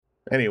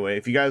Anyway,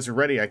 if you guys are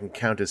ready, I can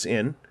count us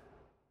in.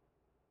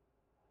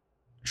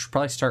 I should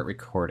probably start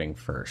recording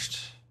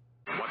first.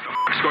 What the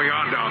fuck's going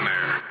on down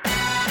there?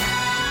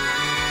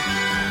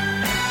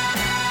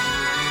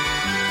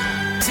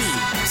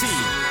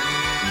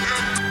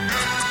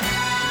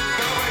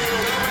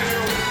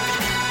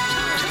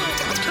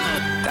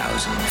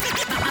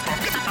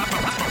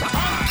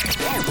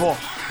 Oh.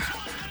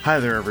 Hi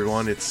there,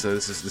 everyone. This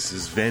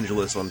is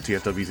Vangelis on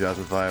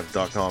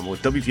TFW2005.com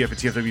with WTF at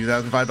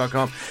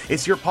TFW2005.com.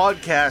 It's your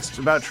podcast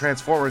about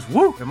Transformers.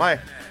 Woo! Am I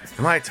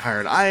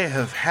tired? I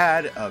have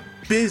had a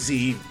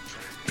busy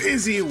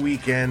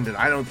weekend, and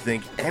I don't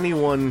think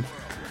anyone...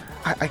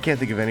 I can't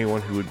think of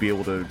anyone who would be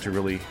able to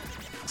really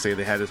say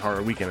they had as hard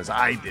a weekend as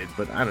I did,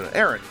 but I don't know.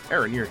 Aaron,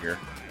 you're here.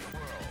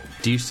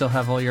 Do you still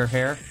have all your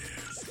hair?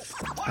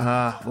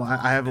 Well,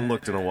 I haven't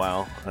looked in a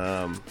while.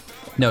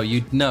 No,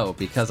 you know,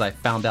 because I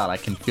found out I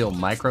can feel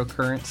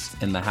microcurrents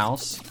in the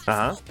house.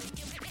 Uh-huh.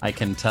 I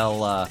can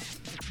tell,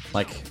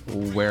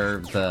 where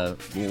the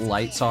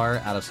lights are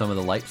out of some of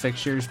the light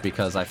fixtures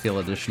because I feel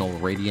additional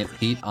radiant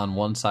heat on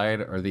one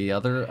side or the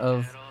other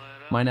of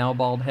my now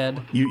bald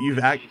head.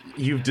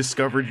 You've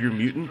discovered your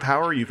mutant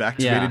power? You've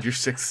activated your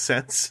sixth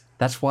sense?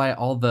 That's why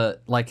all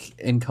the,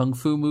 in Kung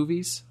Fu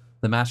movies,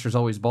 the master's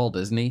always bald,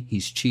 isn't he?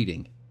 He's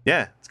cheating.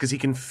 Yeah, it's because he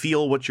can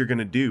feel what you're going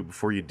to do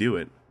before you do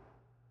it.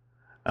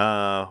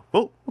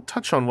 We'll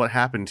touch on what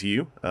happened to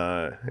you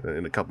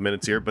in a couple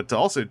minutes here, but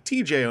also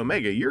TJ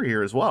Omega, you're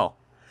here as well.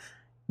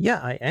 Yeah,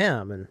 I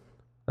am, and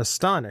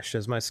astonished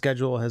as my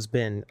schedule has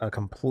been a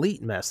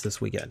complete mess this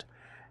weekend.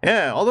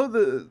 Yeah,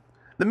 although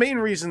the main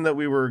reason that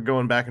we were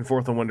going back and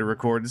forth on when to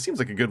record, it seems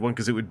like a good one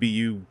because it would be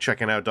you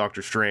checking out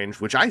Doctor Strange,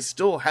 which I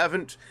still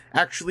haven't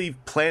actually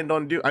planned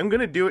on doing. I'm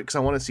going to do it because I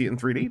want to see it in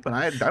 3D, but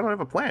I don't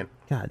have a plan.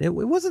 God, it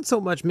wasn't so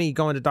much me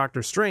going to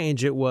Doctor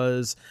Strange, it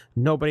was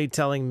nobody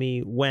telling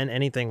me when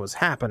anything was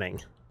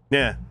happening.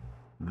 Yeah,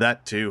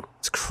 that too.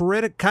 It's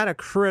kind of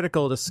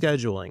critical to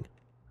scheduling.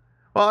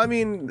 Well, I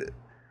mean,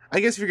 I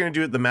guess if you're going to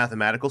do it the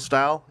mathematical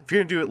style, if you're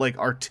going to do it like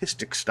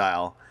artistic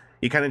style,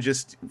 you kind of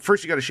just,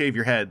 first you got to shave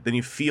your head, then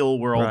you feel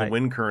where all the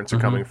wind currents are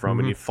coming from,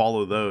 and you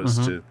follow those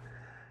to...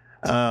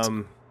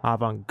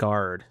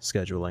 Avant-garde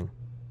scheduling.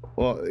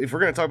 Well, if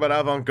we're going to talk about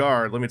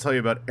avant-garde, let me tell you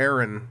about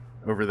Aaron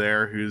over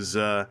there, who's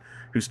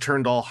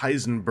turned all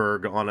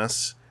Heisenberg on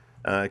us.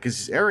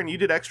 Because, Aaron, you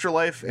did Extra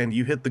Life, and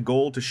you hit the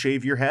goal to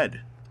shave your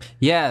head.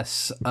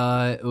 Yes,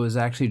 it was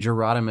actually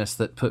Gerodimus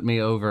that put me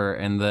over,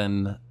 and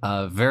then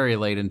very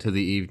late into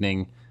the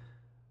evening...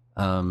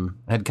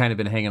 had kind of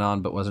been hanging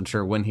on, but wasn't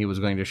sure when he was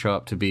going to show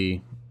up to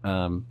be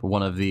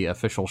one of the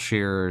official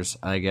shearers,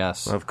 I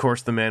guess. Of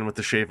course, the man with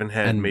the shaven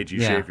head made you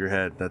shave your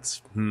head.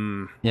 That's,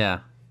 Yeah.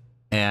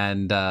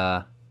 And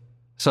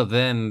so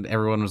then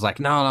everyone was like,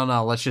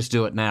 no, let's just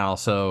do it now.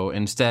 So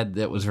instead,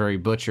 it was very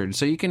butchered.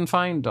 So you can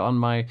find on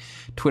my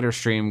Twitter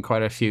stream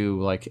quite a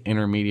few,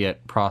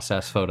 intermediate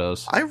process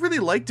photos. I really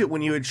liked it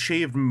when you had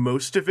shaved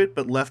most of it,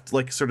 but left,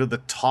 sort of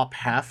the top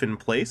half in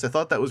place. I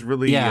thought that was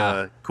really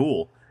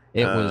cool.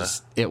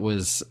 It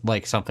was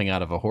like something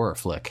out of a horror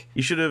flick.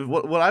 You should have,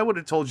 what I would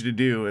have told you to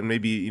do, and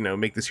maybe,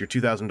 make this your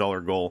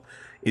 $2,000 goal,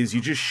 is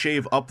you just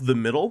shave up the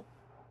middle,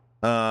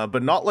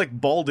 but not like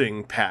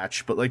balding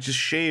patch, but just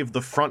shave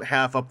the front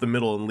half up the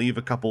middle and leave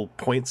a couple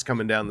points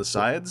coming down the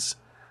sides.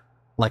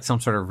 Like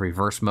some sort of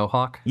reverse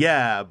mohawk?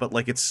 Yeah, but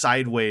it's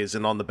sideways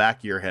and on the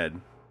back of your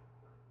head.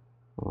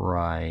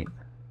 Right.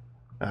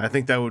 I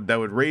think that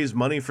would raise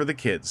money for the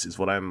kids, is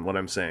what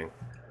I'm saying.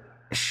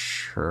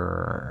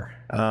 Sure.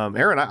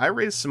 Aaron, I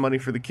raised some money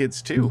for the kids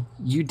too.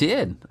 You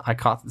did. I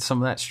caught some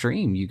of that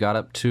stream. You got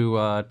up to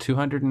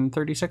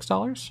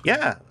 $236.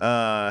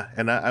 Yeah.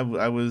 And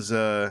I was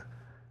it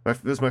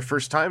was my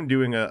first time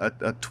doing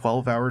a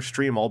 12-hour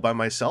stream all by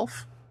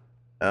myself.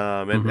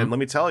 And let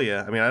me tell you,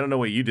 I mean, I don't know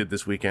what you did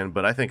this weekend,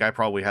 but I think I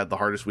probably had the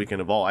hardest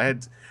weekend of all. I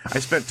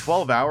spent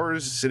 12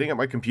 hours sitting at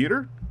my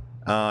computer.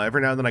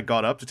 Every now and then I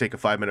got up to take a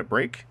 5-minute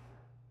break.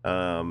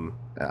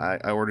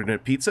 I ordered a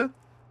pizza.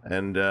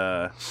 And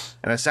I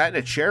sat in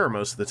a chair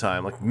most of the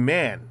time.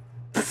 Man,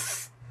 and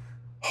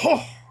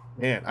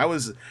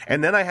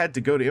then I had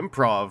to go to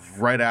improv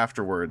right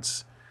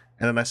afterwards.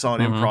 And then I saw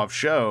an improv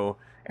show,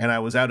 and I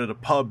was out at a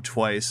pub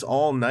twice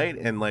all night,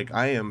 and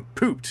I am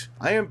pooped,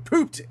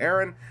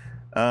 Aaron.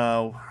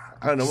 I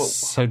don't know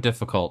so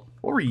difficult.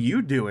 What were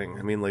you doing?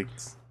 I mean,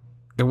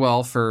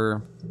 well,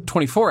 for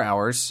 24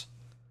 hours,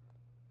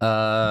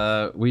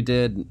 I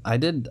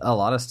did a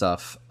lot of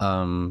stuff.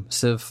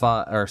 Civ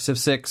 5 or Civ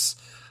 6.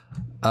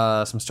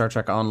 Some Star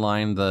Trek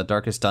Online, The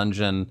Darkest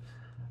Dungeon.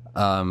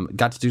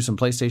 Got to do some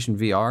PlayStation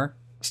VR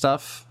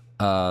stuff.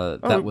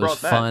 That was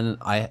fun.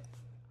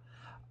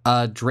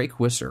 Drake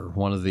Wisser,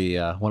 one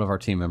of our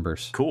team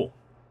members. Cool.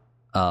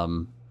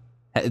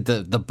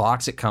 The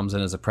box it comes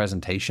in is a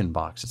presentation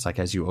box. It's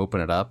as you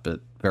open it up,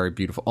 very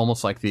beautiful,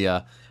 almost like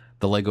the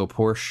Lego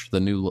Porsche,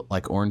 the new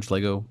orange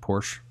Lego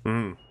Porsche.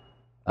 Mm.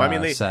 Well, I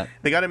mean,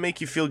 they got to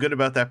make you feel good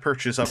about that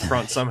purchase up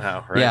front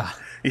somehow, right?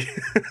 Yeah.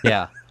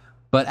 Yeah.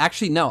 But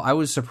actually, no, I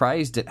was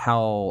surprised at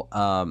how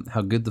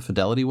good the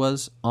fidelity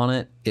was on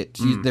it.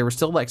 There was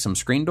still like some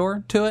screen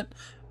door to it,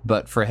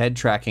 but for head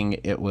tracking,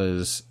 it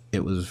was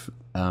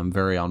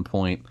very on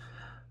point.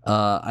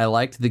 I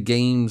liked the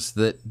games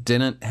that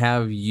didn't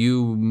have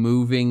you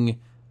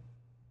moving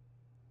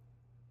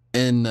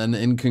in an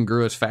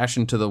incongruous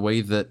fashion to the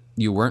way that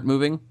you weren't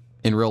moving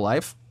in real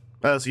life.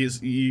 So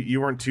you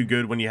weren't too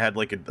good when you had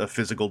like a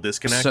physical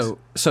disconnect.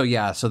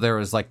 So there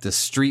was like the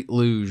Street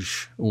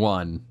Luge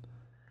one,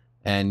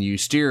 and you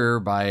steer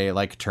by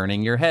like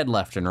turning your head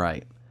left and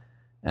right.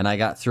 And I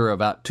got through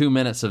about 2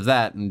 minutes of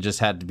that and just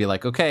had to be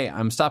like, okay,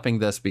 I'm stopping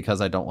this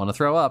because I don't want to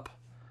throw up.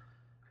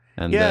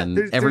 And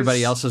then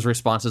everybody else's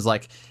response is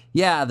like,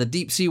 yeah, the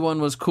Deep Sea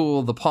one was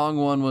cool, the Pong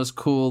one was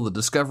cool, the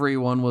Discovery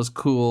one was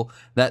cool.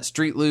 That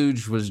Street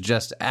Luge was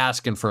just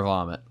asking for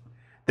vomit.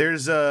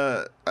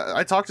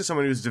 I talked to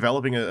someone who's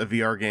developing a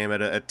VR game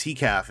at a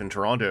TCAF in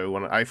Toronto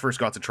when I first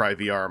got to try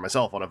VR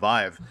myself on a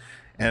Vive.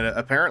 And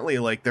apparently,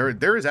 like,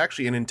 there is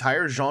actually an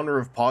entire genre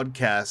of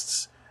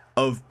podcasts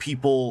of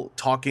people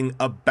talking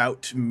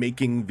about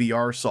making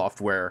VR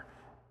software.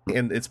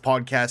 And it's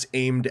podcasts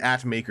aimed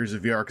at makers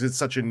of VR because it's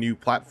such a new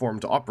platform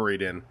to operate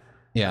in.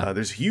 Yeah.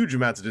 There's huge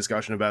amounts of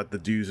discussion about the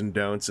do's and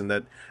don'ts, and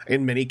that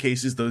in many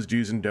cases, those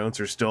do's and don'ts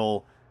are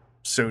still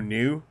so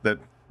new that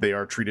they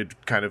are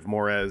treated kind of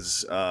more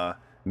as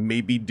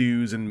maybe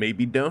do's and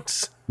maybe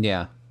don'ts.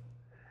 Yeah.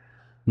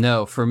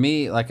 No, for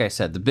me, like I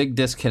said, the big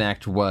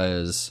disconnect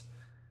was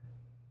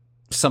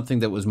something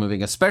that was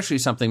moving, especially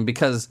something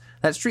because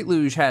that Street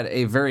Luge had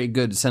a very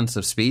good sense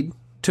of speed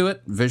to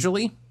it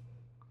visually,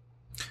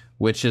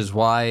 which is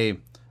why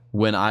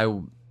when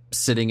I,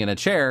 sitting in a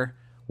chair,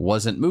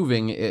 wasn't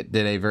moving, it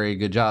did a very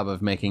good job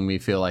of making me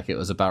feel like it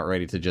was about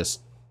ready to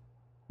just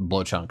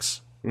blow chunks.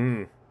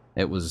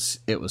 It was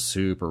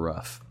super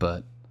rough,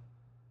 but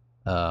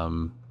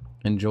did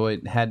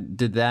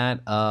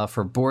that.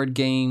 For board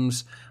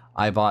games,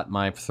 I bought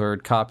my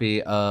third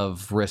copy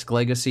of Risk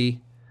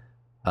Legacy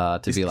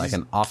to be like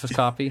an office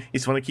copy. You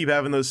just want to keep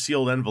having those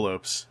sealed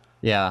envelopes.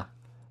 Yeah.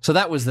 So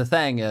that was the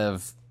thing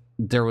of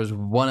there was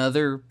one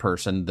other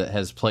person that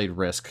has played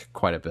Risk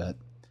quite a bit.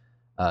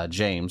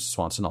 James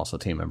Swanson, also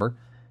team member.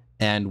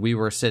 And we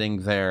were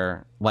sitting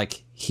there,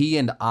 like, he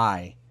and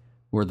I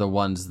were the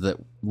ones that,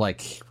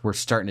 like, were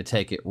starting to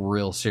take it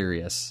real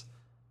serious.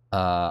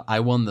 I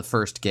won the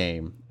first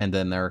game, and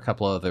then there were a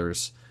couple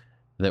others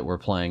that were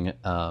playing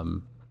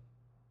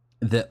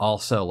that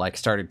also, like,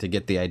 started to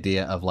get the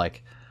idea of,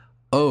 like,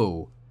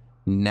 oh,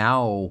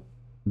 now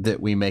that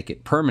we make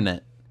it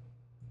permanent,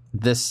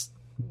 this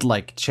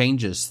like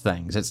changes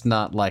things. It's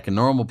not like a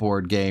normal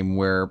board game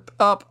where,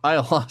 I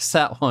lost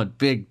that one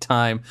big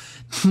time.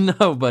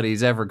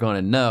 Nobody's ever going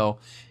to know.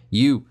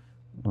 You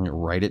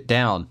write it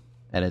down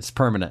and it's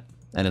permanent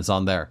and it's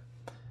on there.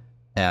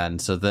 And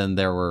so then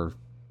there were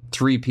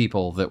 3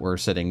 people that were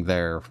sitting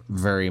there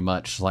very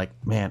much like,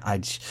 man,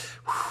 I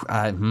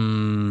gotta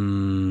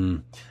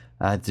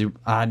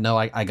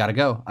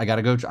go. I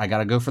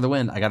gotta go for the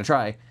win. I gotta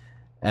try.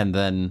 And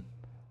then,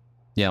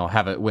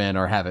 have it win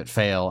or have it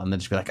fail, and then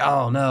just be like,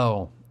 oh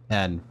no,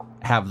 and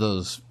have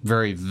those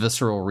very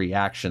visceral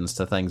reactions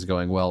to things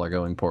going well or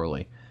going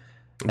poorly.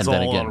 It's and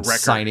then again,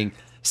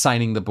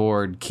 signing the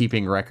board,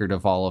 keeping record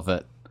of all of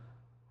it,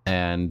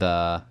 and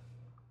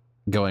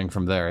going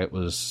from there. It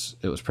was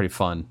pretty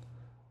fun.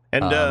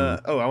 And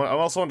I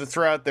also want to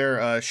throw out there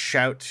a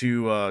shout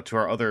to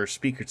our other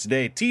speaker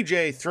today.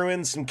 TJ threw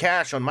in some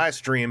cash on my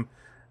stream,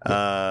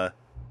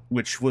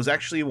 which was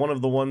actually one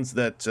of the ones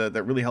that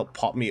really helped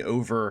pop me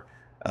over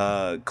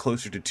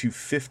closer to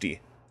 250.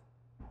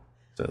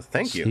 So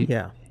thank you.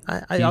 Yeah,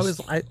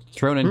 I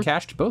thrown in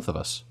cash to both of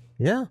us.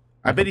 Yeah,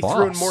 I bet he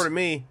threw in more to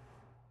me.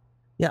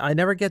 Yeah, I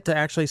never get to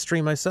actually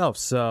stream myself,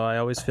 so I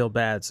always feel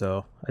bad.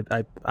 So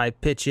I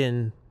pitch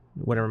in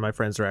whenever my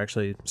friends are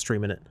actually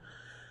streaming it.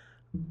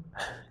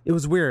 It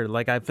was weird.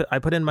 Like I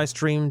put in my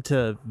stream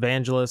to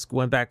Vangelis,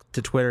 went back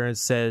to Twitter and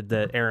said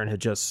that Aaron had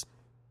just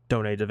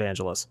donated to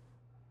Vangelis.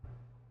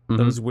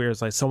 That was weird.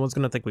 It's like someone's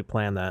gonna think we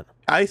planned that.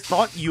 I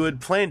thought you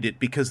had planned it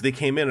because they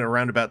came in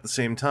around about the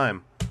same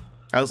time.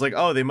 I was like,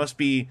 oh, they must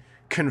be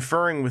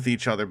conferring with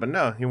each other, but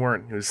no, you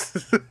weren't. It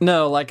was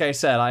No, like I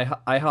said,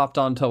 I hopped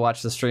on to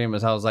watch the stream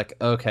as I was like,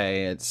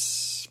 okay,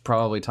 it's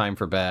probably time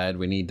for bed.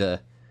 We need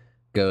to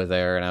go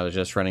there. And I was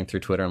just running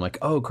through Twitter. I'm like,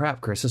 oh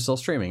crap, Chris is still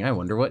streaming. I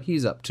wonder what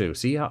he's up to.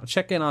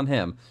 Check in on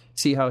him,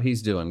 see how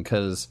he's doing,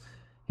 because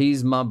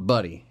he's my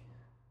buddy.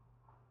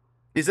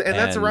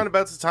 That's around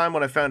about the time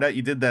when I found out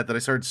you did that I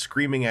started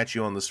screaming at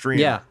you on the stream.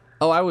 Yeah.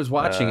 Oh, I was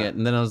watching it,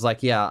 and then I was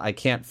like, yeah, I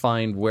can't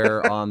find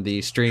where on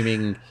the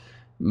streaming,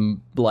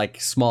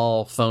 like,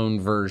 small phone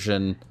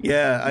version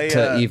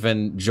to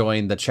even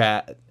join the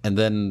chat. And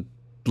then,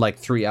 like,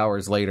 3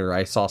 hours later,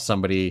 I saw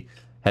somebody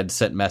had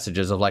sent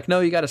messages of like, no,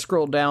 you got to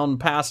scroll down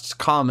past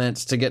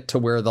comments to get to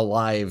where the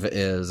live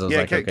is. I was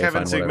like, okay,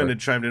 Kevin fine, Sigmund whatever. had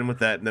chimed in with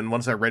that, and then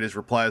once I read his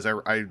replies,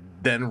 I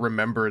then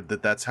remembered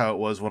that's how it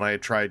was when I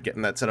had tried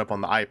getting that set up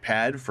on the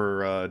iPad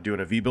for doing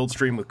a V-Build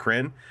stream with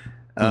Kryn.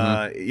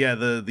 Yeah,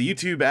 the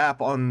YouTube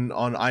app on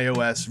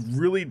iOS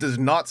really does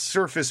not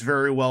surface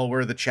very well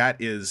where the chat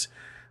is.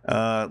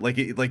 Like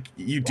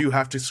you do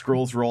have to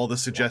scroll through all the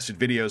suggested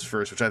videos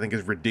first, which I think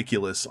is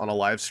ridiculous on a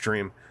live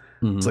stream.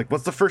 It's like,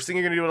 what's the first thing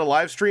you're going to do on a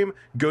live stream?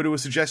 Go to a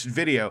suggested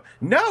video.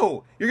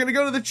 No! You're going to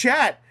go to the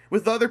chat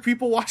with the other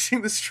people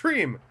watching the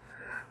stream.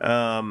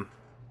 But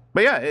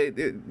yeah,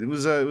 it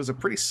was a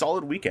pretty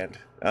solid weekend.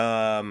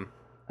 I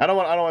don't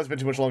want to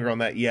spend too much longer on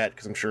that yet,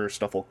 because I'm sure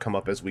stuff will come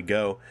up as we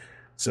go.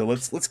 So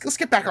let's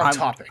get back on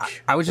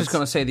topic. I was just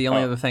going to say the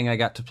only other thing I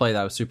got to play that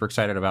I was super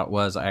excited about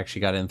was I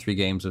actually got in 3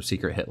 games of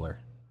Secret Hitler.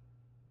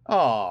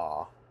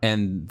 Aww.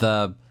 And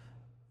the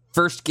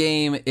first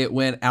game, it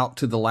went out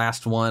to the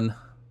last one.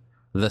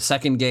 The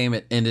second game,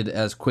 it ended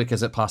as quick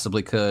as it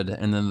possibly could.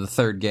 And then the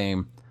third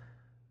game,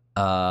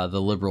 the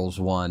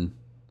Liberals won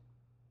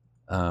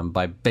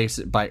by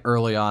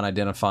early on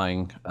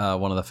identifying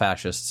one of the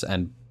fascists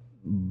and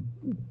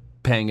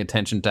paying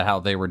attention to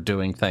how they were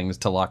doing things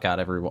to lock out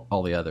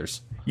all the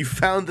others. You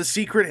found the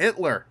secret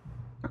Hitler.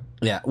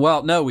 Yeah.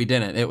 Well, no, we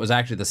didn't. It was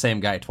actually the same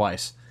guy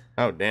twice.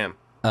 Oh, damn.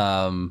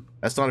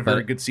 That's not a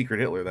very good secret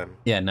Hitler, then.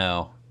 Yeah,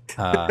 no.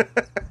 And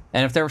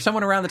if there was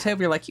someone around the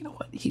table, you're like, you know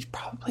what? He's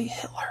probably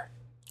Hitler.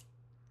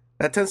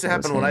 That tends to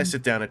happen when I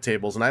sit down at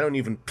tables, and I don't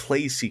even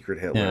play Secret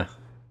Hitler. Yeah. So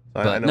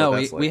But I know no, what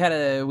that's we had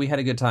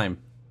a good time.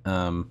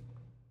 I've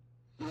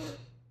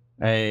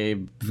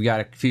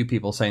got a few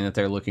people saying that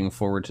they're looking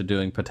forward to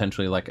doing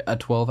potentially like a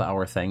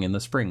 12-hour thing in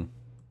the spring.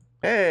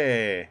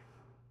 Hey,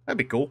 that'd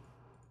be cool.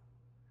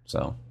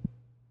 So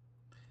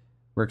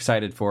we're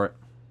excited for it.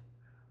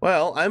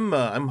 Well,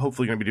 I'm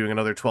hopefully going to be doing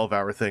another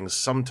 12-hour thing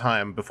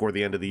sometime before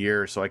the end of the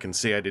year, so I can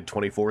say I did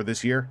 24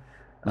 this year.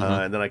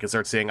 And then I can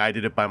start saying I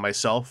did it by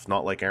myself,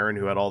 not like Aaron,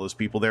 who had all those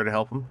people there to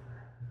help him.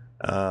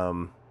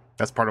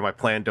 That's part of my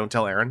plan. Don't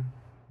tell Aaron.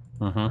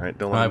 All right,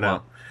 don't let him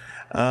know.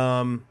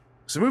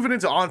 So moving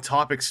into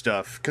on-topic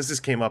stuff, because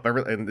this came up,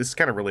 and this is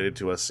kind of related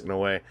to us in a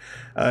way.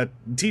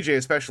 TJ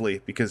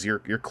especially, because you're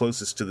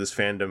closest to this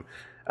fandom.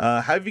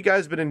 Have you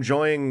guys been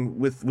enjoying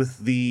with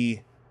the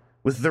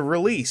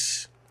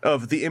release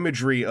of the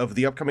imagery of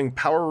the upcoming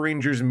Power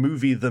Rangers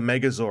movie, The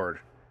Megazord?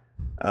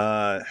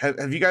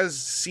 Have you guys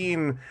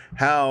seen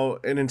how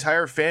an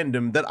entire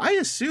fandom that I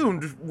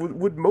assumed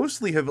would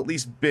mostly have at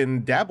least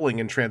been dabbling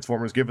in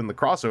Transformers, given the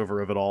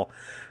crossover of it all,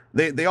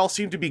 they all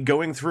seem to be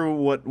going through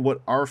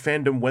what our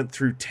fandom went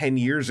through 10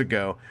 years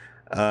ago,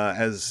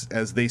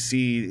 as they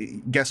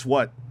see, guess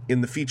what,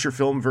 in the feature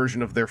film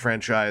version of their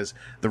franchise,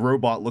 the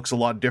robot looks a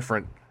lot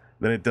different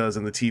than it does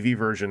in the TV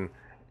version,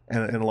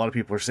 and a lot of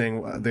people are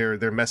saying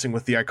they're messing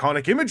with the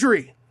iconic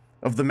imagery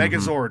of the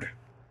Megazord.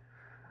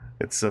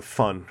 It's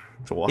fun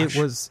to watch.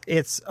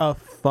 It's a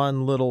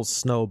fun little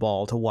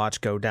snowball to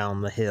watch go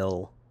down the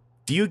hill.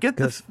 Do you get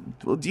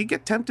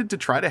tempted to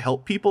try to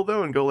help people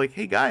though, and go like,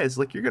 "Hey guys,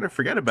 like you're gonna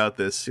forget about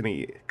this in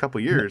a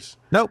couple years"?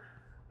 Nope.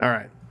 All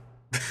right.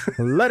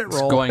 Let it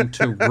roll. It's going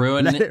to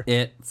ruin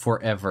it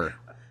forever.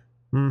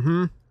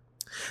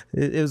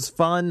 It was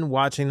fun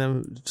watching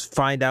them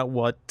find out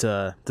what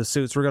the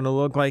suits were going to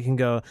look like and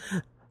go,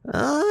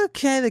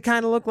 okay, they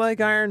kind of look like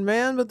Iron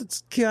Man, but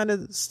it's kind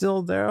of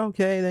still there.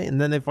 Okay.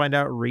 And then they find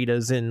out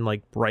Rita's in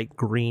like bright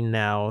green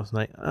now. It's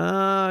like,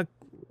 well,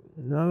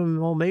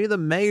 maybe the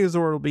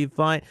Megazord will be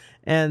fine.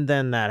 And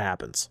then that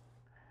happens.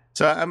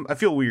 So I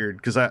feel weird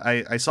because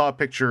I saw a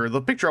picture.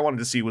 The picture I wanted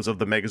to see was of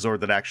the Megazord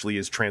that actually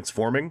is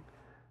transforming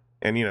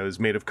and, is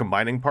made of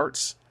combining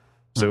parts.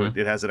 So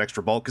it has an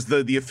extra bulk,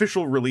 because the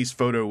official release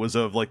photo was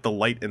of like the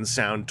Light and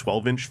Sound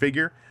 12-inch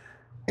figure,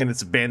 and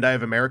it's a Bandai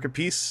of America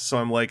piece. So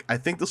I'm like, I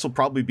think this will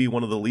probably be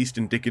one of the least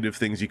indicative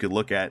things you could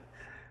look at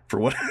for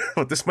what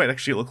this might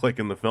actually look like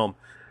in the film.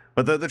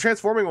 But the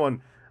transforming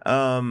one,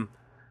 I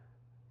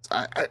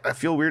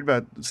feel weird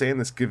about saying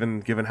this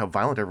given how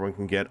violent everyone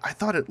can get. I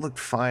thought it looked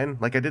fine.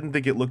 Like, I didn't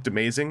think it looked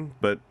amazing,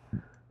 but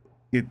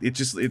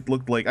it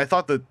looked like, I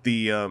thought that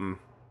the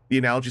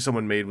analogy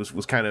someone made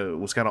was kind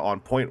of on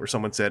point, where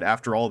someone said,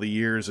 after all the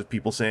years of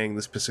people saying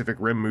this Pacific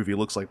Rim movie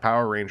looks like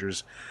Power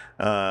Rangers,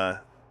 now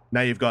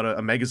you've got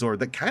a Megazord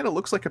that kind of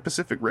looks like a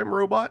Pacific Rim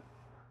robot.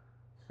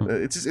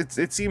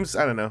 It seems,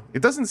 I don't know,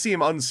 it doesn't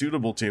seem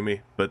unsuitable to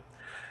me, but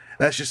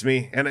that's just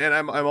me. And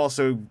I'm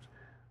also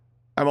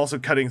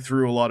cutting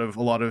through a lot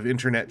of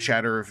internet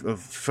chatter of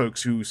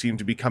folks who seem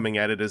to be coming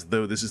at it as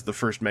though this is the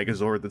first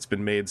Megazord that's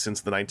been made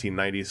since the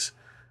 1990s.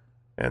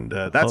 And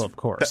that's, of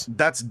course,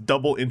 that's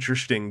double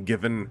interesting,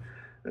 given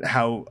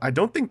how I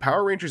don't think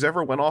Power Rangers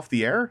ever went off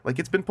the air. Like,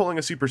 it's been pulling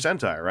a Super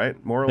Sentai,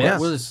 right? More or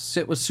less.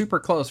 It was super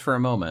close for a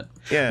moment.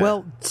 Yeah.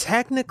 Well,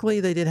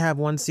 technically, they did have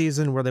one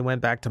season where they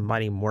went back to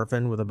Mighty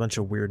Morphin with a bunch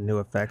of weird new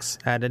effects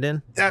added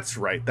in. That's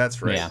right.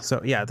 Yeah.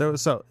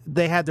 So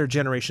they had their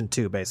Generation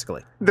 2,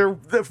 basically. They're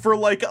for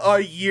like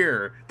a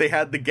year, they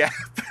had the gap.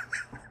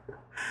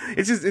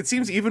 It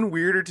seems even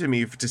weirder to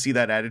me to see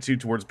that attitude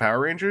towards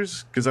Power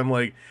Rangers, because I'm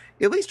like,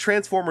 at least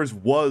Transformers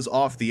was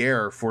off the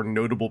air for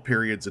notable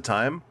periods of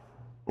time,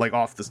 like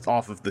off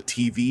of the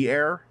TV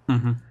air.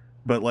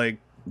 But like,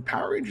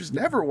 Power Rangers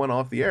never went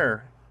off the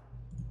air.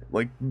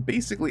 like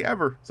basically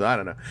ever. So I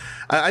don't know.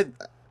 I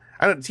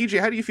don't. TJ,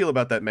 how do you feel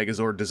about that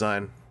Megazord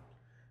design?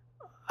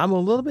 I'm a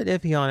little bit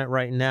iffy on it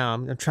right now.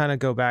 I'm trying to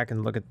go back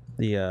and look at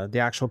the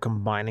actual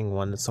combining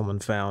one that someone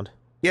found.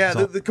 Yeah,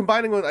 So- the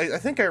combining one, I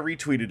think I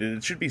retweeted it.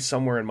 It should be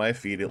somewhere in my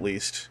feed at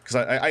least. Because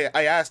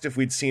I asked if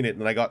we'd seen it,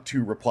 and I got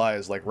 2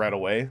 replies, like, right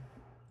away.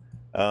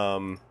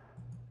 Because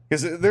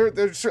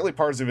there's certainly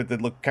parts of it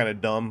that look kind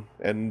of dumb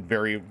and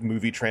very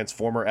movie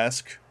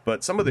Transformer-esque.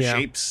 But some of the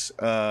shapes,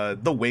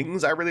 the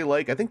wings I really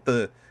like. I think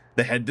the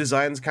head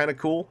design's kind of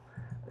cool.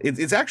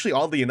 It's actually,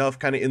 oddly enough,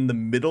 kind of in the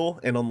middle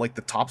and on, like,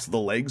 the tops of the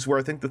legs where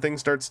I think the thing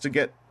starts to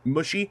get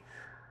mushy.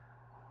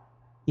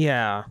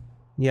 Yeah.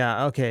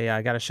 Okay. Yeah,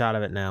 I got a shot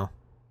of it now.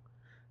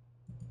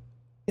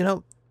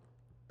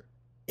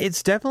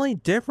 It's definitely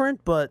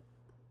different, but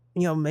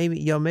maybe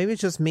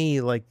it's just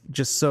me, like,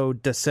 just so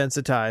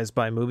desensitized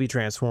by movie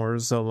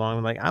Transformers so long.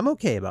 I'm like, I'm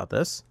okay about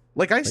this.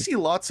 Like, I see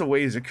lots of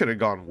ways it could have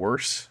gone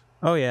worse.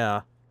 Oh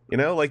yeah.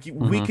 Like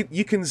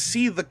you can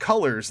see the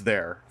colors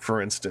there,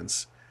 for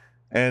instance.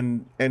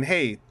 And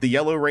hey, the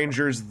Yellow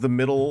Ranger's the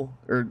middle,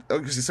 so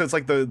it's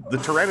like the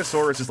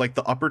Tyrannosaurus is like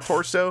the upper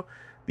torso.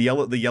 The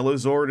yellow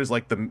Zord is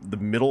like the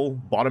middle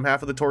bottom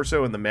half of the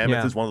torso, and the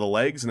Mammoth is one of the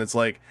legs. And it's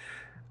like,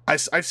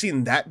 I've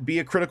seen that be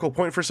a critical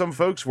point for some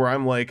folks where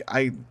I'm like,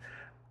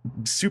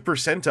 Super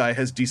Sentai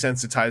has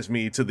desensitized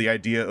me to the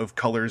idea of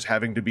colors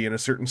having to be in a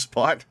certain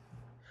spot.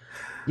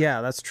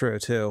 Yeah, that's true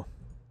too.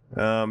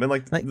 And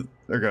like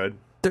they're good.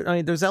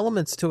 There's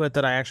elements to it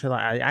that I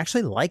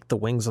actually like the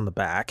wings on the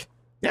back.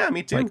 Yeah,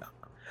 me too. Like,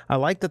 I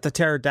like that the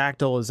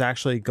pterodactyl is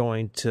actually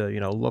going to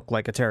look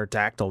like a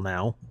pterodactyl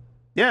now.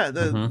 Yeah,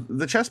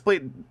 the chest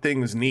plate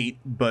thing is neat,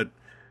 but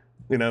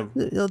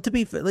to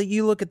be fair, like,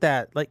 you look at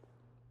that, like,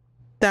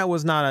 that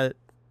was not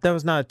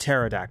a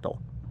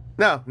pterodactyl.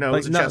 No, it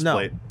was a chest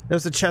plate. It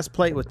was a chest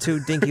plate with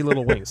 2 dinky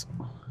little wings.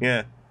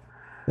 Yeah.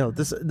 No,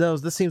 this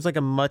seems like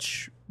a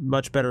much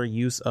better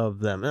use of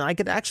them, and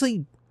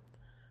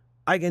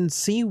I can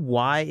see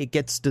why it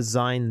gets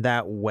designed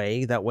that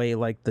way. That way,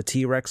 like the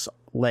T-Rex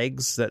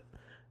legs that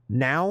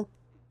now,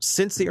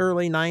 since the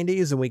early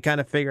 90s, and we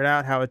kind of figured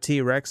out how a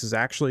T-Rex is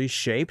actually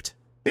shaped.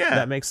 Yeah.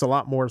 That makes a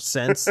lot more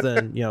sense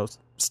than,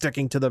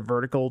 sticking to the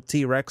vertical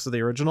T-Rex of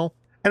the original.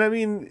 And I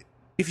mean,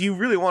 if you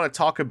really want to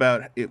talk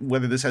about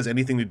whether this has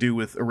anything to do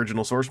with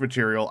original source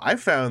material, I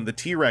found the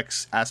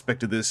T-Rex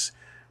aspect of this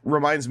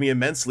reminds me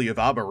immensely of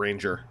Abba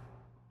Ranger.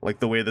 Like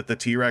the way that the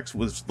T-Rex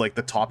was like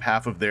the top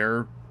half of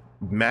their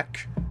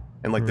mech,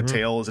 and like the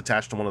tail is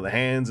attached to one of the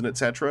hands and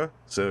etc.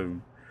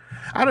 So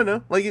I don't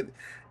know, like,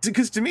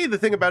 because to me the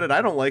thing about it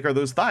I don't like are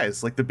those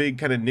thighs, like the big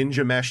kind of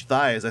ninja mesh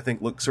thighs. I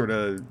think look sort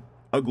of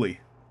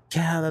ugly.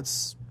 Yeah,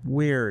 that's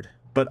weird.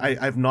 But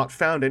I've not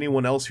found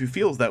anyone else who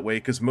feels that way,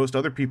 because most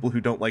other people who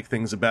don't like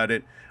things about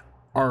it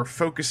are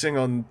focusing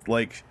on,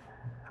 like,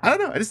 I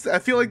don't know, I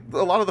feel like a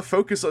lot of the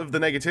focus of the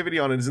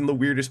negativity on it is in the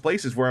weirdest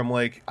places, where I'm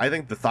like, I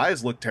think the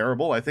thighs look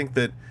terrible. I think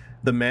that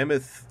the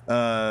mammoth,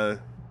 the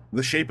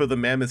shape of the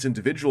mammoth's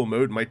individual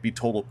mode might be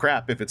total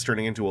crap if it's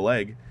turning into a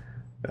leg.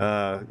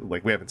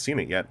 Like, we haven't seen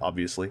it yet,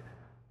 obviously.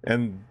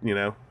 And,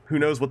 who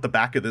knows what the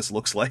back of this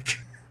looks like.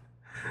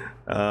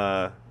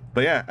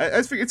 But yeah,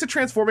 it's a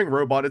transforming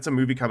robot. It's a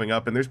movie coming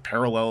up, and there's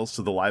parallels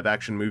to the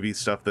live-action movie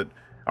stuff that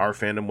our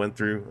fandom went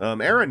through.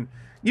 Aaron,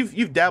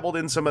 you've dabbled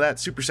in some of that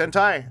Super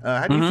Sentai.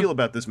 How do you feel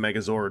about this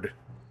Megazord?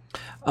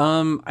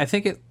 I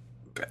think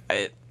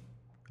it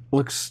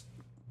looks,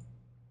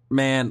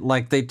 man,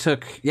 like they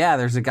took,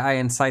 there's a guy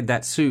inside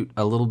that suit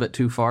a little bit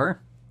too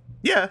far.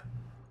 Yeah.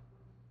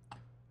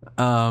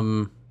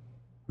 But,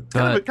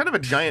 kind of a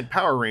giant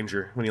Power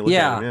Ranger when you look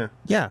at him.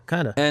 Yeah,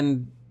 kind of.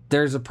 And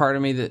there's a part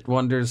of me that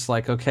wonders,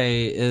 like,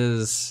 okay,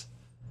 is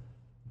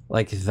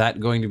like that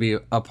going to be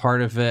a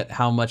part of it?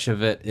 How much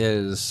of it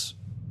is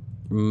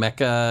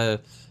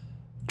mecha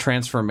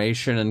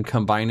transformation and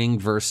combining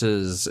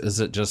versus is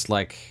it just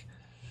like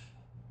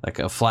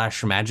a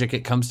flash magic?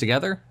 It comes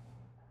together.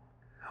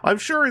 I'm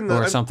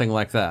sure something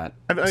like that.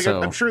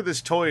 I'm sure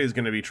this toy is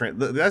going to be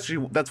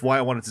that's why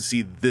I wanted to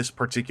see this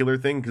particular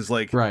thing, because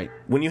like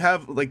when you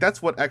have like,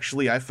 that's what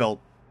actually I felt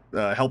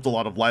helped a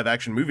lot of live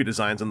action movie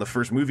designs in the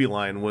first movie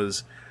line,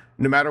 was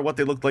no matter what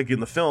they looked like in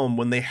the film,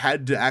 when they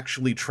had to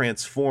actually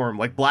transform,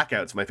 like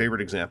Blackout's my favorite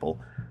example.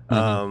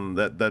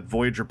 That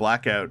Voyager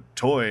Blackout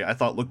toy I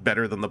thought looked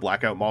better than the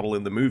Blackout model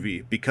in the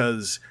movie,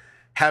 because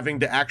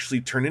having to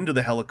actually turn into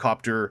the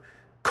helicopter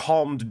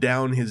calmed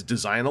down his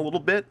design a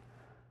little bit.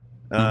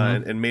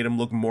 And made him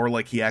look more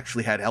like he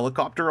actually had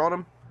helicopter on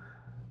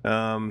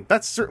him.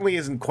 That certainly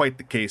isn't quite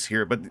the case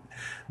here, but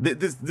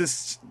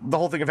the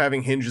whole thing of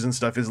having hinges and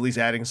stuff is at least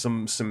adding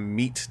some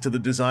meat to the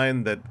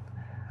design that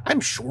I'm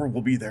sure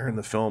will be there in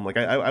the film. Like,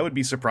 I would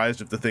be surprised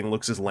if the thing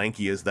looks as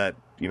lanky as that,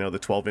 the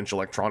 12-inch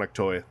electronic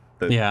toy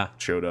that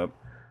showed up.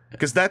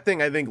 Because that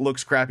thing, I think,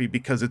 looks crappy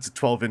because it's a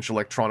 12-inch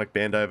electronic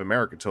Bandai of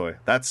America toy.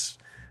 That's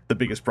the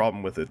biggest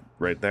problem with it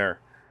right there.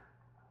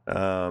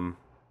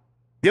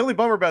 The only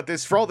bummer about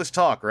this, for all this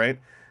talk, right,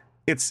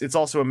 it's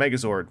also a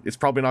Megazord. It's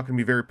probably not going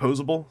to be very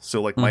posable,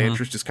 so like my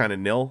interest is kind of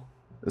nil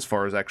as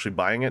far as actually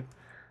buying it.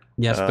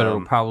 Yes, but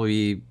it'll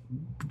probably be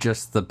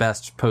just the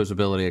best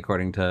posability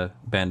according to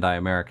Bandai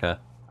America.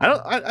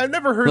 I've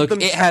never heard Look,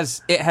 them. it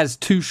has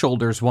 2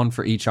 shoulders, one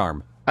for each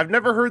arm. I've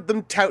never heard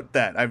them tout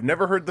that. I've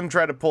never heard them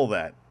try to pull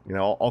that. You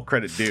know, all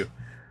credit due.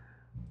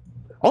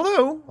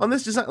 Although on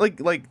this design,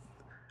 like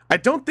I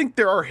don't think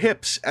there are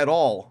hips at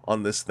all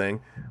on this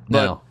thing.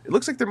 But No. it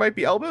looks like there might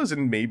be elbows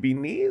and maybe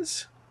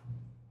knees.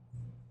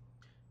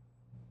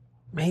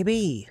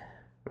 Maybe.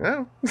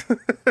 Yeah.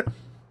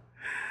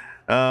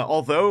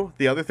 Although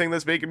the other thing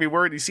that's making me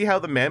worried, you see how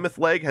the mammoth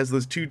leg has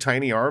those 2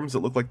 tiny arms that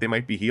look like they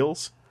might be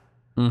heels?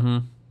 Mm-hmm.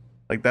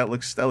 Like that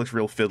looks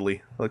real fiddly.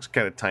 It looks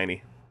kind of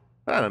tiny.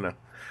 I don't know.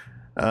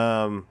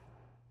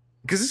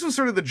 Because this was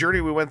sort of the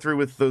journey we went through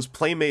with those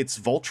Playmates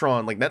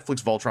Voltron, like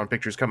Netflix Voltron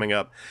pictures coming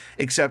up.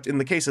 Except in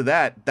the case of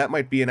that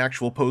might be an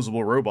actual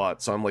posable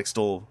robot. So I'm like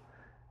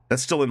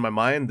that's still in my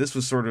mind. This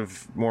was sort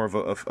of more of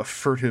a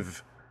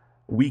furtive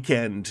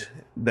weekend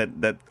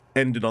that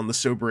ended on the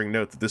sobering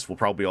note that this will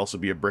probably also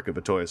be a brick of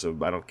a toy. So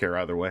I don't care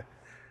either way.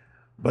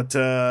 But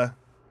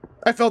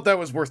I felt that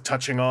was worth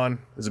touching on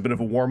as a bit of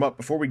a warm up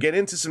before we get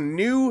into some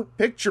new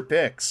picture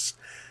picks.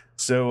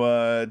 So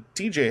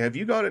TJ, have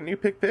you got a new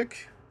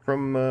pick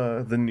from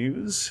the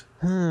news?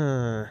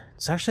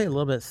 It's actually a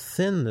little bit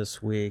thin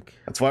this week.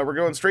 That's why we're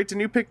going straight to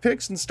new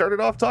picks and started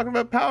off talking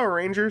about Power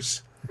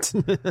Rangers.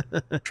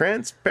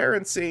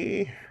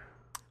 Transparency.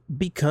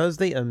 Because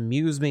they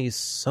amuse me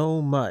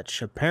so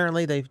much.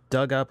 Apparently they've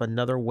dug up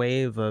another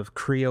wave of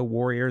Creo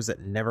Warriors that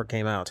never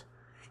came out.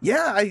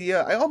 Yeah,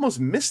 I almost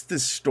missed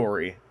this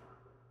story.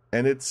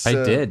 And it's... I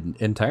did,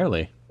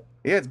 entirely.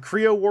 Yeah, it's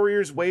Creo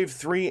Warriors Wave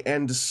 3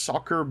 and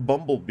Soccer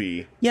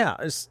Bumblebee. Yeah,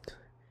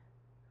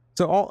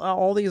 so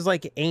all these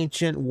like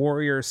ancient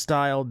warrior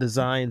style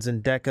designs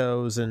and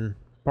decos and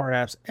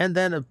perhaps, and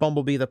then a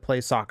Bumblebee that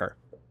plays soccer.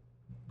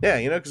 Yeah,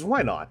 you know, because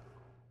why not?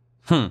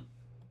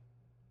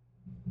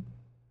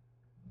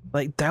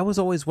 Like that was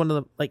always one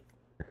of the like.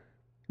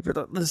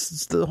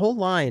 The whole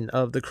line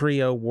of the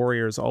Creo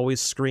Warriors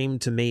always screamed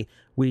to me,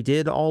 we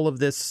did all of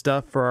this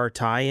stuff for our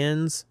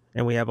tie-ins,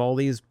 and we have all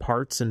these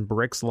parts and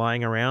bricks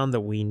lying around that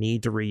we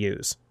need to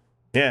reuse.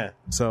 Yeah.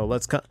 So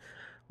let's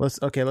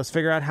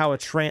figure out how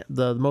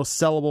the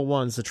most sellable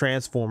ones, the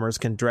Transformers,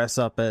 can dress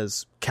up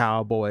as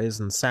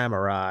cowboys and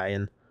samurai.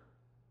 And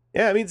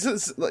yeah, I mean,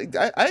 like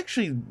I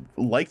actually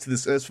liked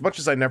this as much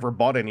as I never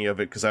bought any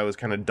of it because I was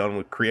kind of done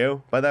with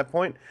Creo by that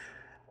point.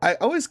 I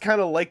always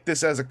kind of liked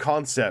this as a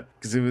concept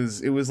because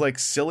it was like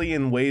silly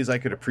in ways I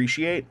could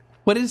appreciate.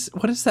 What is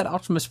that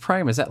Optimus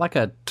Prime? Is that like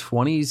a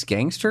 20s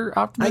gangster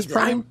Optimus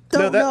Prime?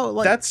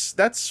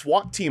 That's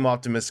SWAT team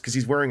Optimus because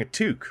he's wearing a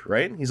toque,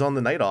 right? He's on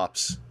the Night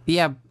Ops.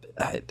 Yeah,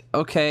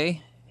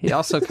 okay. He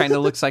also kind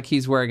of looks like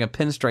he's wearing a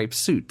pinstripe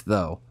suit,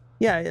 though.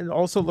 Yeah, it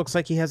also looks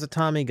like he has a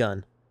Tommy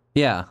gun.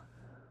 Yeah.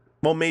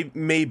 Well,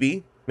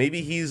 maybe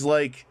he's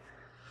like...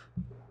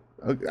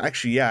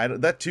 Actually, yeah,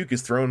 that toque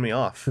is throwing me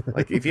off.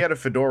 Like, if he had a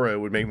fedora,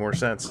 it would make more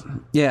sense.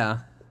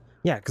 Yeah.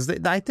 Yeah, because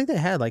I think they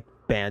had like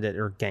bandit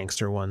or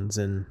gangster ones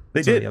in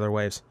some of the other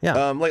waves. Yeah.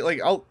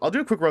 I'll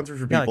do a quick run through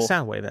for people. Yeah, like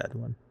Soundwave had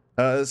one.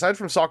 Aside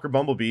from Soccer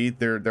Bumblebee,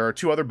 there are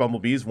 2 other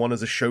Bumblebees. One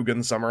is a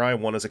Shogun Samurai,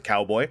 one is a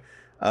cowboy.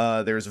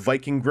 There's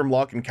Viking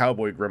Grimlock and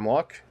Cowboy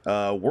Grimlock.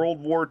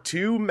 World War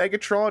II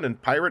Megatron and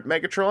Pirate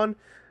Megatron.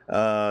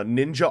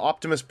 Ninja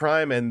Optimus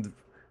Prime and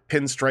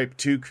Pinstripe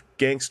Toque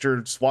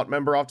Gangster SWAT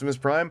member Optimus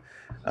Prime.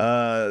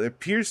 It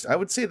appears, I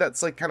would say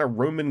that's like kind of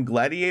Roman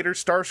Gladiator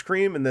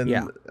Starscream, and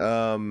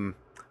then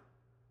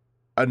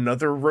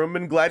another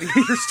Roman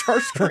Gladiator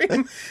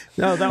Starscream.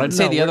 I'd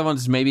say the other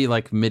one's maybe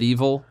like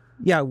medieval.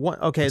 Yeah, the one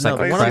on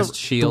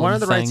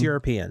the right's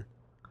European.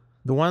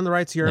 The one on the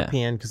right's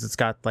European because it's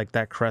got like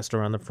that crest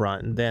around the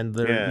front, and then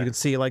you can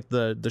see like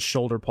the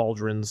shoulder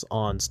pauldrons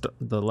on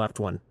the left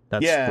one.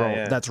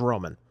 That's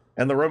Roman.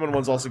 And the Roman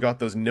one's also got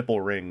those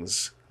nipple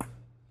rings.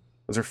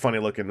 Those are funny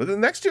looking. The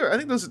next 2, I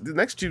think the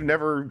next 2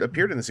 never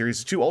appeared in the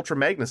series. 2 Ultra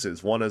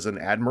Magnuses. One is an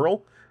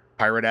admiral,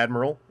 pirate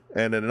admiral,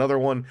 and then another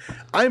one.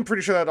 I'm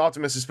pretty sure that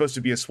Optimus is supposed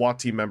to be a SWAT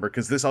team member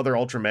because this other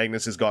Ultra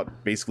Magnus has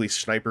got basically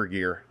sniper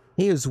gear.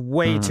 He is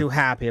way too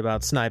happy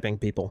about sniping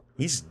people.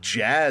 He's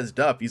jazzed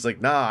up. He's like,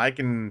 nah, I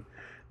can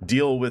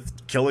deal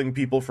with killing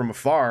people from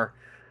afar.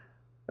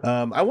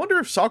 I wonder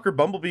if Soccer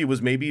Bumblebee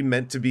was maybe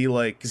meant to be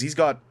like, because he's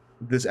got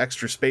this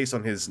extra space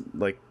on his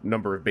like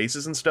number of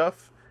bases and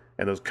stuff,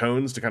 and those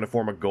cones to kind of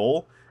form a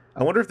goal.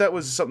 I wonder if that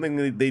was something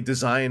that they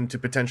designed to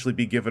potentially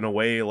be given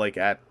away like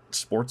at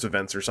sports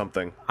events or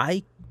something.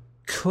 I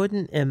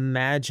couldn't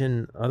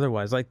imagine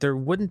otherwise. Like there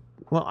wouldn't.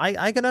 Well,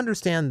 I can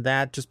understand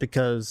that just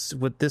because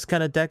with this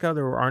kind of deco,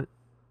 there aren't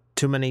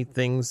too many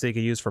things they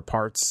could use for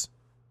parts.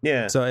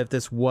 Yeah. So if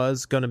this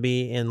was going to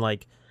be in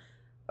like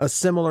a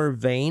similar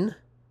vein,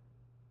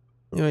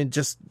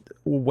 just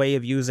a way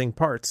of using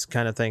parts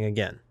kind of thing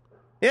again.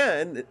 Yeah,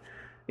 and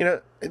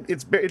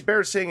it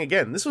bears saying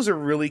again, this was a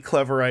really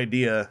clever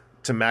idea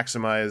to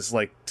maximize,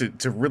 like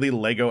to really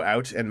Lego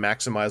out and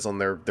maximize on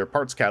their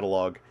parts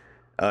catalog.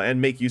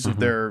 And make use of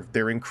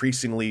their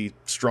increasingly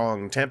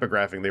strong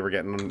tampagraphing they were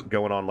getting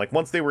going on. Like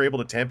once they were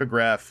able to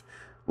tampagraph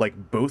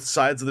like both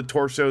sides of the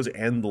torsos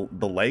and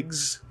the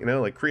legs. You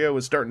know, like Creo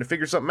was starting to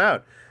figure something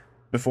out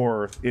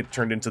before it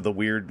turned into the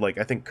weird, like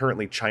I think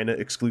currently China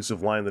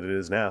exclusive line that it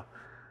is now.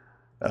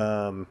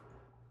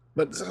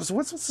 But so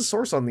what's the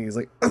source on these?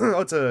 Like, oh,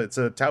 it's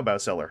a Taobao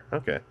seller.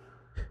 Okay.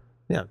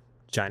 Yeah,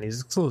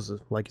 Chinese exclusive,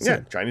 like you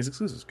said. Yeah, Chinese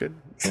exclusives. Good.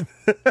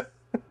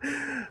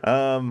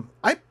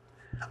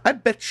 I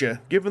bet you,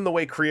 given the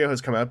way Creo has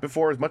come out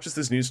before, as much as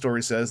this news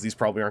story says these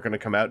probably aren't going to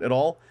come out at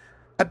all,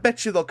 I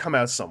bet you they'll come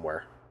out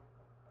somewhere.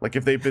 Like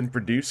if they've been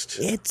produced.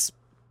 It's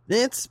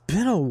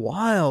been a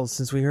while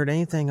since we heard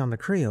anything on the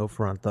Creo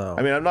front, though.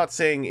 I mean, I'm not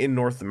saying in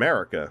North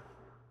America,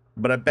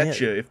 but I bet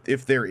you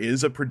if there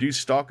is a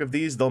produced stock of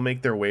these, they'll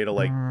make their way to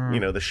like,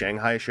 the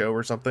Shanghai show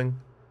or something.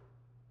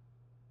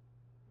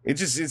 It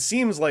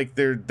seems like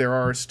there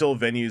are still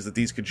venues that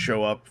these could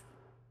show up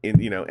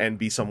in, and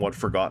be somewhat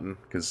forgotten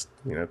because,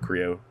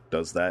 Creo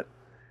does that.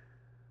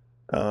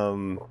 I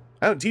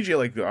don't know, TJ,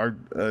 like,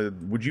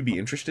 would you be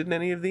interested in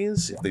any of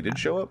these if they did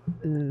show up?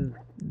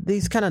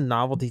 These kind of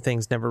novelty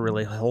things never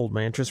really hold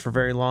my interest for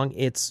very long.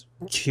 It's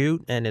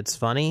cute and it's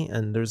funny,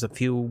 and there's a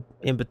few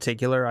in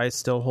particular I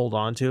still hold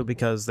on to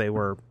because they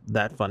were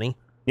that funny.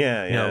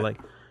 Yeah.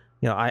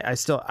 I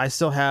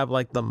still have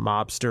like the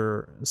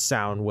mobster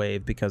sound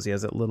wave because he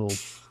has that little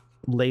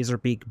laser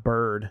beak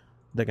bird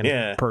that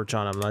can perch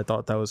on him. I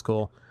thought that was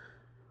cool.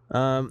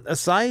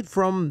 Aside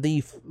from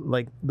the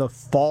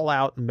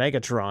Fallout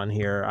Megatron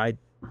here,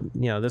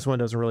 this one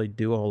doesn't really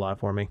do a whole lot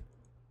for me.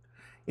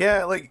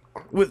 Yeah, like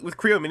with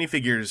Creo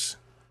minifigures,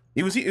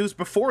 it was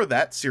before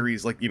that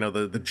series, like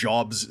the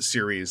Jobs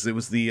series. It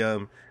was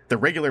the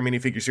regular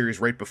minifigure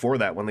series right before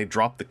that when they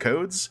dropped the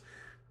codes.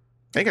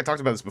 I think I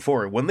talked about this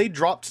before. When they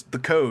dropped the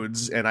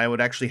codes and I would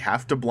actually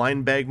have to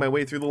blind bag my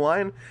way through the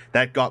line,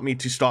 that got me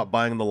to stop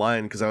buying the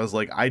line because I was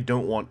like, I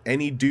don't want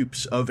any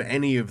dupes of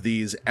any of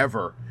these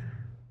ever.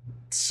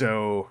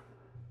 So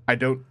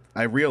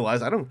I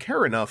realized I don't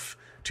care enough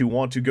to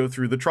want to go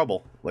through the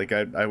trouble. Like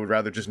I would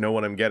rather just know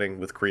what I'm getting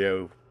with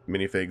Creo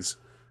minifigs.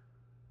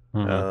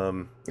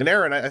 Mm-hmm. And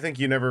Aaron, I think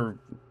you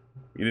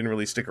didn't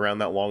really stick around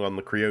that long on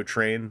the Creo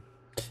train.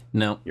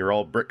 No. You're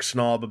all brick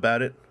snob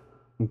about it.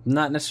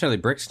 Not necessarily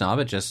brick snob,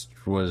 it just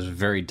was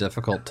very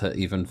difficult to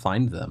even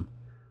find them.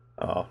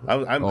 Oh,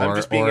 I'm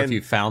just being... Or if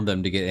you found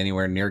them to get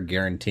anywhere near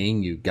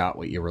guaranteeing you got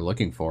what you were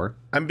looking for.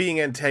 I'm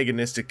being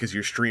antagonistic because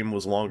your stream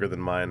was longer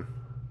than mine.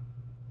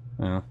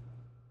 Oh,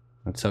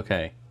 that's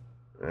okay.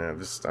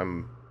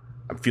 I'm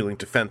feeling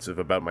defensive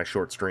about my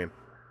short stream.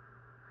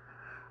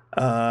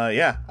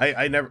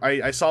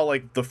 I saw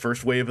like the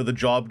first wave of the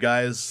Job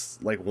guys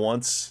like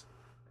once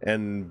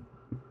and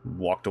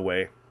walked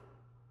away.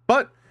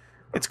 But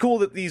it's cool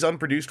that these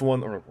unreleased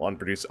ones,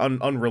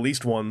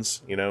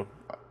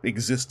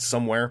 exist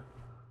somewhere.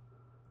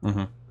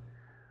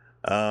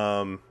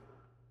 Mm-hmm.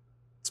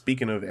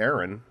 Speaking of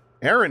Aaron,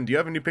 do you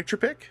have a new picture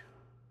pick?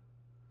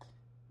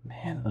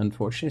 Man,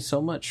 unfortunately,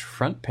 so much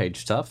front page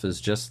stuff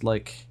is just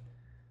like,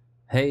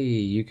 hey,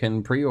 you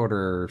can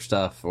pre-order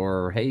stuff,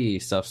 or hey,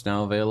 stuff's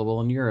now available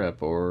in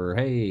Europe, or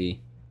hey.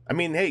 I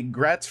mean, hey,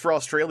 grats for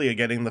Australia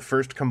getting the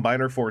first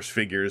Combiner Force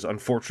figures.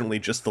 Unfortunately,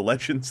 just the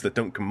Legends that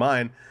don't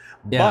combine.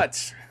 Yeah.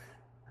 But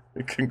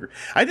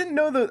I didn't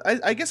know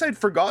that. I guess I'd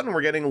forgotten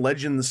we're getting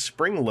Legends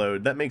Spring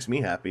Load. That makes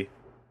me happy.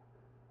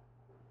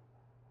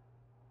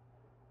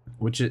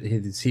 Which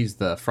he's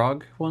the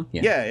frog one?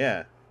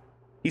 Yeah.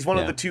 He's one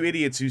of the two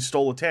idiots who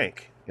stole a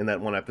tank in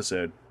that one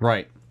episode.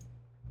 Right.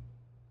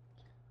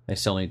 I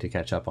still need to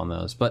catch up on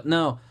those. But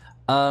no,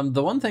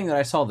 the one thing that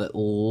I saw that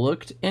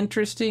looked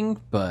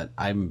interesting, but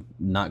I'm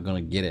not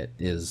going to get it,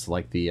 is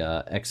like the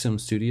Exum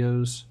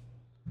Studios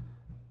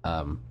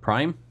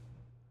Prime.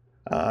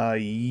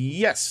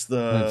 Yes,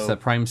 it's the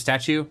Prime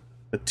statue.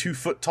 The 2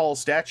 foot tall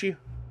statue.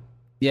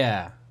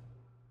 Yeah,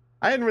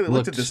 I hadn't really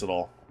looked at this at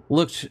all.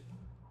 Looked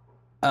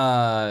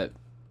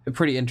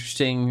pretty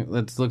interesting.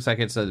 It looks like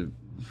it's a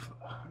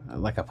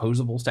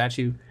posable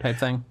statue type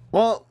thing.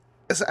 Well,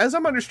 as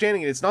I'm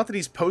understanding it, it's not that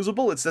he's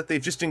posable; it's that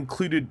they've just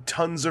included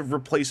tons of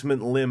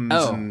replacement limbs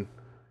and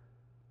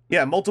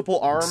multiple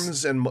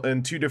arms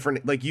and two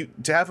different. Like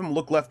to have him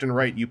look left and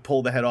right, you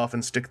pull the head off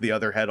and stick the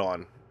other head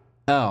on.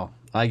 Oh,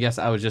 I guess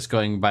I was just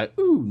going by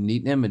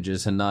neat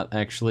images and not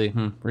actually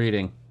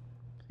reading.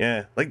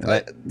 Yeah, like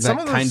that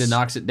kind of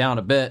knocks it down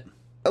a bit.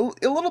 A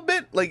little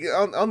bit. Like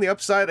on the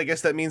upside, I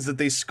guess that means that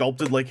they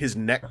sculpted like his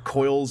neck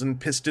coils and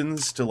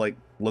pistons to like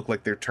look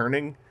like they're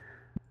turning.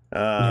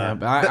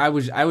 But I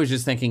was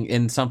just thinking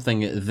in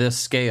something this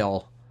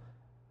scale,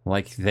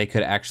 like they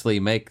could actually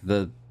make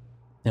the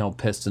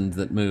pistons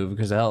that move,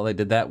 because hell, they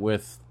did that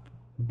with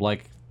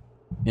like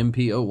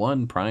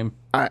MP01 Prime.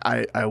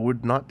 I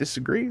would not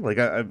disagree. Like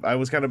I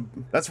was kind of,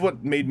 that's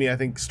what made me I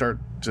think start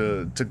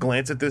to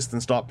glance at this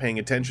and stop paying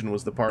attention,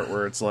 was the part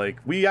where it's like,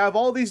 we have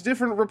all these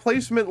different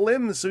replacement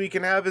limbs so he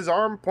can have his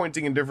arm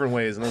pointing in different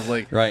ways, and I was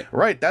like,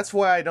 right, that's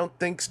why I don't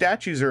think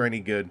statues are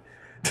any good.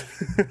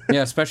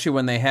 Yeah, especially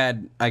when they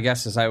had, I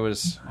guess, as I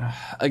was,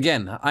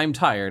 again, I'm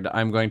tired,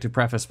 I'm going to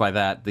preface by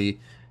that, the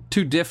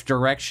two diff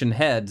direction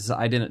heads.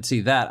 I didn't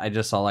see that. I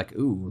just saw like,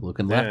 ooh,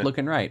 looking left,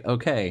 looking right.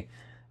 Okay.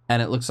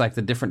 And it looks like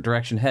the different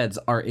direction heads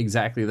are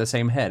exactly the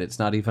same head. It's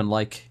not even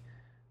like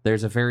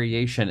there's a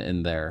variation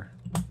in there,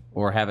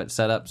 or have it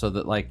set up so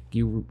that like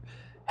you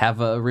have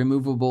a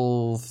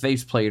removable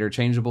faceplate or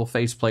changeable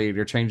faceplate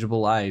or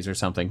changeable eyes or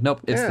something.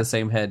 Nope, it's the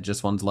same head,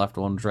 just one's left,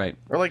 one's right.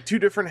 Or like two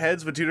different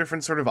heads with two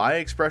different sort of eye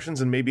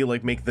expressions, and maybe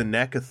like make the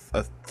neck a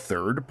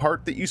third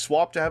part that you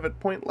swap to have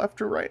it point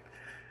left or right.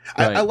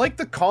 Right. I like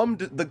the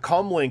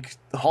Comlink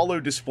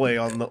holo display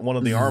on one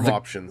of the arm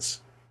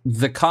options.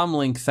 The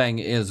Comlink thing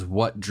is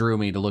what drew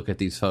me to look at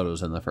these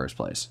photos in the first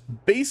place.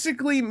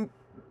 Basically,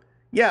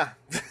 yeah.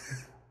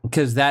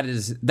 Because that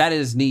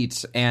is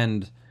neat,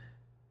 and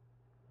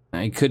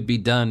it could be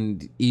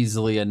done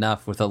easily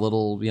enough with a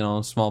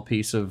little, small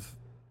piece of,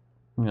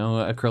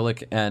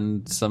 acrylic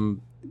and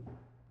some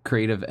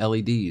creative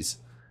LEDs.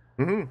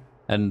 Mm-hmm.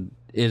 And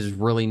is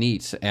really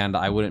neat, and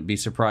I wouldn't be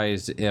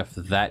surprised if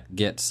that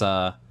gets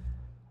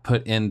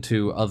put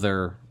into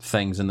other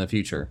things in the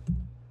future.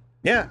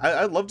 Yeah,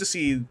 I'd love to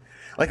see,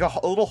 like,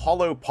 a little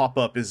holo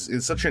pop-up is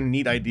such a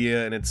neat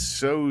idea, and it's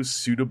so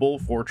suitable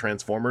for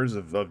Transformers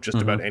of just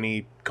about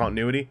any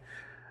continuity.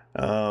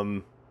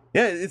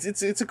 Yeah,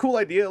 it's a cool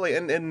idea, like,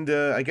 and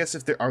I guess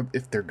if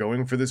they're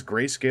going for this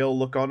grayscale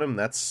look on them,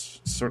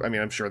 that's sort. I mean,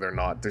 I'm sure they're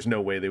not. There's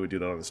no way they would do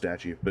that on a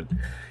statue, but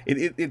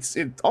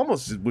it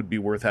almost would be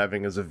worth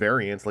having as a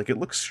variant. Like, it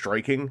looks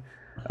striking.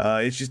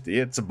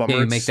 It's a bummer.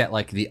 Yeah, you make that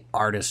like the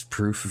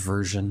artist-proof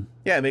version.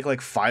 Yeah, make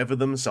like 5 of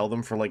them, sell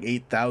them for like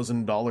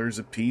 $8,000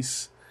 a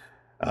piece.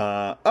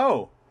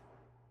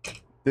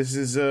 This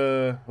is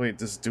wait,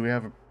 do we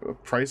have a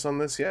price on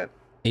this yet?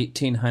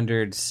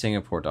 1,800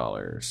 Singapore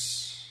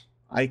dollars.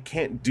 I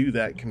can't do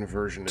that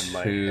conversion in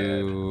my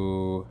head.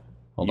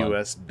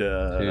 US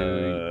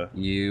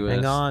USD.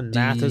 Hang on,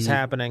 math is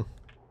happening.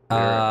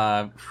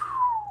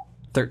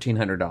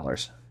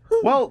 $1,300.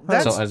 Well,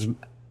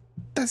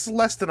 that's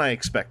less than I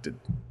expected.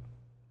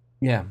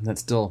 Yeah,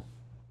 that's still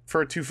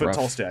for a 2-foot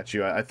tall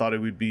statue. I thought he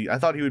would be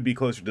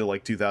closer to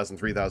like $2,000,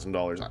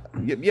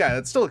 $3,000. Yeah,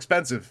 it's still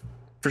expensive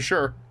for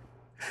sure,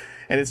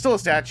 and it's still a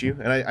statue,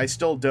 and I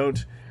still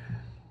don't.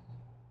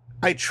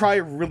 I try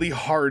really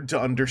hard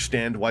to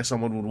understand why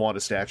someone would want a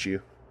statue.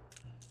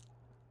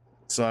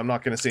 So I'm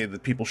not going to say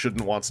that people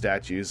shouldn't want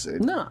statues.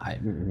 I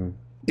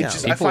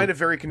find it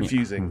very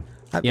confusing.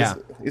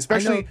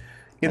 Especially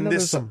in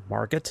this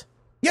market.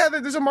 Yeah,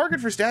 there's a market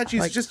for statues.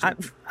 Like,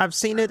 I've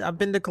seen it. I've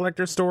been to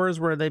collector stores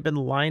where they've been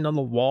lined on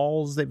the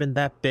walls. They've been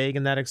that big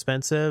and that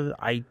expensive.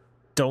 I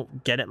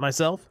don't get it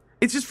myself.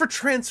 It's just for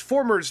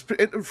Transformers,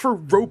 for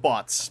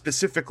robots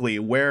specifically,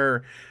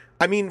 where,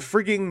 I mean,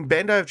 frigging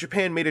Bandai of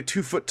Japan made a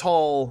 2-foot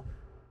tall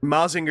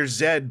Mazinger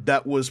Z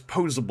that was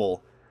posable.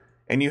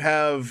 And you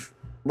have,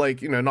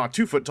 like, not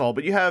 2-foot tall,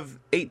 but you have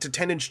 8 to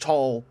 10 inch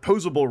tall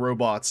posable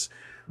robots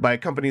by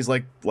companies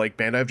like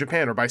Bandai of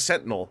Japan or by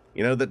Sentinel,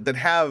 that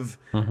have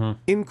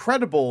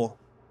incredible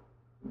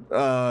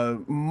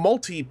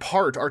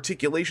multi-part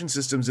articulation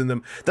systems in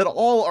them that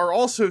all are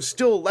also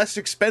still less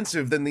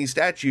expensive than these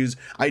statues.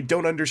 I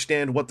don't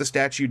understand what the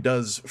statue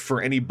does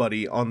for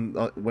anybody on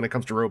when it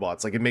comes to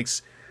robots. Like,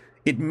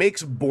 it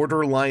makes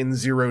borderline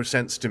 0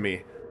 sense to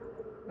me.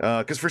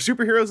 Because for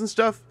superheroes and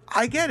stuff,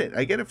 I get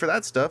it for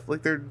that stuff.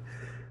 Like,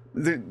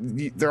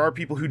 there are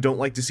people who don't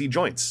like to see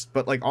joints,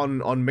 but like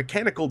on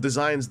mechanical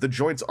designs, the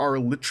joints are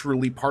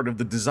literally part of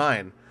the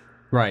design.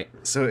 Right.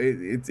 So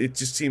it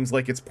just seems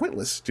like it's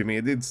pointless to me.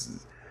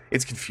 It's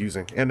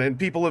confusing, and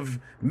people have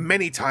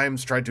many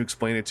times tried to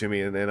explain it to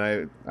me, and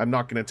I'm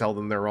not going to tell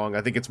them they're wrong.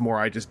 I think it's more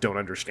I just don't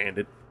understand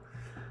it.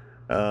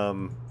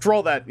 For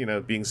all that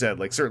being said,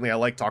 like, certainly I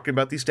like talking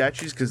about these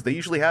statues because they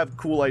usually have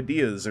cool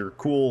ideas or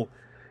cool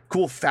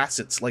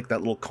facets, like that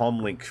little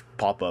Comlink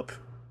pop up.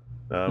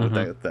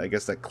 With I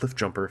guess that Cliff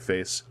Jumper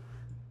face.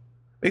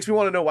 Makes me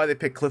want to know why they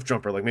picked Cliff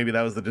Jumper. Like, maybe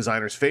that was the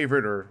designer's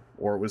favorite, or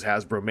it was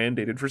Hasbro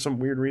mandated for some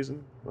weird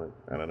reason. Like,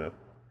 I don't know.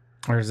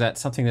 Or is that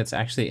something that's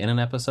actually in an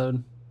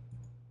episode?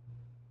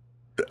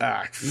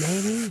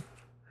 Maybe.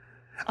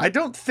 I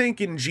don't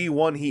think in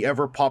G1 he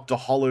ever popped a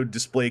holo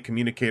display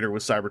communicator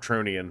with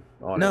Cybertronian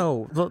on it.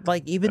 No,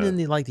 like, even in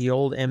the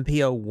old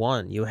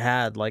MPO1, you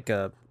had like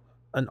an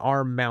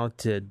arm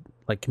mounted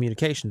like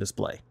communication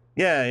display.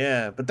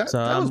 Yeah, but that was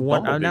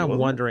Bumblebee, I'm now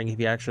wondering if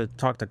you actually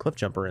talked to Cliff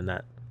Jumper in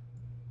that.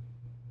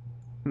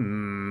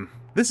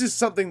 This is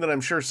something that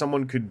I'm sure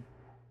someone could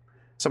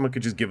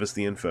just give us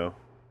the info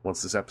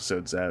once this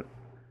episode's out.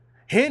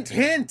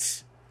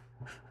 Hint!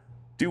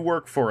 Do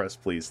work for us,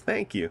 please.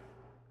 Thank you.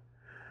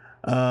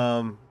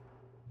 Yeah,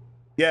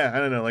 I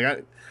don't know.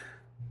 Like,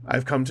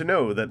 I've come to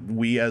know that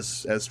we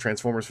as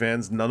Transformers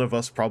fans, none of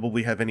us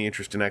probably have any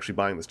interest in actually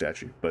buying the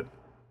statue, but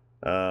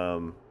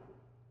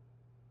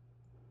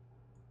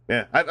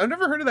yeah, I've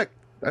never heard of that.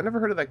 I've never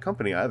heard of that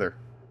company either.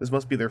 This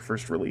must be their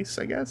first release,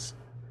 I guess,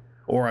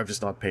 or I've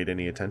just not paid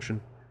any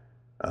attention.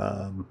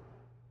 Moving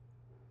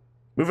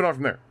on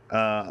from there,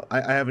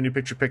 I have a new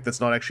picture pick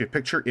that's not actually a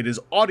picture; it is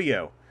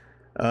audio.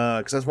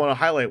 Because I just want to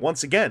highlight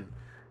once again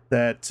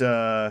that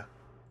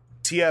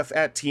TF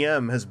at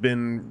TM has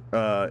been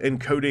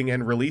encoding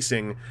and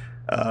releasing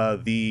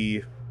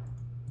the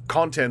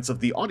contents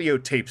of the audio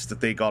tapes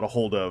that they got a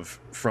hold of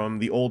from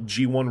the old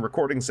G1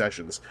 recording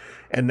sessions.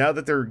 And now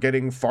that they're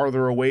getting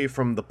farther away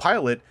from the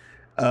pilot,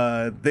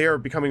 they are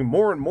becoming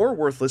more and more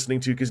worth listening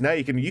to, because now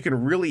you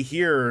can really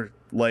hear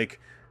like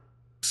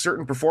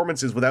certain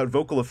performances without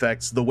vocal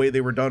effects the way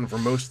they were done for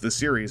most of the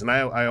series. And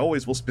I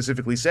always will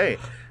specifically say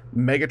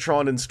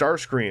Megatron and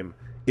Starscream,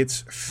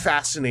 it's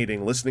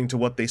fascinating listening to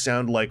what they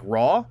sound like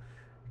raw,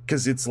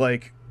 because it's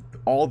like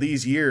all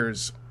these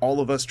years, all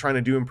of us trying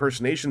to do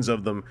impersonations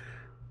of them,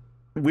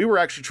 we were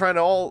actually trying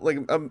to all, like,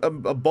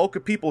 a bulk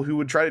of people who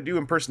would try to do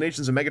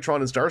impersonations of Megatron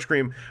and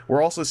Starscream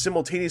were also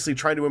simultaneously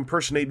trying to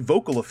impersonate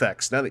vocal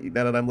effects now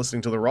that I'm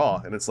listening to the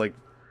raw. And it's like,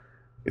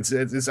 it's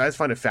I just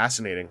find it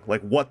fascinating,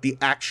 like what the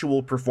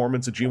actual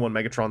performance of G1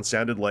 Megatron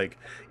sounded like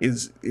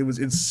it's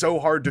so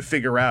hard to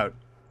figure out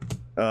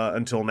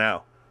until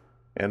now.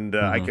 And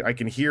I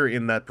can hear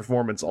in that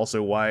performance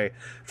also why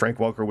Frank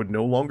Welker would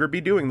no longer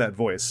be doing that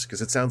voice,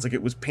 because it sounds like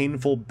it was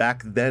painful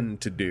back then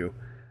to do.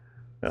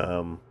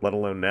 Let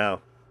alone now.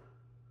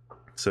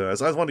 So I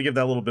just wanted to give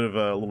that a little bit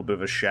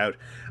of a shout.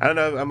 I don't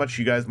know how much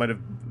you guys might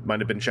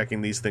have been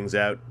checking these things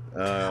out.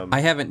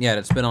 I haven't yet.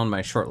 It's been on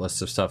my short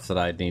list of stuff that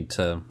I need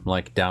to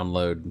like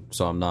download,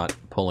 so I'm not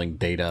pulling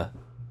data.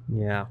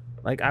 Yeah,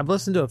 like I've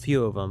listened to a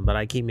few of them, but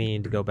I keep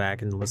meaning to go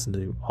back and listen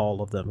to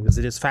all of them because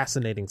it is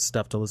fascinating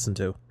stuff to listen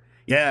to.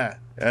 Yeah,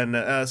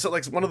 and so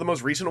like one of the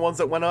most recent ones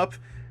that went up,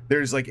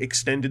 there's like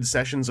extended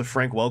sessions of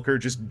Frank Welker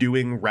just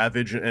doing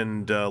Ravage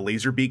and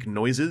Laserbeak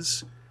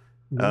noises.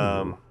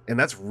 And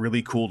that's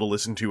really cool to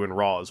listen to in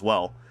raw as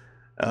well.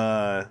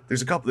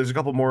 There's a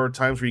couple more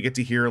times where you get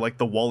to hear like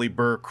the Wally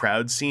Burr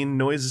crowd scene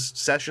noise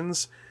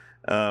sessions,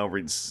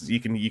 where you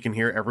can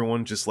hear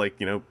everyone just like,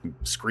 you know,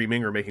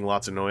 screaming or making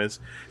lots of noise.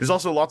 There's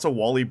also lots of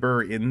Wally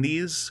Burr in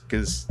these,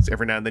 because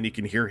every now and then you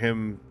can hear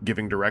him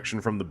giving direction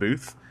from the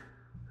booth.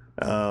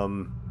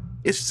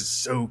 It's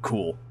just so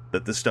cool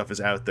that this stuff is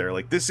out there.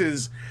 Like, this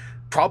is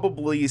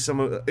probably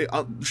some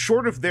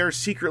short of there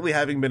secretly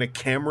having been a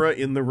camera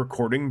in the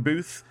recording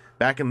booth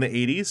back in the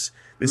 80s,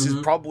 this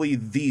is probably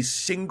the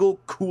single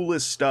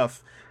coolest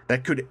stuff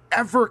that could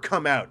ever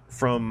come out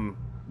from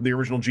the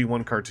original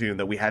G1 cartoon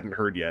that we hadn't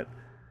heard yet.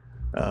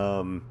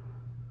 So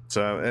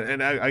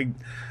I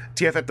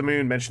TF at the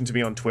Moon mentioned to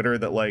me on Twitter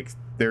that like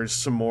there's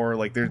some more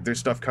like there's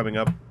stuff coming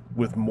up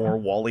with more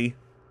Wally.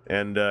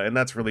 And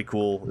that's really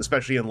cool,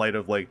 especially in light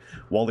of like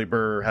Wally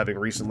Burr having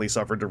recently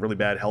suffered a really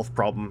bad health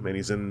problem, and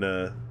he's in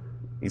a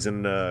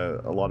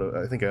lot of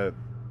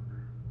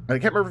I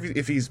can't remember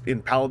if he's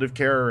in palliative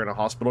care or in a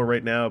hospital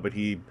right now, but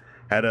he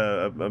had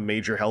a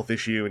major health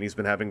issue and he's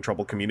been having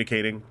trouble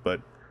communicating.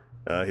 But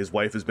his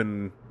wife has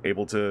been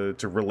able to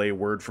relay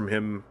word from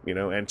him, you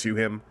know, and to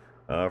him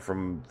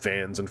from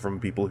fans and from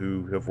people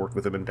who have worked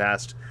with him in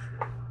past.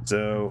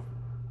 So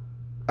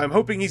I'm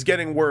hoping he's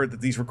getting word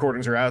that these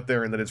recordings are out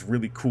there and that it's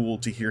really cool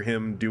to hear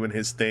him doing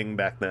his thing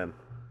back then.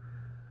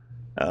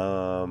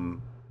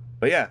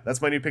 But yeah,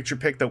 that's my new picture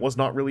pick that was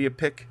not really a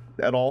pick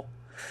at all.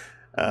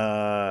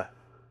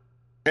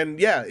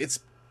 And yeah, it's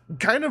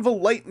kind of a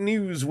light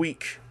news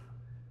week.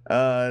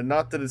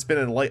 Not that it's been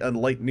a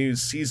light news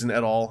season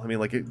at all. I mean,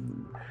 like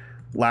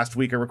last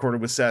week I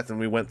recorded with Seth and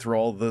we went through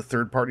all the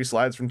third-party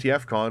slides from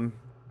TFCon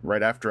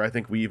right after I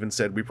think we even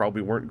said we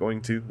probably weren't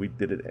going to. We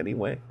did it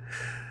anyway.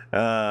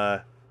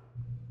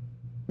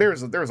 There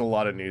was a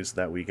lot of news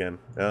that weekend.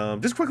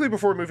 Just quickly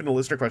before we move into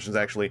listener questions,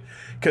 actually,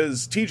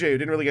 because TJ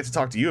didn't really get to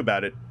talk to you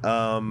about it.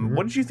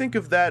 What did you think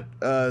of that?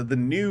 The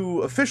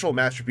new official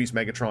Masterpiece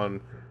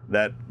Megatron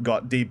that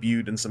got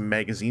debuted in some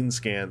magazine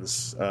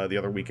scans the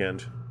other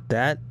weekend.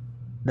 That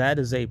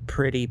is a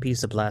pretty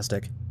piece of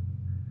plastic.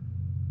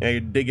 Yeah, you're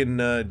digging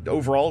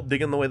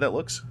the way that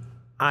looks?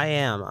 I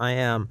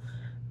am.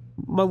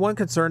 My one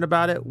concern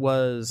about it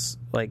was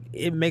like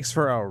it makes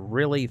for a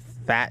really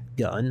fat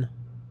gun.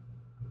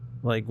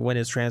 Like when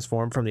it's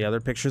transformed from the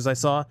other pictures I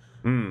saw.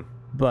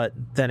 But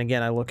then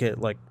again, I look at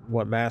like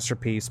what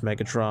Masterpiece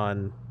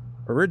Megatron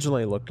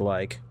originally looked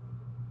like.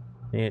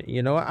 And,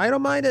 you know, I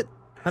don't mind it.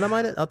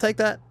 I'll take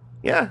that.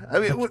 Yeah, I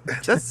mean,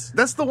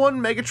 that's the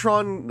one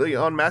Megatron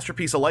on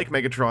Masterpiece alike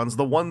Megatrons.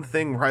 The one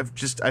thing where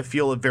I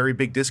feel a very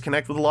big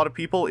disconnect with a lot of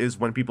people is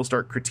when people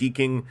start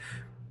critiquing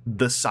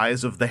the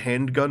size of the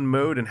handgun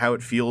mode and how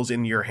it feels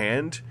in your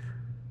hand.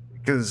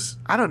 Because,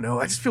 I don't know,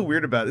 I just feel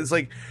weird about it. It's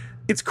like,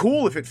 it's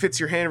cool if it fits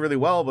your hand really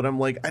well, but I'm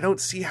like, I don't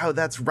see how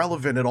that's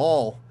relevant at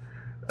all.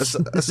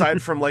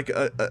 Aside from like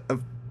a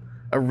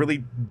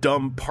really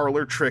dumb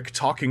parlor trick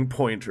talking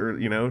point, or,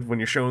 you know, when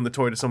you're showing the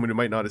toy to someone who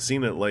might not have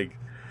seen it, like,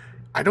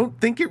 I don't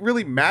think it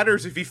really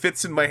matters if he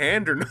fits in my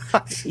hand or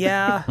not.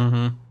 Yeah.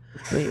 I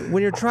mean,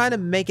 when you're trying to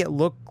make it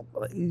look,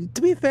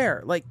 to be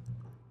fair, like,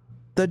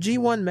 the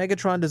G1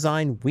 Megatron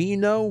design we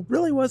know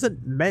really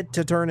wasn't meant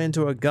to turn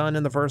into a gun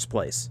in the first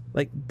place.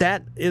 Like,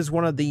 that is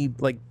one of the,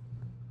 like,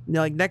 you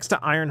know, like next to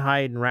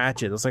Ironhide and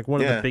Ratchet, it's like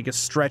one of the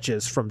biggest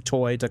stretches from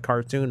toy to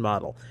cartoon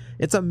model.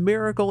 It's a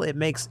miracle it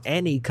makes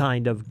any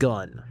kind of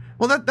gun.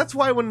 Well, that's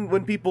why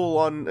when people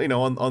on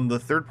on the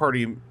third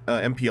party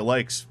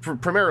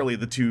MPLX, primarily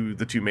the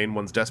two main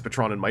ones,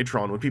 Despotron and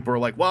Mitron, when people are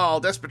like,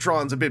 "Well,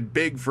 Despotron's a bit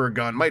big for a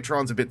gun,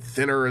 Mitron's a bit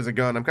thinner as a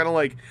gun," I'm kind of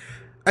like,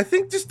 I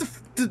think just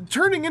the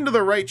turning into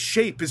the right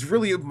shape is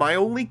really my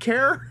only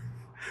care.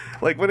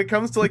 Like when it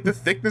comes to like the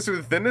thickness or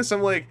the thinness,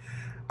 I'm like,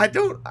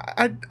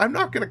 I'm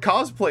not gonna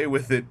cosplay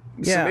with it,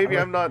 so maybe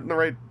I'm not in the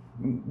right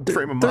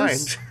frame of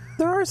mind.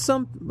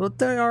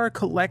 There are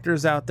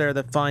collectors out there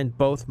that find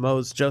both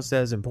modes just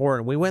as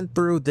important. We went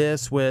through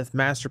this with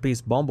Masterpiece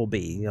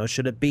Bumblebee.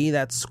 Should it be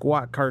that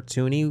squat,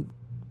 cartoony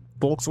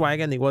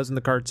Volkswagen that was in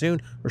the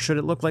cartoon, or should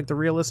it look like the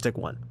realistic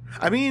one?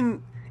 I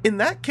mean, in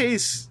that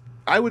case,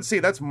 I would say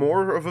that's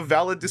more of a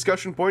valid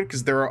discussion point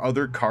because there are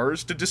other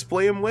cars to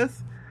display him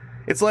with.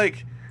 It's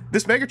like,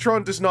 this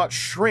Megatron does not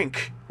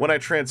shrink when I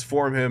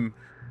transform him,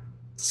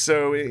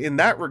 so in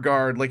that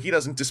regard, like, he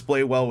doesn't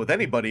display well with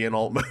anybody in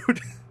alt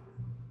mode.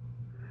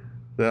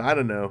 I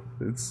don't know.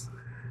 It's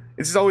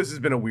just always has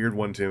been a weird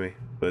one to me,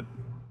 but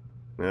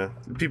yeah,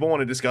 people want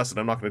to discuss it.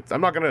 I'm not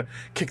gonna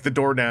kick the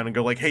door down and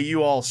go like, "Hey,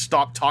 you all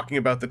stop talking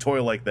about the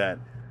toy like that."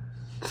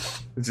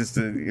 It's just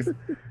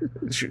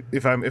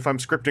if I'm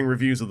scripting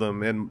reviews of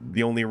them and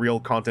the only real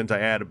content I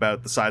add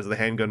about the size of the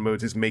handgun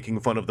modes is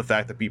making fun of the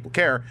fact that people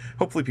care,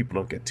 hopefully people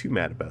don't get too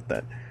mad about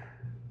that.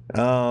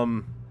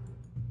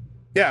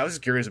 Yeah, I was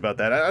just curious about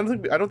that. I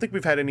don't think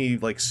we've had any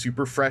like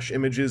super fresh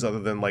images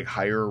other than like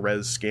higher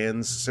res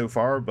scans so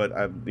far, but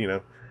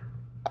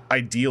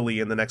ideally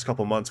in the next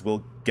couple months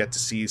we'll get to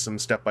see some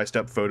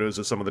step-by-step photos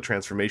of some of the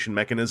transformation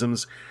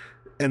mechanisms,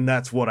 and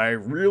that's what I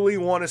really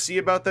want to see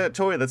about that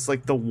toy. That's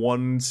like the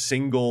one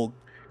single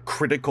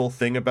critical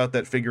thing about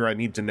that figure I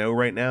need to know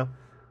right now.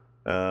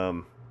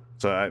 So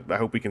I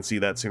hope we can see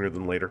that sooner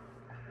than later.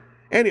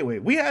 Anyway,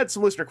 we had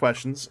some listener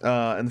questions,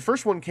 and the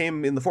first one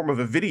came in the form of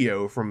a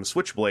video from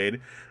Switchblade.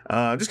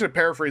 I'm just going to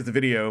paraphrase the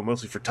video,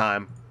 mostly for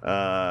time,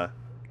 and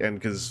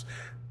because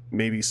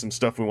maybe some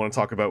stuff we want to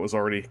talk about was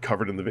already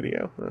covered in the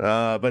video.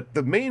 But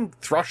the main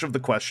thrush of the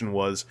question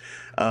was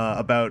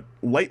about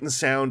light and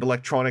sound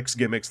electronics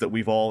gimmicks that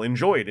we've all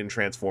enjoyed in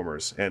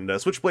Transformers. And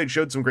Switchblade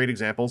showed some great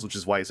examples, which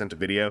is why he sent a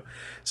video.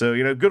 So,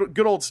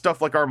 good old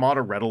stuff like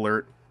Armada Red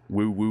Alert,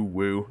 woo, woo,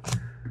 woo.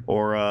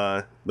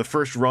 Or the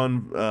first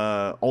run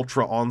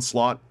Ultra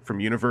Onslaught from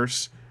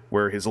Universe,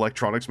 where his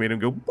electronics made him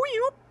go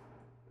boop,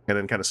 and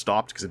then kind of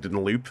stopped because it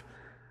didn't loop.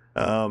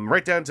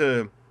 Right down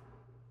to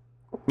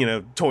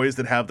toys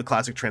that have the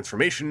classic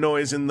transformation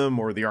noise in them,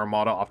 or the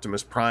Armada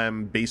Optimus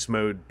Prime base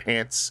mode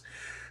pants.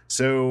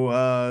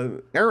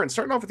 So, Aaron,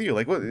 starting off with you,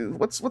 like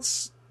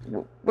what's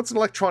an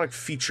electronic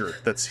feature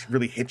that's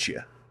really hit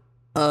you?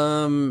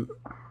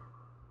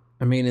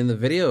 I mean, in the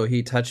video,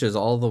 he touches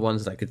all the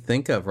ones that I could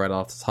think of right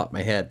off the top of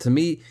my head. To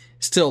me,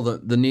 still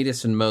the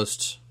neatest and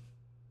most,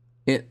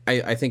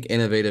 I think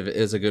innovative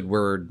is a good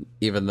word,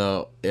 even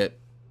though it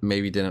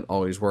maybe didn't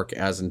always work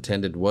as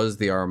intended, was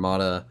the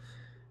Armada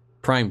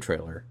Prime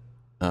trailer.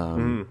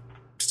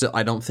 Still,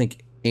 I don't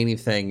think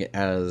anything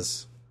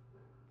as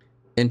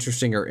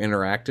interesting or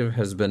interactive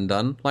has been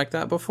done like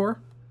that before.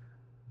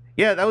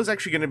 Yeah, that was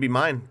actually going to be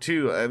mine,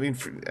 too. I mean,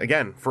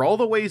 for all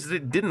the ways that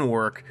it didn't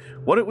work,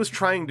 what it was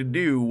trying to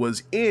do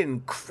was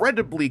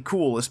incredibly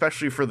cool,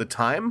 especially for the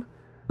time.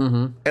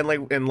 Mm-hmm.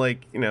 And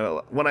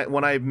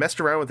when I messed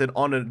around with it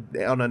on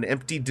an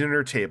empty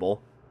dinner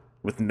table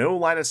with no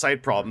line of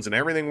sight problems and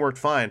everything worked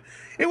fine,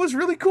 it was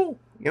really cool.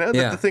 That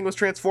the thing was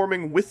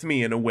transforming with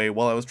me in a way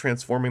while I was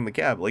transforming the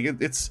cab. Like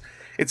it's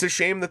a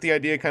shame that the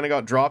idea kind of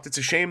got dropped. It's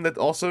a shame that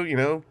also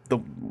the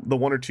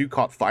one or two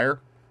caught fire.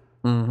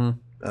 Mm-hmm.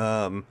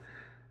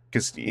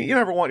 Because you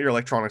never want your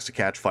electronics to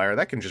catch fire.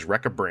 That can just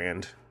wreck a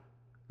brand.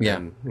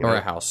 Yeah, or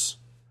a house.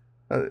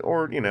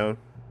 Or, an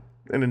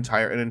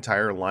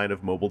entire line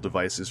of mobile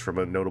devices from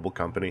a notable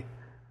company.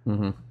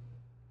 Mm-hmm.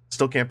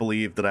 Still can't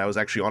believe that I was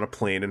actually on a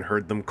plane and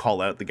heard them call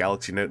out the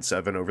Galaxy Note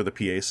 7 over the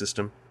PA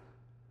system.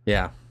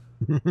 Yeah.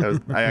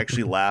 I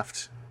actually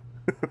laughed.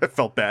 I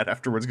felt bad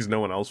afterwards because no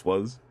one else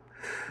was.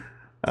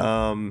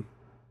 Well,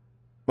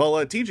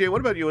 TJ,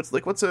 what about you?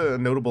 What's a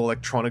notable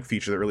electronic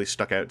feature that really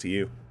stuck out to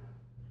you?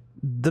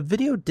 The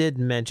video did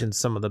mention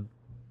some of the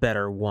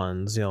better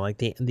ones, like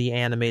the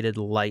animated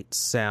light,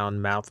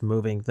 sound, mouth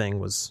moving thing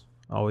was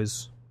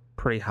always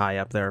pretty high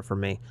up there for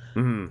me.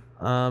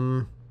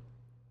 Mm-hmm.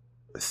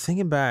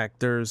 Thinking back,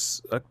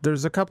 there's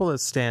a couple that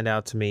stand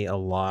out to me a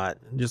lot,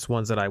 just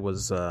ones that I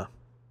was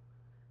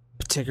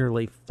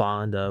particularly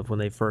fond of when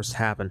they first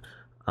happened.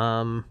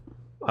 I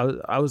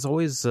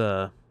always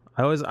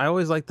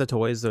liked the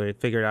toys that they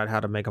figured out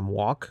how to make them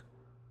walk.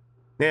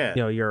 Yeah.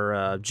 Your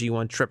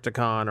G1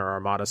 Trypticon or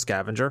Armada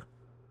Scavenger.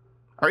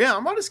 Oh yeah,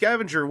 Armada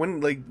Scavenger, when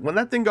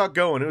that thing got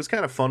going, it was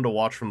kind of fun to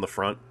watch from the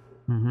front.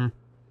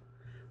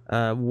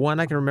 Mm-hmm.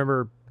 One I can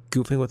remember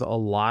goofing with a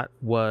lot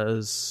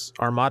was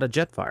Armada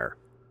Jetfire,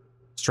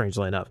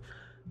 strangely enough.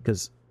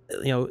 Because,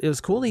 it was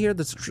cool to hear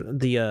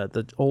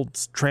the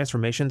old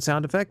transformation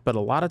sound effect, but a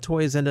lot of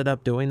toys ended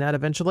up doing that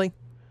eventually.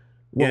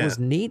 What was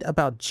neat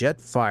about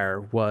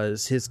Jetfire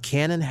was his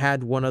cannon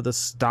had one of the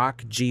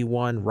stock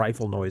G1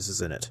 rifle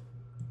noises in it.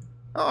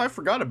 Oh, I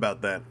forgot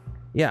about that.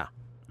 Yeah.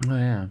 Oh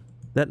yeah.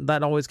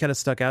 That always kind of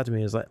stuck out to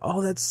me. It's like,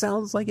 oh, that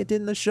sounds like it did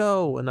in the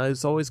show, and I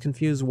was always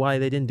confused why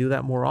they didn't do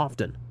that more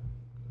often.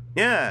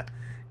 Yeah,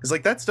 because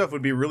like that stuff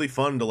would be really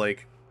fun to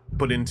like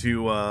put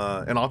into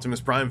an Optimus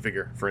Prime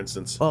figure, for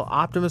instance. Well,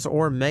 Optimus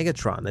or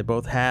Megatron, they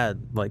both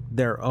had like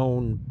their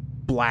own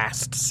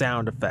blast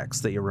sound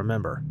effects that you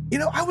remember. You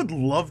know, I would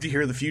love to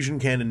hear the fusion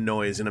cannon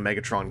noise in a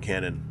Megatron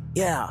cannon.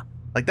 Yeah.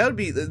 Like that would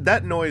be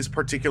that noise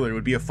particularly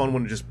would be a fun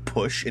one to just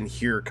push and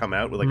hear come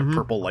out with like a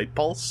purple light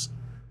pulse.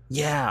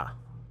 Yeah.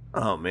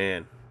 Oh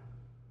man.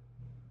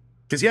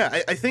 Because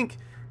yeah, I think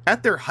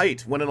at their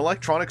height, when an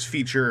electronics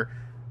feature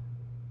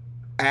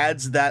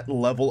adds that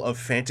level of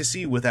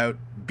fantasy without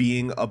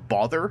being a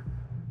bother,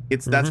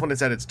 that's when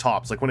it's at its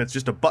tops. Like when it's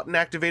just a button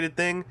activated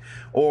thing,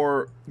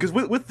 or because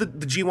with the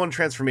G1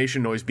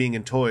 transformation noise being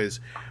in toys,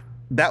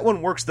 that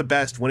one works the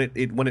best when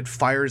it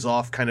fires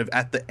off kind of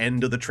at the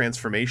end of the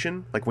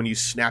transformation, like when you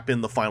snap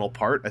in the final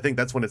part. I think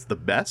that's when it's the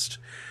best.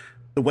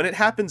 When it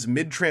happens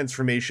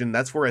mid-transformation,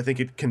 that's where I think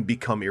it can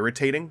become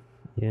irritating.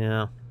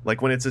 Yeah.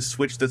 Like when it's a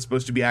switch that's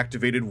supposed to be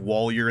activated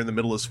while you're in the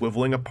middle of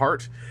swiveling a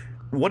part.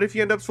 What if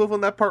you end up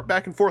swiveling that part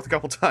back and forth a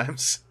couple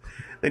times?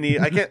 Then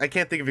I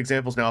can't think of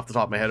examples now off the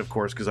top of my head, of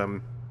course, because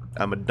I'm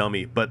a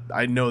dummy. But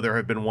I know there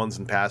have been ones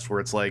in past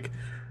where it's like,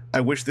 I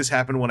wish this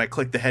happened when I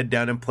clicked the head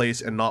down in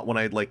place and not when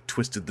I like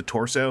twisted the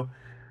torso.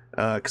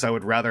 Because I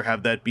would rather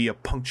have that be a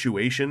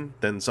punctuation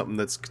than something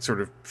that's sort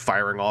of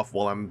firing off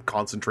while I'm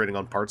concentrating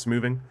on parts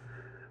moving.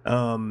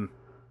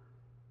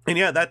 And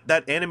yeah,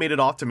 that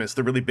animated Optimus,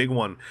 the really big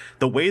one,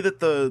 the way that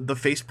the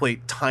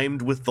faceplate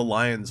timed with the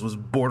lines was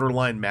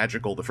borderline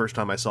magical the first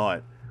time I saw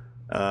it.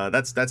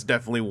 That's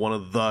definitely one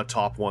of the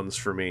top ones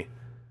for me.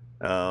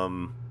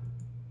 So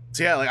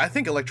yeah, like I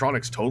think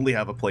electronics totally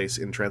have a place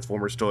in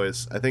Transformers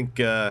toys. I think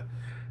there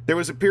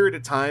was a period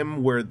of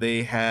time where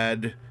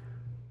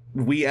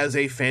we as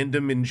a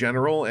fandom in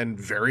general, and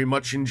very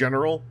much in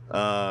general,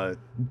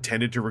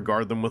 tended to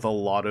regard them with a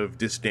lot of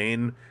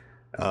disdain.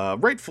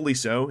 Rightfully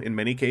so in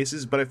many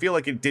cases, but I feel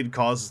like it did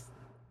cause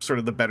sort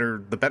of the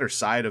better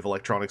side of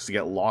electronics to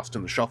get lost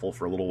in the shuffle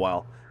for a little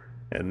while.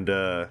 And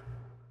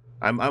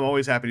I'm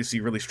always happy to see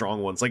really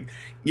strong ones. Like,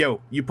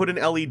 yo, you put an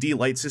LED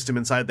light system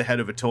inside the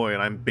head of a toy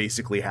and I'm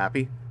basically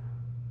happy.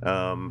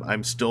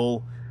 I'm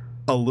still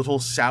a little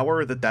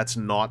sour that that's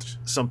not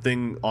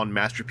something on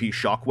Masterpiece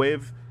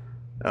Shockwave,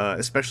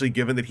 especially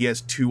given that he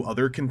has 2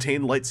 other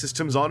contained light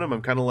systems on him.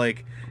 I'm kind of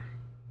like,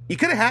 you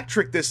could have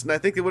hat-tricked this and I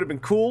think it would have been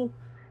cool.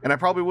 And I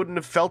probably wouldn't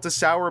have felt as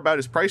sour about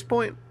his price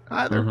point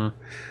either.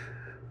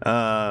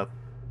 So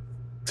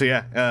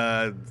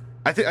yeah,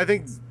 I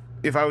think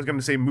if I was going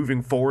to say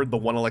moving forward, the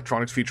one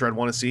electronics feature I'd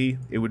want to see,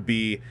 it would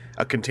be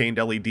a contained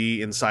LED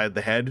inside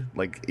the head.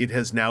 Like it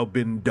has now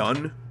been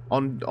done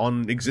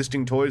on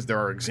existing toys. There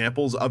are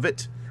examples of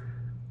it,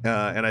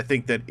 and I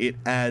think that it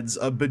adds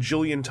a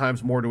bajillion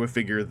times more to a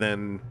figure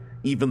than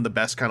even the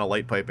best kind of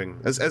light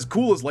piping. As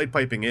cool as light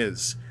piping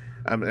is,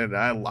 and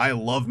I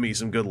love me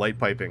some good light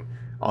piping.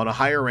 On a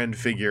higher end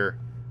figure,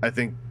 I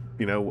think,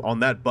 you know, on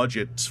that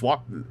budget,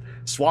 swap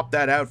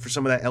that out for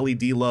some of that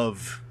LED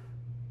love.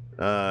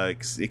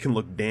 'Cause it can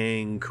look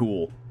dang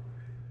cool.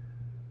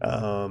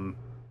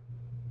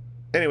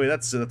 Anyway,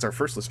 that's our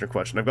first listener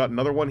question. I've got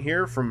another one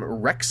here from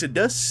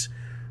Rexidus.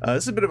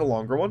 This is a bit of a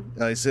longer one.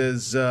 He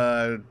says,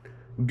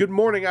 good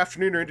morning,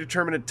 afternoon, or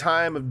indeterminate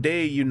time of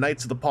day, you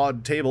knights of the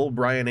pod table.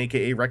 Brian,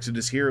 a.k.a.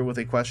 Rexidus, here with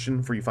a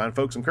question for you fine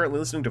folks. I'm currently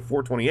listening to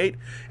 428,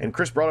 and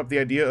Chris brought up the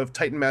idea of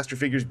Titan Master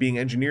figures being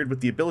engineered with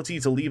the ability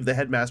to leave the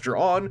headmaster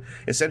on,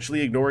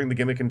 essentially ignoring the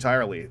gimmick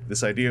entirely.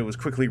 This idea was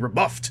quickly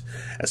rebuffed.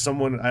 As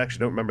someone, I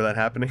actually don't remember that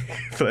happening,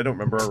 but I don't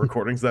remember our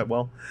recordings that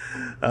well.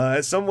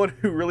 As someone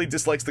who really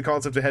dislikes the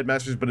concept of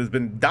headmasters but has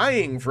been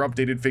dying for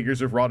updated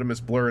figures of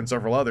Rodimus, Blur, and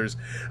several others,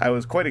 I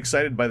was quite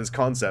excited by this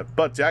concept.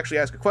 But to actually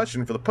ask a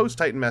question for the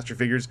post-Titan Master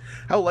figures,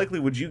 how likely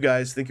would you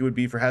guys think it would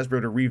be for Hasbro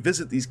to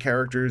revisit these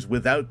characters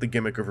without the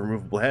gimmick of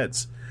removable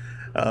heads?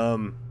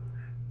 So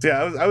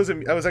yeah, I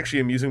was actually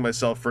amusing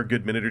myself for a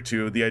good minute or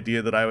two with the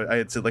idea that I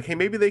had said, like, hey,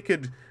 maybe they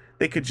could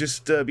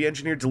just be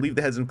engineered to leave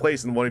the heads in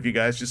place, and one of you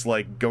guys just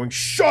like going,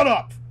 shut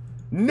up,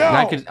 no.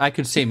 I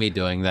could see me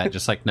doing that,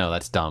 just like, no,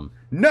 that's dumb.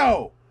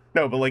 No,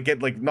 but like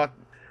get like not.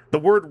 The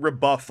word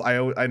rebuff,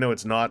 I know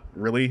it's not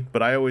really,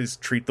 but I always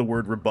treat the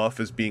word rebuff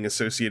as being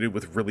associated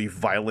with really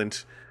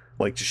violent,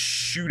 like just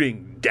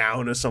shooting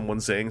down at someone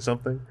saying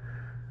something.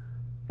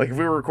 Like if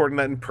we were recording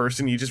that in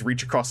person, you just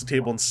reach across the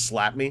table and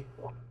slap me.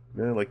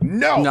 Yeah, like,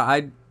 no! No,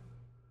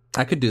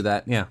 I could do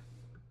that, yeah.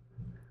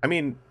 I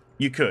mean,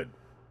 you could.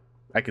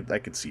 I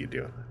could see you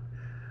doing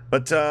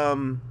that. But,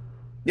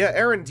 yeah,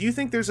 Aaron, do you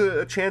think there's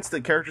a chance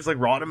that characters like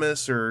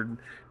Rodimus or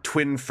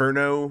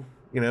Twinferno,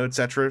 you know,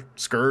 etc.,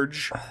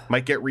 Scourge,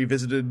 might get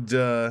revisited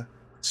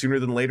sooner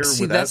than later?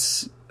 See,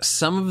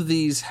 some of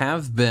these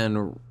have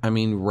been, I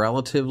mean,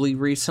 relatively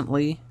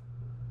recently.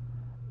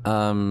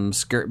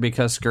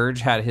 Because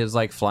Scourge had his,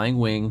 like, flying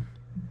wing.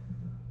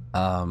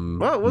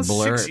 Well, it was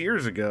Blur, 6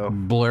 years ago.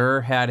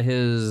 Blur had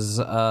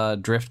his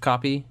drift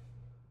copy.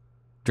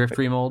 Drift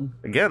remold.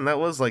 Again, that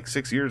was like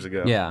 6 years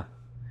ago. Yeah.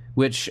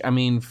 Which, I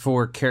mean,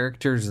 for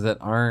characters that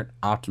aren't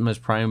Optimus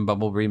Prime,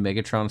 Bumblebee,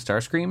 Megatron,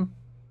 Starscream,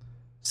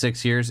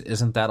 6 years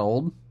isn't that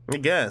old. I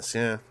guess,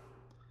 yeah.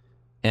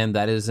 And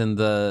that is in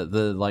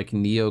the like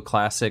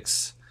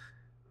neoclassics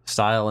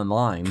style and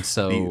line.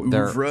 So The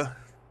oeuvre.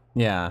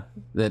 yeah,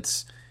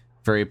 that's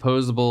very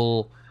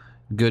posable,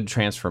 good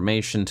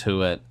transformation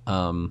to it.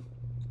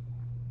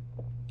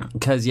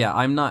 Because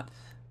I'm not.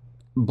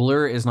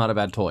 Blur is not a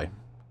bad toy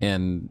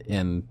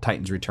in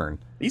Titan's Return.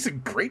 He's a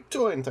great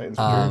toy in Titan's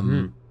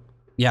Return.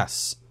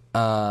 Yes,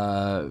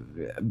 but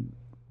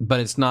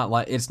it's not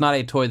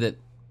a toy that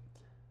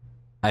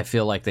I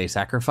feel like they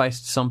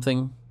sacrificed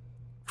something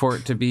for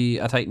it to be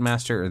a Titan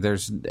Master.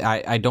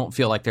 I don't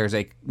feel like there's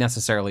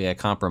necessarily a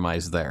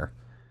compromise there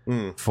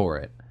for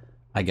it.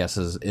 I guess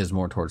is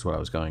more towards what I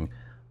was going.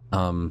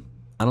 I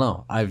don't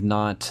know. I've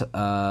not had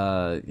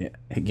a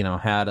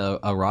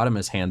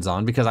Rodimus hands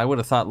on, because I would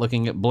have thought,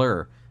 looking at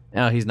Blur,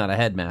 he's not a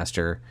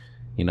Headmaster.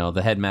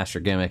 The Headmaster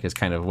gimmick is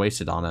kind of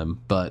wasted on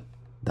him, but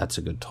that's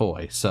a good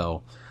toy.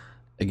 So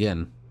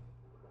again,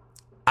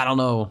 I don't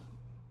know,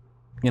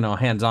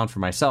 hands on for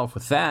myself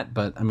with that,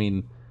 but I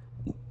mean,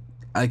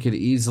 I could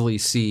easily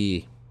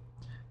see,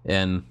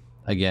 and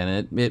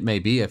again, it may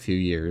be a few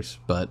years,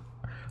 but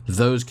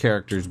those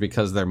characters,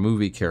 because they're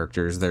movie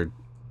characters, they're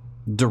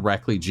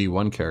directly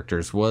G1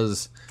 characters.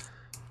 Was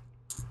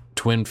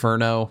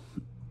Twinferno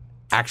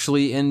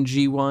actually in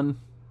G1?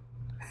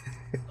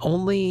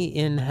 Only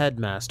in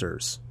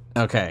Headmasters.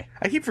 Okay.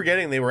 I keep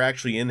forgetting they were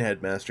actually in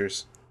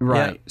Headmasters.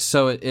 Right. Yeah.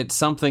 So it's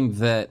something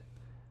that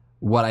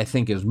what I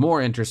think is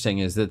more interesting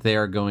is that they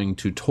are going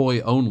to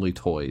toy-only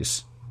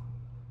toys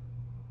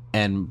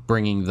and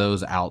bringing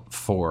those out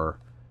for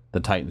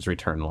the Titan's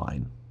Return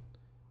line,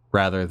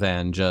 rather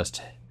than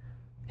just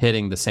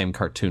hitting the same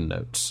cartoon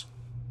notes.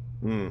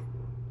 And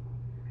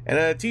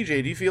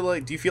TJ, do you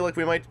feel like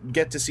we might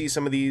get to see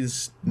some of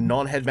these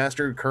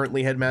non-Headmaster,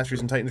 currently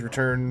Headmasters in Titan's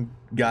Return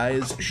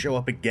guys show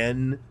up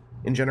again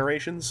in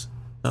Generations?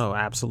 Oh,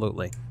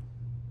 absolutely.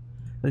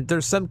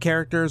 There's some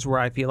characters where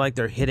I feel like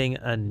they're hitting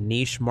a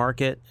niche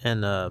market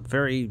and a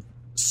very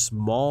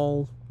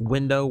small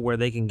window where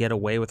they can get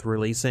away with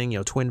releasing,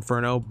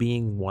 Twinferno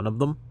being one of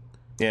them.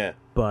 Yeah.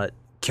 But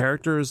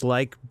characters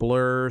like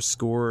Blur,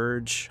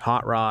 Scourge,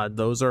 Hot Rod,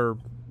 those are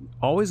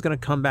always going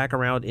to come back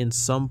around in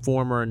some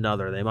form or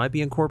another. They might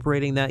be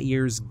incorporating that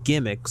year's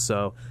gimmick,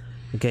 so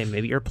okay,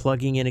 maybe you're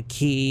plugging in a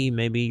key,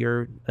 maybe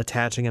you're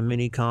attaching a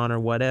Minicon or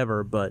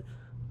whatever, but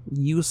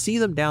you see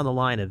them down the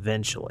line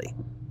eventually.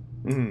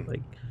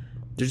 Like,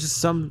 there's just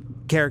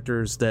some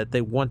characters that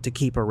they want to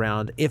keep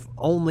around, if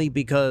only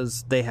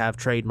because they have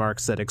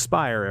trademarks that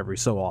expire every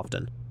so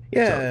often.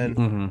 Yeah,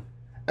 and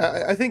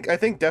I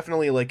think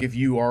definitely, like, if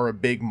you are a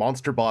big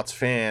Monster Bots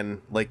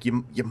fan, like,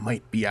 you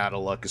might be out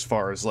of luck as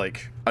far as,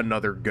 like,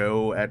 another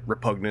go at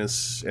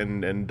Repugnus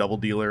and Double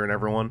Dealer and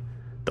everyone.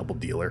 Double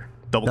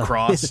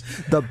Cross.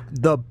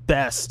 the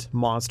best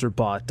Monster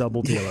Bot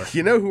Double Dealer.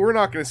 You know who we're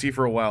not going to see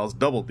for a while is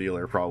Double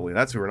Dealer, probably.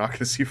 That's who we're not going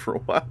to see for a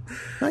while.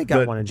 I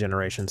got one in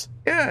Generations.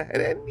 Yeah,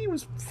 and he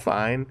was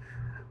fine.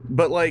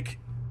 But, like,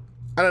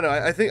 I don't know.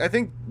 I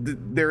think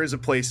there is a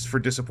place for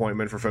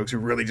disappointment for folks who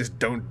really just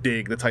don't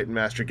dig the Titan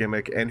Master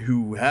gimmick and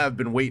who have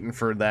been waiting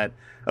for that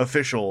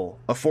official,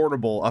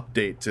 affordable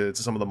update to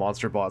some of the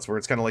Monster Bots, where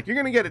it's kind of like, you're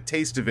going to get a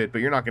taste of it,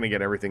 but you're not going to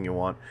get everything you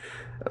want.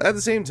 At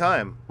the same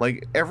time,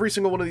 like, every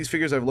single one of these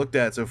figures I've looked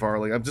at so far,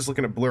 like, I'm just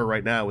looking at Blur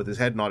right now with his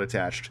head not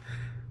attached.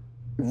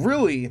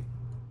 Really,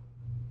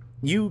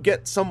 you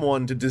get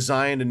someone to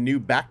design a new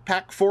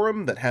backpack for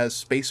him that has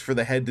space for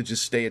the head to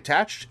just stay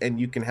attached,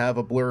 and you can have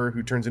a Blur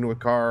who turns into a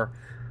car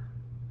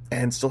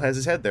and still has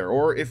his head there.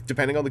 Or if,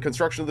 depending on the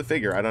construction of the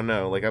figure, I don't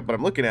know, like, but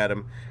I'm looking at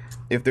him,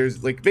 if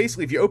there's, like,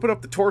 basically, if you open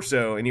up the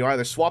torso and you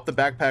either swap the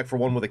backpack for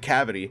one with a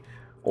cavity,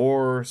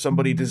 or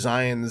somebody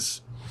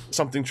designs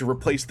something to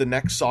replace the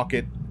neck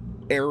socket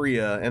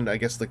area and, I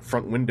guess, like,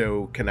 front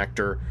window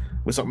connector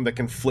with something that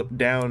can flip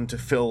down to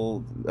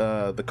fill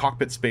the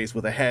cockpit space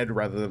with a head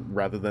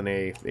rather than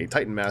a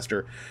Titan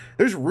Master,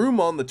 there's room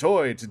on the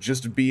toy to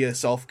just be a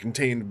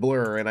self-contained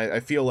Blur, and I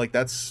feel like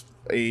that's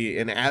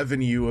an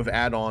avenue of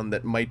add-on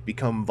that might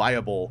become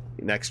viable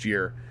next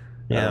year.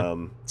 Yeah.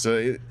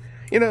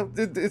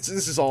 This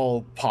is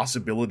all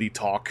possibility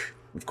talk,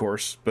 of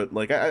course, but,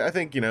 like, I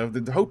think,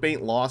 the hope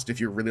ain't lost if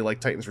you really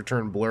like Titan's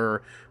Return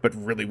Blur, but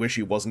really wish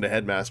he wasn't a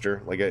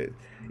Headmaster. Like,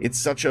 it's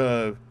such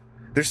a...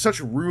 There's such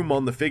room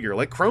on the figure,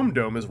 like Chrome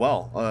Dome as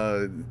well.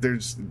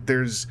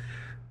 There's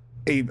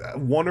a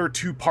one or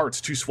two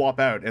parts to swap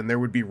out, and there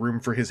would be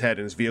room for his head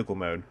in his vehicle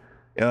mode.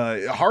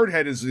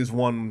 Hardhead is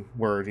one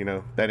where,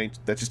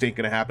 that just ain't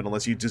gonna happen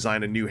unless you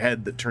design a new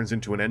head that turns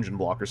into an engine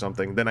block or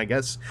something. Then I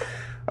guess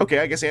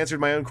I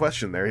answered my own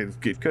question there.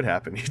 It could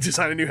happen. You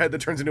design a new head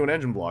that turns into an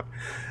engine block.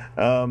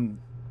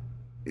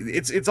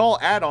 It's all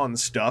add-on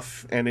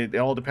stuff, and it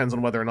all depends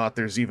on whether or not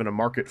there's even a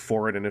market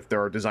for it, and if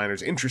there are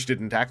designers interested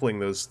in tackling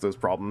those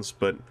problems.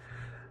 But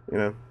You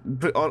know,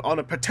 but on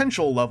a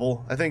potential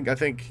level, I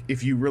think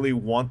if you really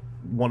want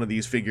one of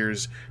these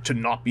figures to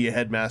not be a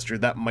headmaster,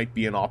 that might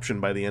be an option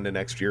by the end of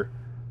next year.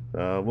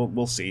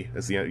 We'll see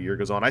as the year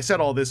goes on. I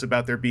said all this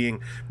about there being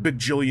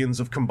bajillions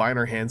of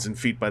combiner hands and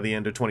feet by the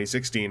end of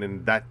 2016,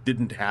 and that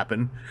didn't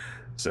happen.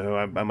 So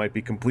I might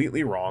be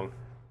completely wrong.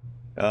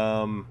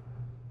 But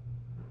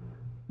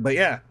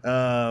yeah,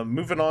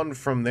 moving on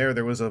from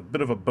there was a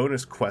bit of a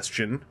bonus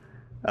question,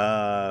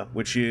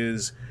 which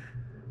is,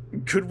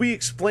 could we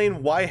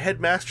explain why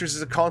headmasters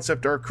as a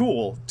concept are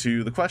cool,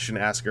 to the question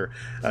asker?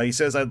 He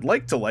says, I'd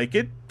like to like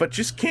it, but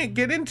just can't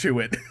get into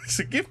it.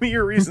 So give me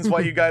your reasons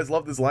why you guys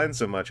love this line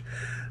so much.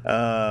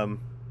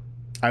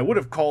 I would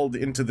have called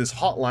into this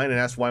hotline and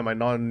asked why my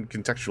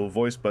non-contextual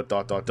voice, but ...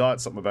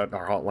 something about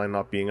our hotline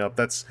not being up.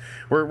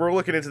 We're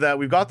looking into that.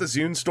 We've got the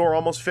Zune store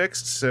almost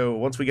fixed, so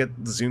once we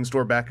get the Zune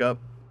store back up,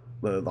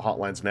 the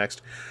hotline's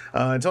next.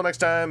 Until next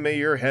time, may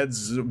your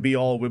heads be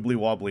all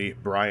wibbly-wobbly,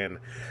 Brian.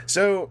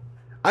 So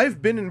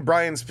I've been in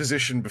Brian's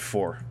position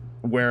before,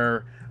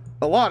 where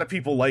a lot of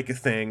people like a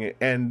thing,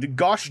 and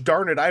gosh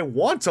darn it, I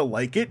want to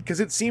like it, because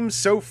it seems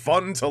so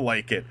fun to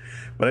like it,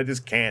 but I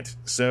just can't.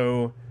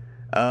 So,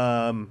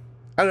 I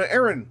don't know,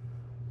 Aaron,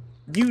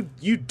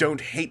 you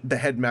don't hate the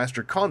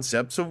headmaster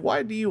concept, so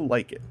why do you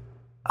like it?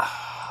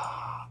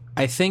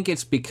 I think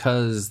it's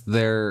because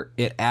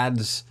it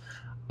adds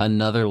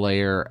another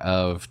layer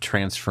of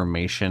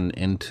transformation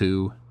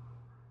into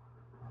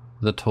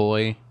the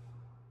toy.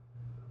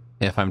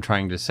 If I'm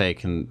trying to say,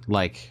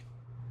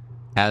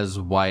 as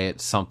why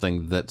it's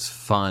something that's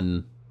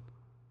fun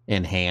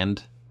in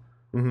hand.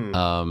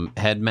 Mm-hmm.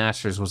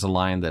 Headmasters was a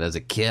line that as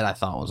a kid I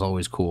thought was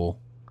always cool.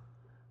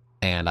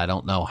 And I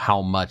don't know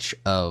how much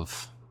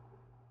of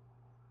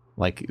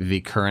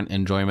the current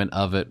enjoyment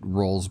of it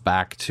rolls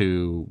back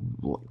to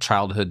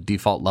childhood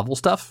default level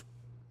stuff.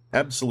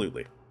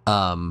 Absolutely.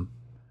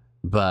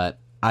 But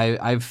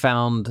I've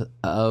found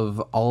of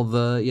all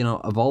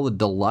the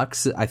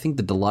deluxe, I think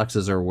the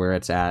deluxes are where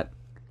it's at,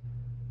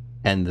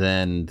 and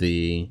then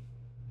the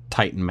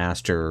Titan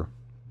Master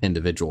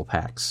individual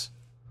packs.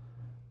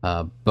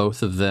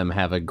 Both of them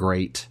have a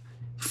great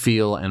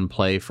feel and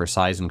play for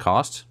size and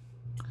cost.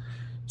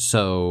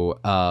 So,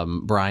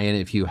 Brian,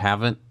 if you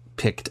haven't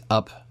picked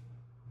up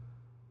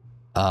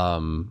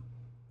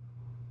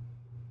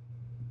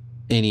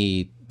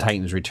any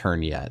Titans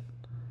Return yet,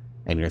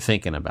 and you're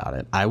thinking about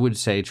it, I would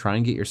say try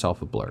and get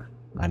yourself a Blur.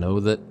 I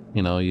know that,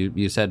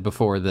 you said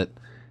before that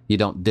you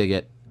don't dig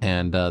it,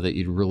 and that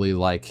you'd really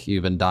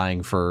you've been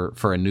dying for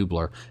a new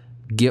Blur.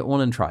 Get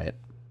one and try it.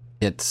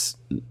 It's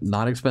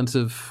not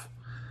expensive.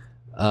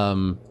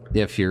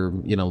 If you're,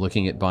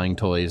 looking at buying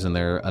toys, and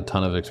there are a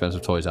ton of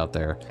expensive toys out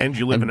there. And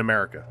you live in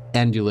America.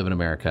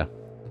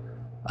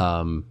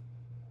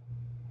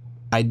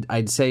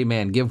 I'd say,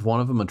 man, give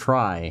one of them a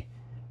try.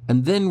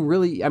 And then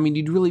really,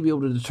 you'd really be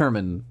able to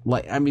determine,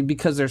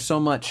 because there's so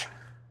much,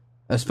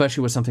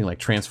 especially with something like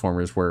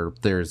Transformers, where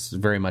there's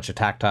very much a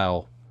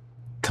tactile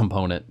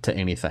component to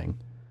anything,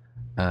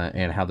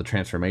 and how the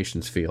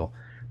transformations feel.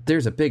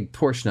 There's a big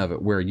portion of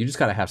it where you just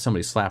got to have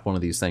somebody slap one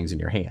of these things in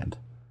your hand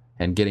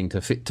and getting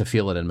to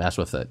feel it and mess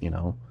with it.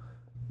 You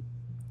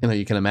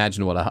can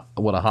imagine what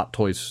a Hot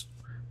Toys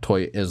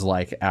toy is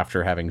like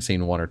after having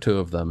seen one or two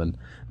of them and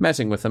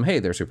messing with them. Hey,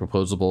 they're super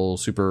posable,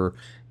 super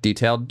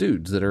detailed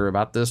dudes that are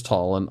about this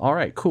tall, and all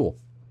right, cool.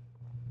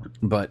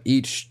 But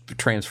each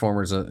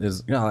Transformers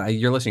is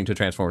you're listening to a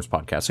Transformers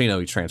podcast, so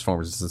each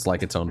Transformers is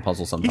like its own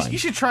puzzle sometimes. You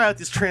should try out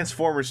this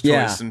Transformers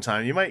toys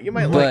sometime. You might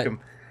like them.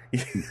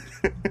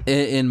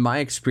 In my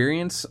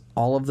experience,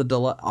 all of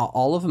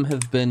them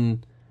have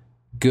been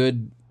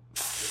good,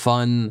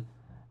 fun,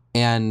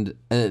 and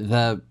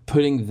the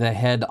putting the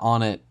head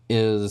on it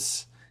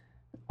is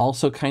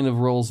also kind of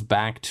rolls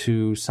back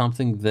to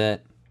something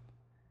that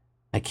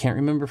I can't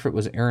remember if it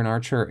was Aaron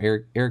Archer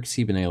or Eric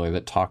Siebenahler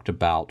that talked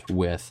about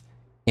with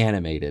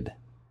animated,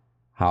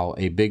 how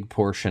a big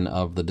portion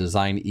of the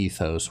design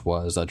ethos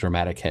was a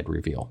dramatic head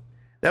reveal.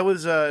 That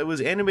was it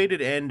was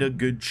animated and a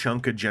good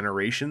chunk of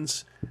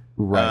Generations.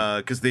 Right.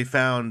 Because they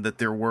found that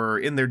there were,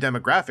 in their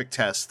demographic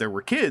tests, there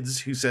were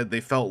kids who said they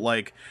felt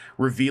like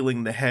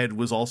revealing the head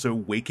was also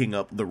waking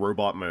up the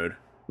robot mode.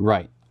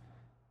 Right.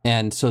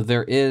 And so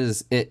there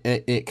is,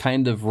 it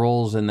kind of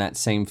rolls in that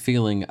same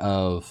feeling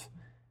of,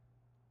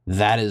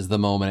 that is the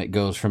moment it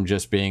goes from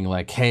just being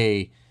like,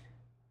 hey,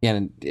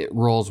 and it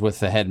rolls with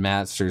the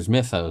headmaster's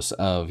mythos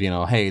of,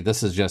 hey,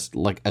 this is just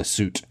like a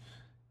suit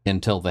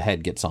until the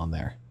head gets on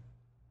there.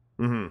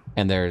 Mm-hmm.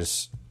 And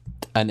there's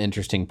an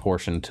interesting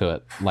portion to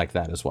it like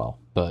that as well.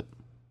 But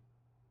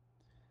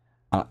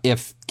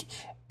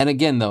and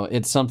again, though,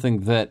 it's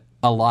something that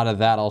a lot of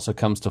that also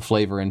comes to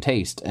flavor and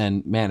taste.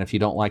 And man, if you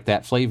don't like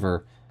that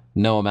flavor,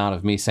 no amount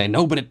of me saying,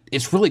 no, but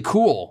it's really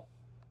cool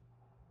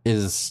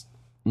is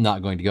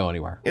not going to go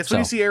anywhere. It's when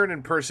you see Aaron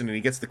in person and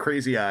he gets the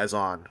crazy eyes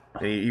on.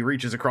 And he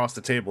reaches across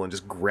the table and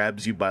just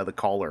grabs you by the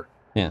collar.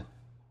 Yeah.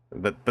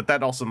 But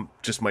that also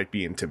just might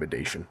be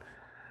intimidation.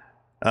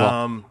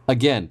 Well,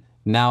 again,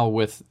 now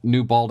with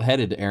new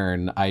bald-headed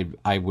Aaron,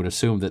 I would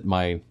assume that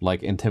my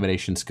like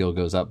intimidation skill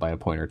goes up by a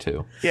point or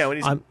two. Yeah, when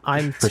he's I'm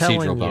Procedural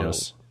telling you,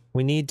 bonus.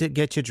 we need to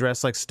get you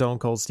dressed like Stone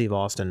Cold Steve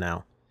Austin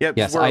now. yep,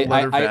 Yes, wear a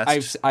leather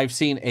vest. I've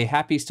seen a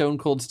happy Stone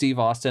Cold Steve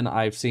Austin.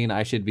 I've seen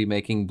I should be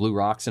making blue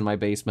rocks in my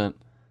basement.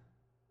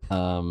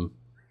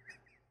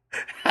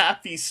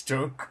 Happy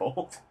Stone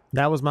Cold.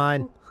 That was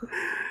mine.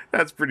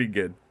 That's pretty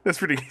good. That's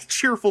pretty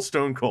cheerful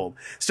Stone Cold.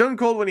 Stone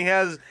Cold when he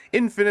has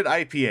infinite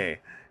IPA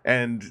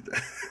and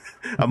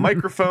a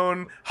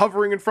microphone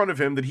hovering in front of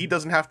him that he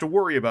doesn't have to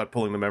worry about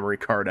pulling the memory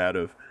card out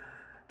of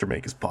to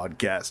make his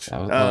podcast.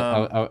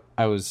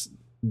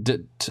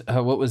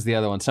 What was the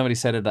other one? Somebody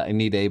said it. I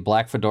need a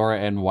black fedora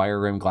and wire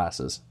rim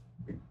glasses.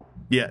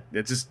 Yeah,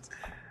 it's just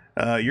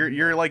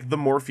you're like the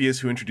Morpheus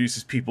who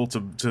introduces people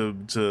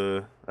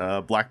to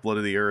Black Blood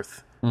of the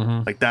Earth.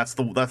 Mm-hmm. Like that's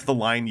the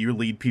line you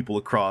lead people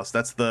across.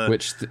 That's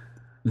the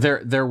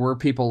There were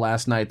people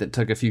last night that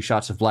took a few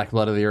shots of Black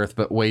Blood of the Earth,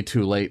 but way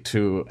too late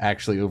to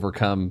actually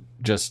overcome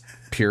just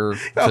pure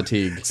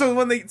fatigue. So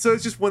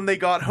it's just when they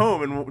got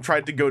home and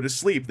tried to go to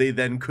sleep, they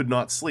then could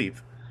not sleep.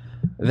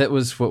 That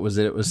was, what was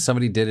it? It was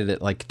somebody did it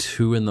at like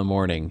 2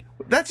 a.m.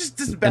 That's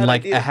just a bad And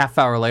like idea. a half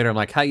hour later, I'm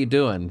like, how you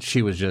doing?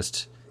 She was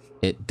just,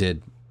 it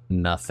did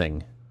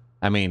nothing.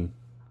 I mean,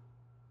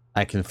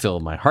 I can feel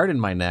my heart in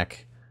my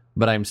neck,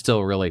 but I'm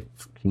still really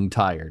fucking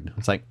tired.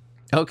 It's like,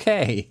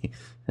 okay,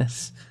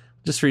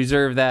 just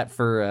reserve that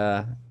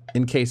for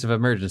in case of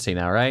emergency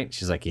now, right?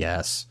 She's like,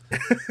 yes,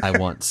 I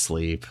want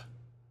sleep.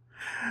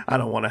 I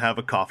don't want to have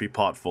a coffee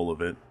pot full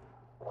of it.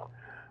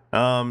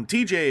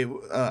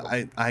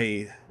 TJ,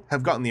 I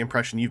have gotten the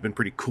impression you've been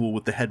pretty cool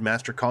with the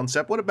headmaster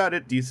concept. What about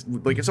it? Do you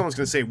like if someone's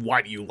going to say,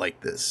 why do you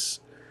like this?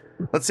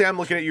 Let's say I'm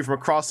looking at you from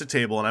across the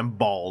table and I'm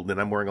bald and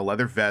I'm wearing a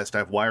leather vest, I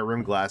have wire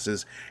rim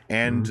glasses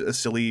and a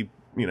silly,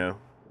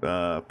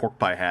 pork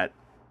pie hat.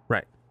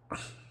 Right.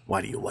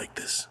 Why do you like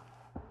this?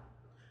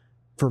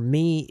 For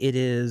me, it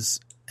is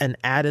an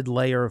added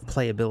layer of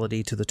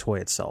playability to the toy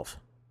itself.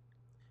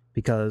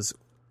 Because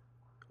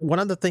one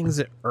of the things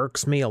that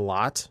irks me a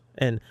lot,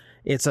 and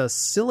it's a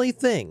silly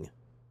thing,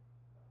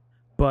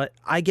 but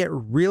I get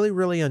really,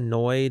 really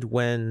annoyed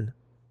when,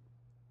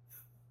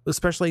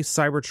 especially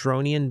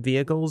Cybertronian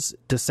vehicles,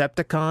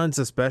 Decepticons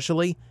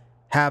especially,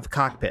 have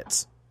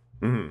cockpits.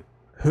 Mm-hmm.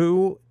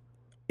 Who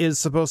is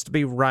supposed to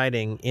be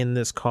riding in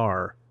this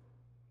car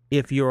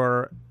if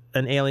you're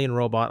an alien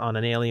robot on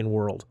an alien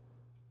world?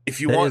 If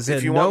you want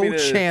me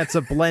to, chance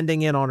of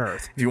blending in on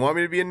Earth. If you want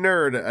me to be a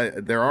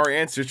nerd, there are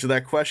answers to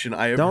that question.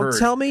 I have Don't heard.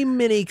 tell me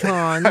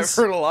mini-cons. I've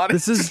heard a lot of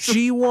This is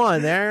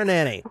G1, there and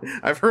any.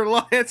 I've heard a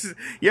lot of answers.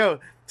 Yo,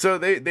 so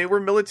they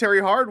were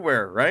military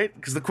hardware, right?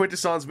 Because the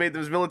Quintessons made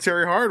them as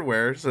military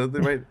hardware, so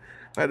they might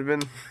have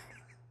been.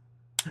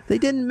 They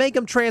didn't make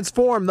them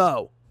transform,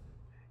 though.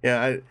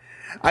 Yeah,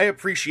 I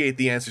appreciate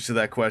the answers to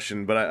that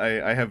question, but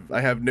I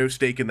have no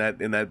stake in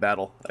that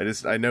battle.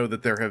 I know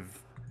that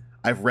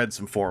I've read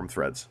some forum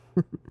threads.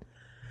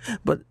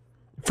 But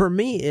for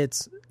me,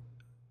 it's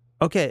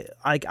okay.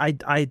 I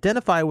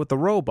identify with the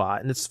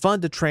robot, and it's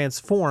fun to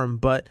transform.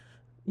 But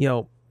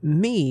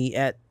me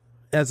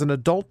as an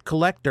adult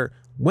collector,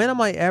 when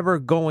am I ever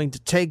going to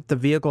take the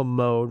vehicle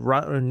mode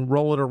and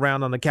roll it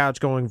around on the couch,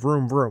 going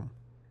vroom vroom?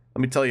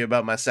 Let me tell you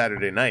about my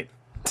Saturday night.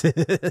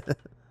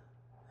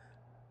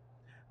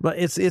 But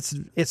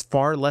it's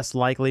far less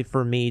likely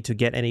for me to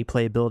get any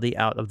playability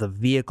out of the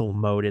vehicle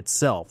mode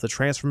itself. The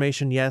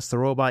transformation, yes. The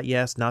robot,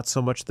 yes. Not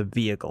so much the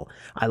vehicle.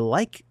 I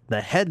like the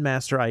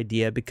headmaster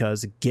idea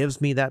because it gives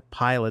me that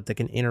pilot that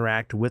can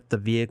interact with the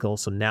vehicle.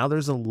 So now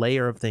there's a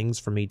layer of things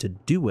for me to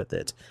do with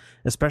it.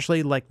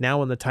 Especially like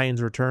now in the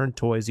Titans Return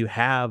toys, you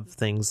have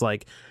things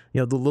like,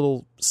 the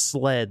little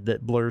sled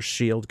that Blur's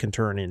shield can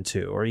turn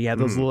into. Or you have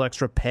those little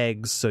extra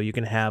pegs so you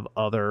can have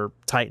other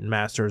Titan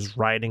Masters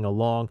riding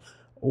along.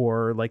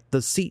 Or like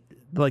the seat,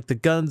 like the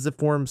guns that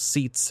form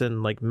seats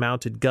and like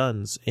mounted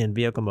guns in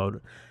vehicle mode.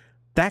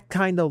 That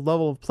kind of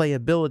level of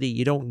playability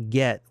you don't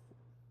get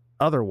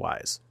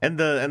otherwise. And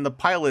the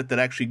pilot that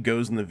actually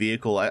goes in the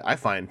vehicle, I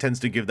find, tends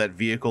to give that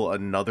vehicle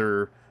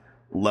another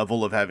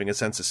level of having a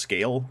sense of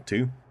scale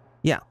too.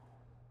 Yeah.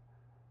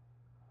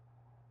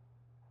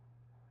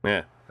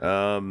 Yeah.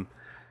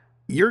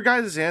 Your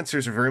guys'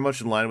 answers are very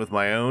much in line with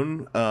my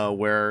own.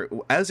 Where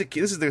as a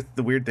kid, this is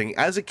the weird thing.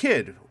 As a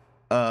kid,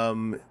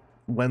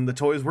 when the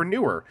toys were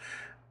newer,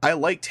 I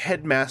liked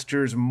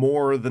Headmasters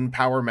more than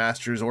Power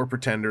Masters or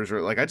Pretenders,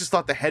 or I just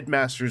thought the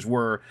Headmasters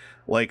were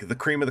like the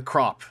cream of the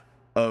crop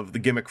of the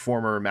gimmick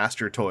former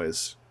Master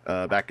toys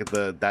back at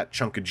that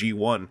chunk of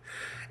G1.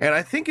 And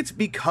I think it's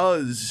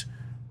because,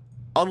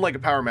 unlike a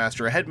Power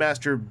Master, a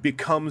Headmaster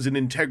becomes an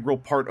integral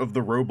part of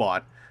the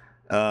robot,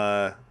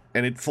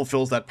 and it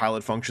fulfills that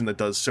pilot function that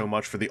does so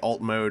much for the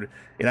alt mode.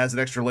 It has an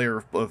extra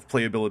layer of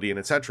playability and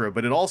etc.,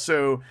 but it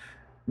also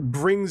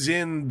brings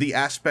in the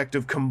aspect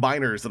of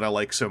combiners that I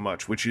like so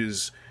much, which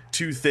is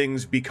two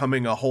things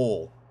becoming a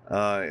whole,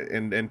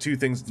 and two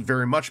things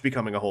very much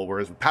becoming a whole.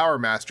 Whereas with Power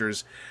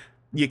Masters,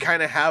 you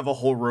kind of have a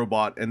whole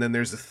robot, and then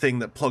there's a thing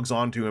that plugs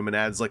onto him and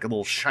adds like a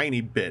little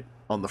shiny bit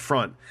on the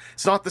front.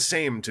 It's not the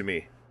same to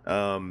me.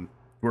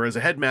 Whereas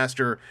a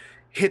Headmaster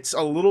hits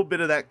a little bit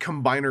of that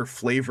combiner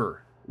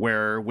flavor,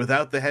 where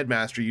without the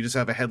Headmaster, you just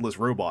have a headless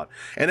robot.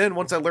 And then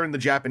once I learned the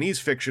Japanese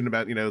fiction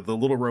about, the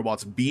little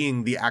robots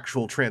being the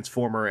actual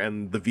transformer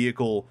and the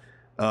vehicle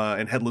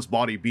and headless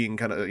body being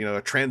kind of,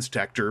 a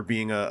transtector,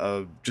 being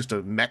just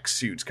a mech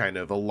suit, kind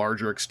of a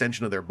larger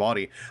extension of their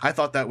body, I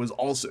thought that was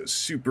also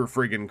super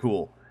friggin'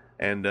 cool.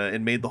 And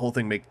it made the whole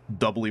thing make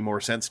doubly more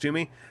sense to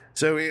me.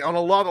 So on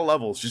a lot of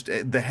levels, just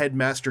the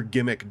Headmaster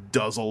gimmick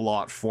does a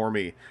lot for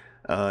me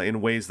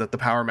in ways that the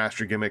Power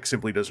Master gimmick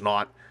simply does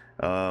not.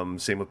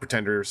 Same with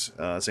Pretenders,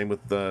 same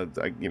with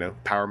the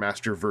Power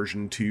Master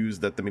version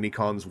 2s that the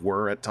minicons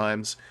were at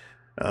times.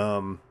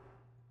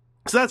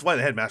 So that's why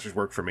the Headmasters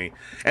work for me.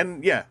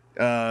 And yeah,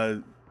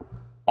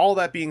 all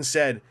that being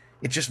said,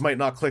 it just might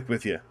not click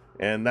with you,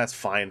 and that's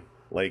fine.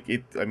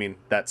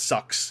 That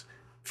sucks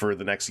for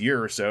the next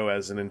year or so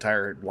as an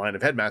entire line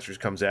of Headmasters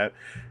comes out.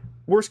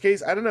 Worst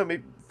case, I don't know,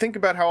 maybe think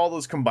about how all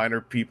those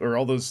combiner people, or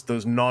all those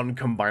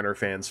non-combiner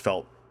fans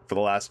felt for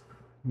the last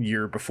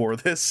year before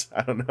this.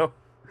 I don't know.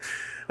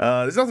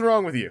 There's nothing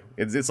wrong with you.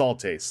 It's all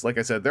taste. Like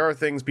I said, there are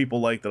things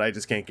people like that I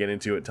just can't get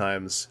into at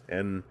times,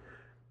 and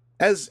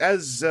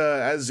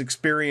as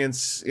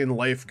experience in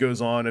life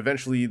goes on,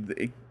 eventually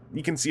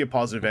you can see a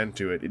positive end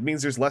to it. It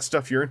means there's less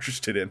stuff you're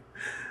interested in,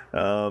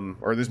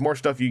 or there's more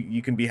stuff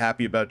you can be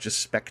happy about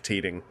just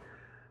spectating,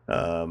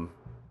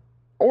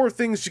 or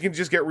things you can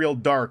just get real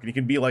dark, and you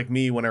can be like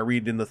me when I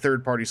read in the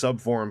third-party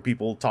subforum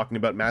people talking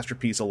about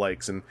masterpiece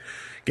alikes and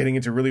getting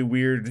into really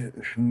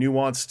weird,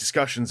 nuanced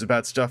discussions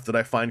about stuff that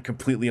I find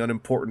completely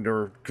unimportant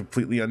or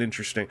completely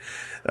uninteresting.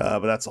 But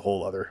that's a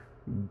whole other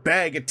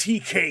bag of tea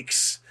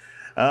cakes.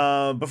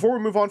 Before we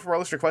move on from our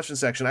listener question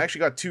section, I actually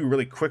got two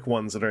really quick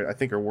ones that I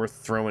think are worth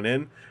throwing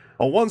in.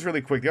 Well, one's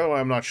really quick. The other one,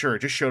 I'm not sure. It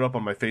just showed up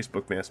on my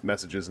Facebook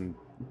messages, and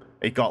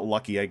it got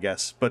lucky, I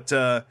guess. But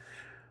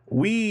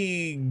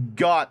we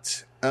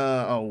got...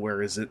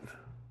 where is it?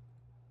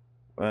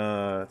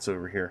 It's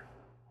over here.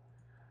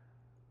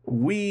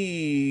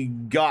 We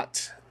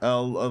got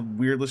a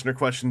weird listener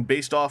question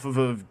based off of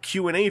a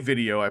Q&A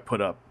video I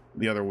put up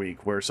the other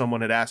week, where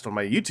someone had asked on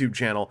my YouTube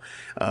channel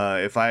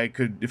if I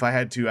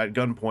had to at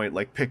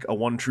gunpoint pick a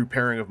one true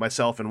pairing of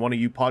myself and one of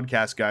you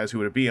podcast guys, who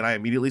would it be? And I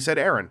immediately said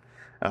Aaron.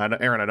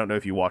 Aaron, I don't know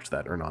if you watched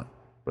that or not,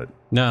 but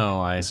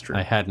no, I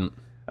hadn't.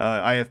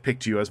 I have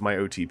picked you as my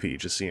OTP,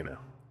 just so you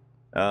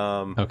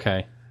know.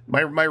 Okay.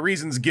 My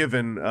reasons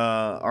given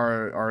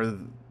are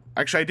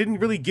actually, I didn't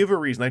really give a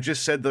reason. I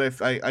just said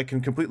that I can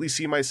completely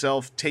see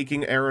myself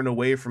taking Aaron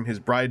away from his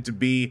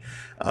bride-to-be,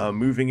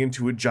 moving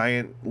into a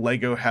giant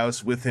Lego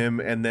house with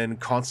him, and then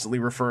constantly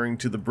referring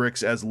to the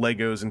bricks as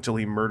Legos until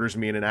he murders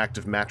me in an act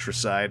of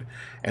matricide.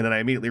 And then I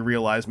immediately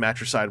realized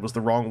matricide was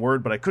the wrong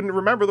word, but I couldn't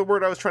remember the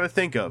word I was trying to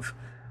think of.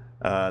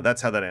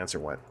 That's how that answer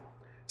went.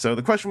 So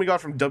the question we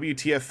got from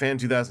WTF Fan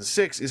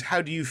 2006 is,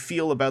 how do you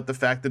feel about the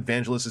fact that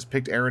Vangelis has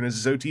picked Aaron as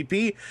his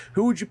OTP?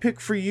 Who would you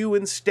pick for you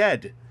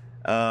instead?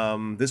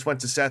 This went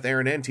to Seth,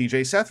 Aaron, and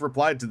TJ. Seth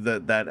replied to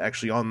that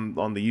actually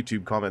on the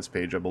YouTube comments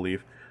page, I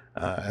believe.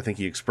 I think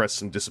he expressed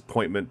some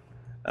disappointment.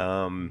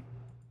 So,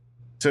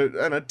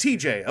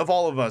 TJ, of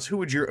all of us, who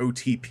would your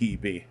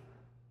OTP be?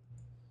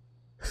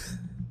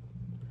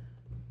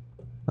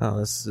 Well,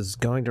 this is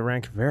going to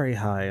rank very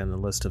high on the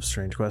list of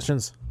strange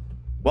questions.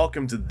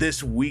 Welcome to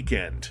this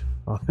weekend.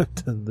 Welcome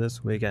to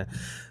this weekend.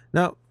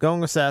 No,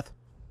 going with Seth.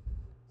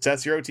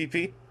 Seth's your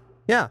OTP?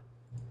 Yeah,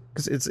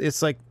 because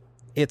it's like,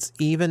 it's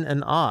even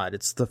and odd.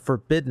 It's the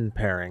forbidden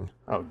pairing.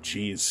 Oh,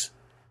 jeez.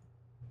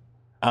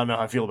 I don't know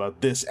how I feel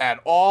about this at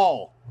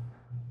all.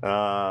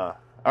 All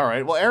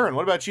right. Well, Aaron,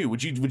 what about you?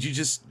 Would you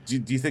just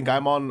do you think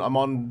I'm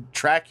on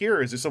track here,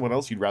 or is there someone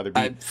else you'd rather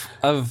be?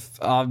 Of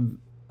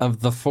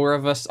the four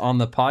of us on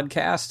the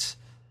podcast,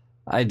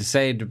 I'd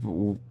say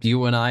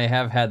you and I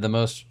have had the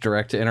most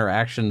direct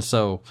interaction,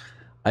 so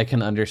I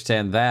can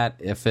understand that.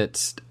 If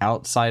it's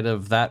outside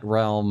of that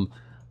realm,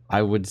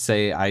 I would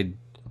say I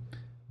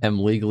am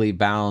legally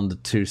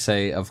bound to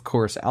say, of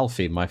course,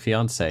 Alfie, my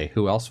fiance.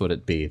 Who else would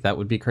it be? That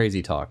would be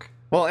crazy talk.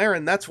 Well,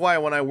 Aaron, that's why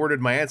when I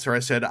worded my answer, I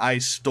said I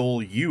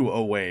stole you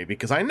away,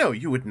 because I know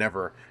you would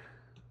never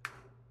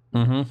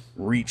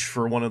reach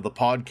for one of the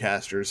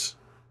podcasters.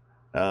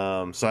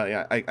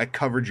 So I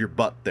covered your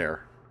butt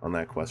there on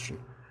that question.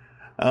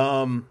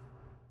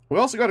 We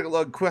also got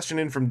a question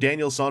in from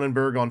Daniel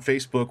Sonnenberg on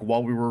Facebook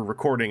while we were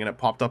recording, and it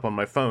popped up on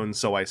my phone,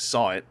 so I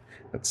saw it.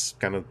 That's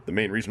kind of the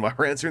main reason why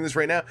we're answering this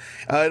right now.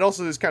 It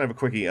also is kind of a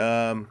quickie.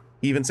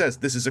 He even says,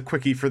 this is a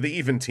quickie for the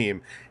Even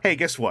team. Hey,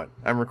 guess what?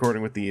 I'm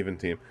recording with the Even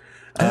team.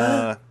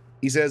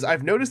 He says,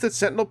 I've noticed that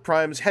Sentinel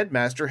Prime's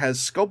headmaster has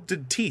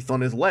sculpted teeth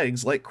on his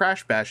legs like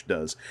Crash Bash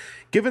does.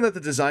 Given that the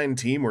design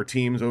team or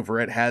teams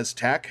over at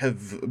HasTak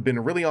have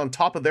been really on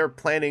top of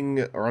planning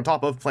their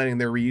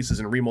reuses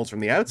and remolds from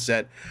the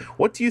outset,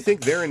 what do you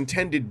think their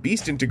intended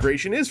beast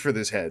integration is for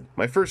this head?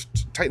 My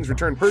first Titans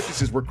Return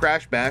purchases were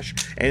Crash Bash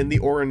and the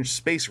Orange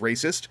Space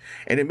Racist,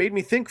 and it made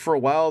me think for a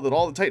while that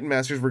all the Titan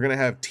Masters were going to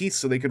have teeth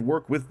so they could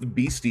work with the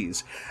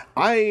beasties.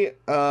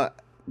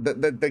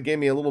 That gave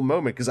me a little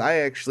moment, because I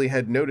actually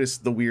had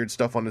noticed the weird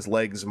stuff on his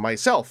legs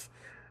myself.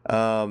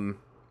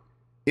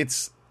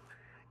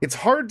 It's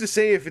hard to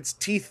say if it's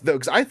teeth, though,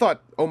 because I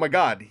thought, oh my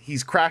god,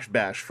 he's Crash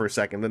Bash for a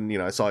second, then,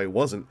 I saw he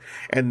wasn't,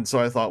 and so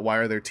I thought, why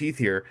are there teeth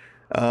here?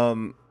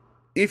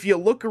 If you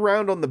look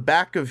around on the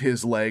back of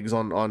his legs,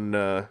 on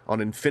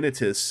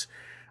Infinitus,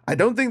 I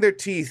don't think they're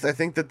teeth. I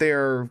think that they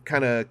are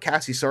kind of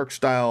Cassie Sark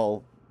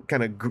style,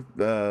 kind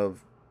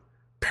of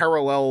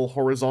parallel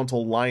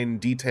horizontal line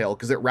detail,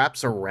 because it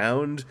wraps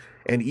around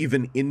and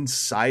even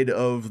inside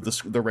of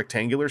the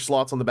rectangular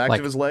slots on the back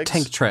of his legs.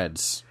 Tank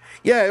treads.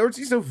 Yeah, or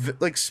it's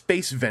like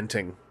space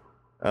venting.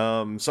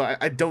 So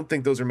I don't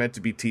think those are meant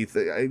to be teeth.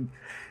 I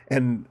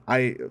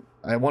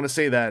want to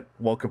say that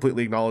while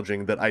completely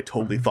acknowledging that I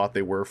totally thought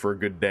they were for a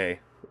good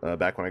day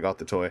back when I got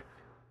the toy.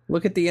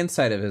 Look at the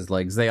inside of his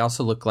legs. They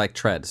also look like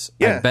treads.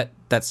 Yeah. I bet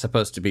that's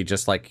supposed to be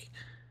just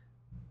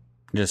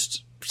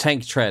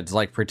tank treads,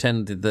 like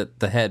pretend that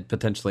the head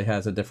potentially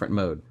has a different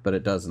mode, but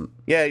it doesn't.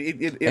 Yeah,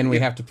 we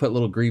have to put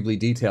little greebly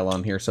detail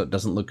on here so it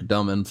doesn't look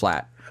dumb and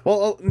flat.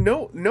 Well,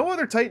 no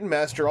other Titan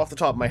Master off the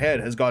top of my head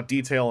has got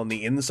detail on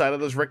the inside of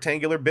those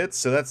rectangular bits,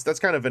 so that's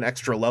kind of an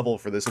extra level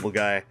for this little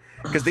guy.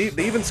 Because they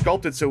even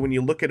sculpted so when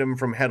you look at him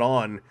from head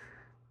on,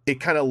 it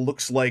kind of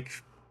looks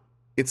like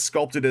it's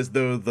sculpted as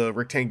though the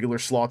rectangular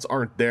slots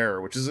aren't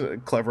there, which is a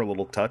clever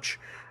little touch.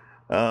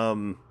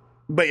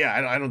 But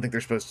yeah, I don't think they're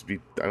supposed to be.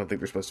 I don't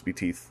think they're supposed to be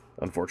teeth,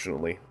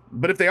 unfortunately.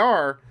 But if they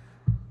are,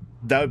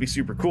 that would be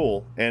super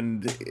cool.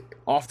 And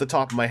off the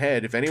top of my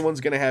head, if anyone's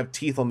going to have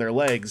teeth on their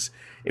legs,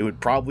 it would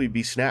probably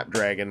be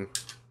Snapdragon,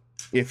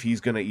 if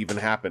he's going to even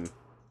happen.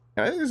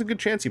 And I think there's a good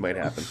chance he might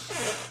happen.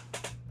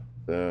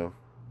 So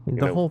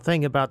the whole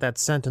thing about that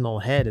Sentinel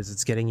head is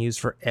it's getting used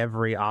for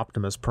every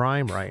Optimus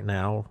Prime right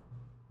now.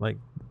 Like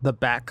the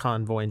Bat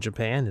Convoy in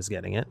Japan is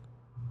getting it.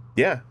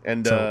 Yeah,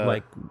 and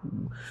so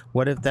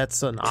what if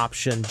that's an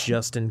option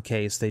just in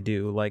case they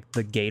do like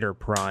the Gator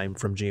Prime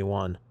from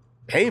G1?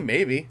 Hey,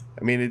 maybe.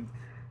 I mean,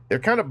 they're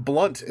kind of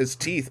blunt as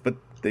teeth, but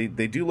they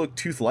do look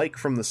tooth-like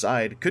from the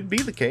side. Could be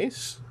the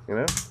case,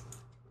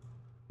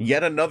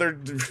 Yet another.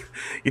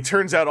 It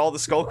turns out all the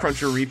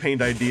Skullcruncher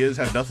repaint ideas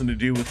have nothing to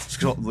do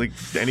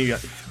with any.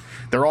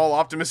 They're all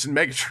Optimus and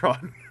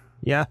Megatron.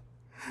 Yeah.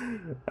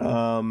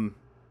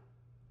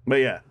 But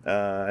yeah,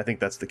 I think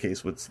that's the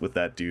case with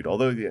that dude.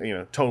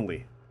 Although,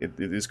 totally, it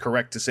is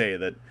correct to say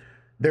that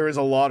there is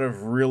a lot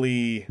of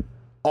really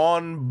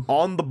on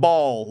the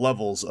ball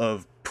levels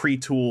of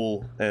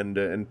pre-tool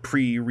and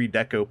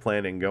pre-redeco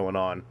planning going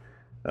on.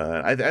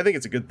 I think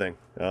it's a good thing.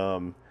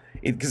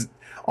 Because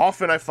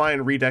often I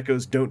find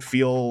redecos don't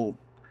feel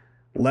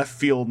left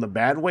field in a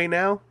bad way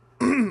now.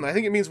 I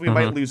think it means we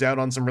might lose out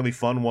on some really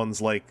fun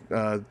ones. Like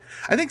I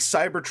think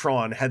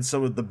Cybertron had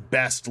some of the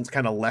best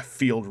kind of left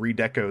field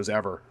redecos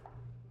ever.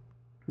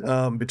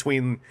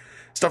 Between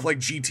stuff like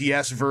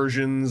GTS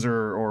versions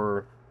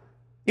or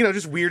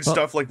just weird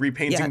stuff like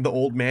repainting the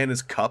old man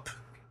as Cup.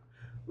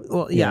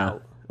 Well, yeah.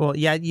 Well,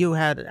 yeah, you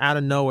had out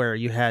of nowhere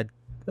you had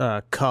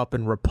Cup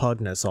and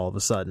Repugnus all of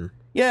a sudden.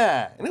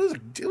 Yeah, and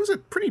it was a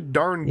pretty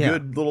darn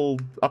good little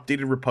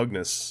updated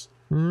Repugnus.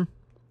 Mm-hmm.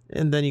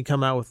 And then you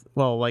come out with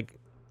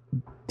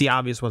the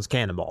obvious one's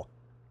Cannonball.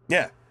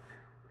 Yeah.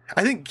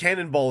 I think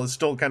Cannonball is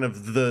still kind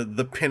of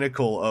the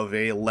pinnacle of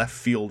a left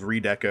field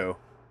redeco.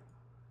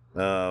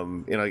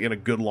 In a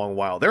good long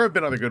while. There have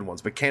been other good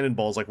ones, but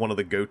Cannonball is like one of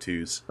the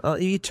go-tos.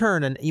 You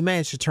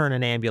managed to turn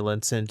an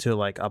ambulance into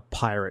like a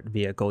pirate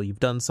vehicle. You've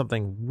done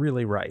something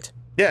really right.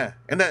 Yeah,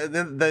 and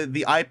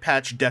the eye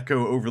patch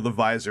deco over the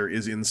visor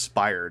is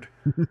inspired.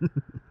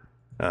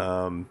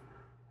 But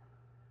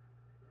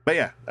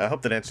yeah, I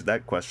hope that answered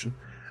that question.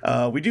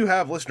 We do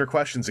have listener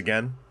questions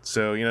again,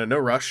 so no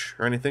rush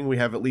or anything. We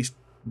have at least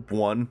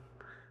one,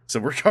 so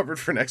we're covered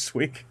for next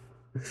week.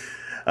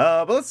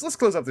 But let's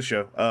close up the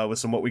show with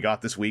some what we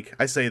got this week.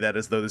 I say that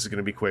as though this is going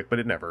to be quick, but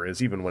it never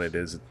is. Even when it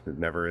is, it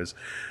never is.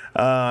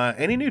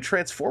 Any new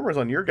Transformers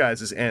on your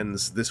guys'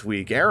 ends this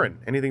week? Aaron,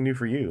 anything new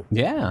for you?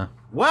 Yeah.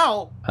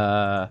 Well.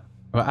 I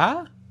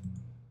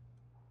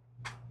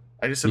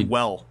just said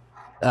well.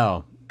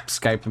 Oh,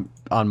 Skype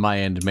on my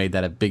end made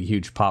that a big,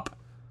 huge pop.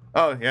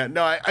 Oh, yeah.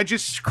 No, I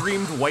just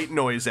screamed white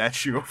noise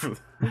at you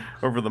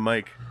over the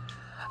mic.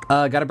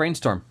 Got a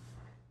Brainstorm.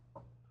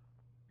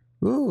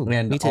 Ooh,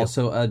 and me too.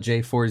 Also a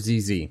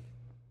J4ZZ.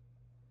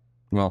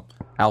 Well,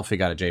 Alfie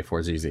got a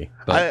J4ZZ,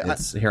 but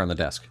it's here on the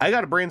desk. I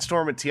got a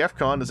Brainstorm at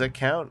TFCon. Does that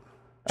count?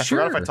 I Sure.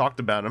 forgot if I talked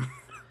about him.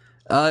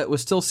 It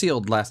was still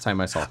sealed last time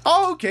I saw.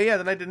 Oh, okay, yeah.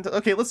 Then I didn't.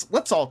 Okay,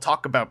 let's all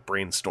talk about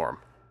Brainstorm.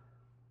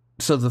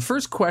 So the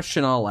first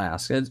question I'll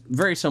ask is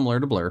very similar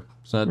to Blur.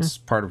 So that's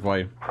part of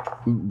why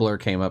Blur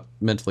came up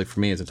mentally for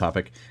me as a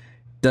topic.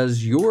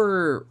 Does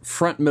your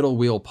front middle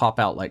wheel pop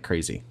out like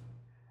crazy?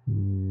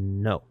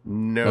 No.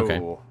 No. Okay.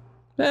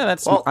 Yeah,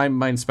 that's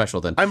mine's special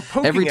then. I'm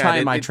poking Every at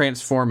time it, I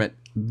transform it,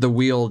 the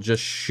wheel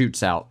just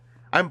shoots out.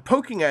 I'm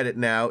poking at it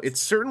now. It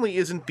certainly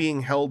isn't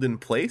being held in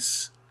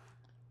place.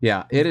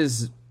 Yeah, it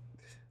is.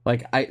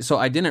 Like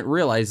I didn't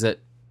realize it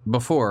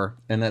before,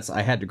 and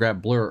I had to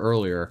grab Blur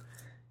earlier.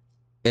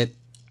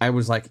 I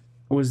was like,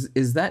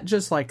 is that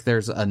just like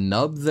there's a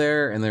nub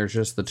there and there's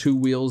just the two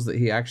wheels that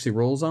he actually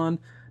rolls on?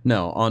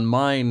 No, on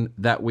mine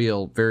that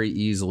wheel very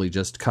easily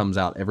just comes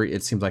out.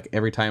 It seems like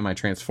every time I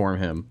transform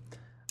him,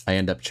 I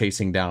end up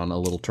chasing down a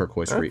little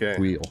turquoise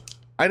wheel.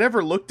 I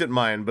never looked at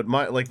mine, but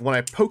when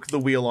I poke the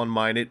wheel on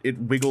mine, it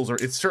wiggles, or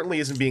it certainly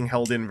isn't being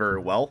held in very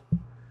well.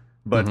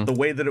 But the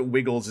way that it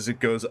wiggles is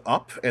it goes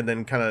up, and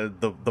then kind of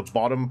the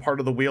bottom part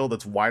of the wheel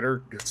that's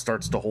wider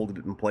starts to hold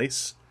it in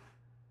place.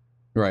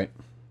 Right.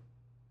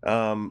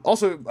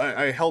 Also,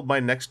 I held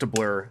mine next to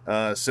Blur.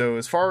 So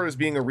as far as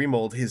being a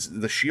remold,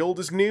 the shield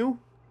is new.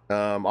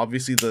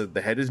 Obviously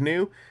the head is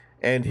new,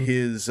 and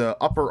his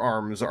upper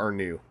arms are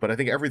new. But I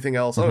think everything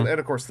else. Oh, and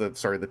of course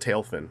the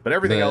tail fin. But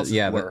everything else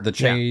is Blur. the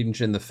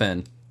change in the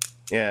fin.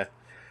 Yeah,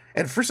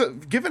 and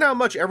given how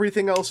much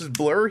everything else is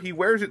Blur, he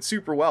wears it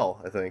super well,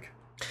 I think.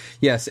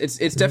 Yes, it's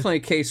definitely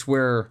a case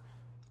where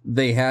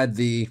they had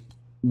the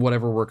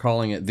whatever we're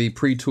calling it, the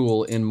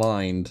pre-tool in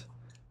mind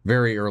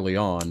very early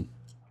on.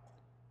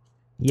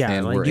 Yeah,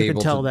 and like you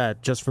can tell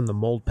that just from the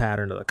mold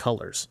pattern of the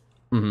colors.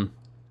 Mm-hmm.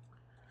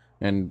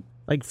 And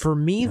like for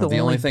me, the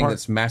only thing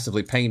that's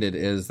massively painted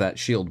is that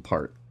shield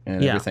part,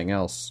 and everything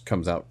else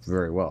comes out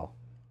very well.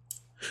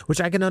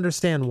 Which I can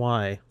understand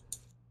why,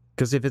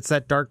 because if it's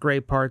that dark gray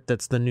part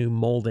that's the new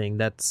molding,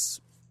 that's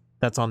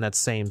on that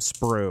same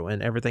sprue,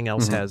 and everything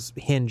else has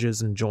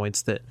hinges and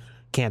joints that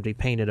can't be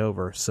painted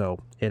over, so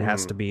it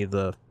has to be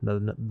the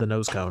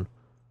nose cone.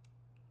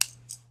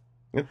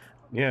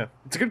 Yeah,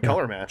 it's a good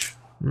color match.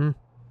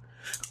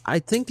 I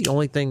think the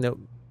only thing that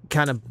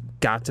kind of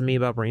got to me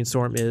about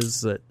Brainstorm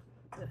is that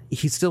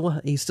he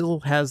still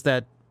has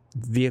that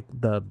the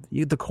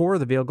core of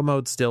the vehicle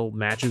mode still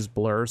matches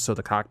Blur, so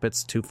the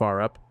cockpit's too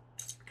far up.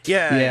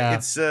 Yeah.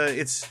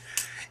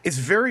 It's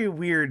very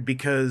weird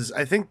because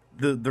I think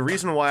the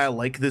reason why I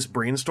like this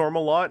Brainstorm a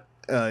lot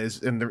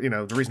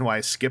the reason why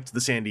I skipped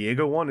the San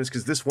Diego one is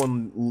because this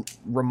one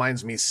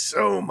reminds me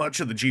so much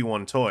of the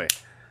G1 toy.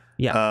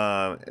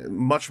 Yeah.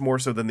 Much more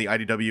so than the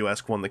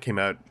IDW-esque one that came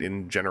out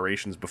in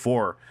generations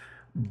before.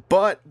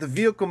 But the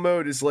vehicle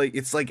mode is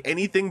it's like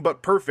anything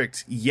but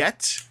perfect.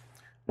 Yet,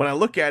 when I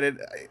look at it,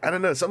 I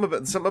don't know,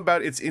 something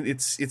about its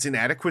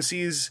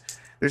inadequacies.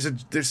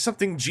 There's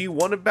something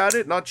G1 about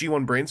it, not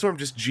G1 Brainstorm,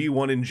 just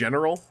G1 in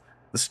general.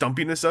 The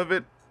stumpiness of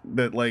it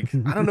that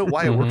I don't know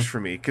why it works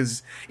for me,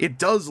 because it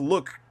does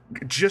look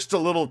just a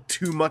little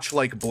too much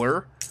like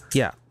Blur.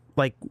 Yeah,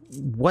 like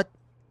what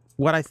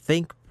I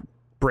think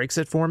breaks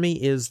it for me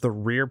is the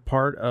rear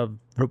part of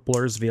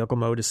Blur's vehicle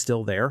mode is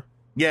still there.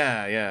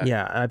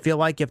 Yeah. I feel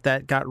like if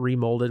that got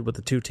remolded with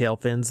the two tail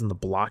fins and the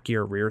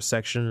blockier rear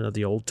section of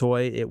the old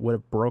toy, it would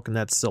have broken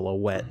that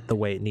silhouette the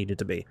way it needed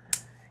to be.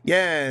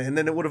 Yeah, and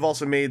then it would have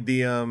also made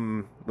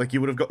the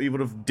you would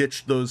have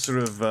ditched those sort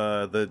of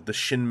the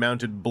shin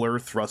mounted Blur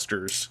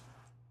thrusters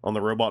on the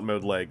robot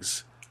mode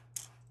legs,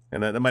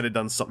 and that might have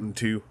done something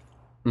too.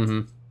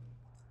 Mm-hmm.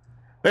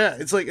 Yeah,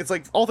 it's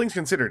like all things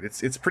considered,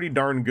 it's pretty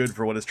darn good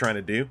for what it's trying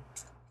to do.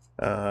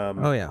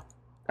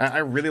 I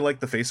really like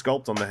the face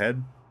sculpt on the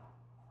head.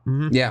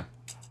 Mm-hmm. Yeah,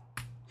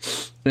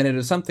 and it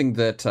is something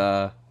that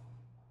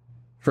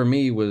for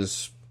me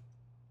was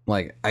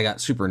like I got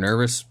super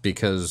nervous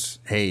because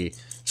hey,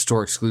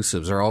 store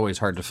exclusives are always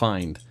hard to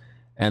find,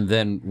 and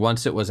then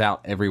once it was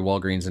out, every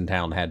Walgreens in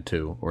town had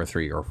 2 or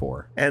 3 or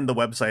 4, and the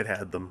website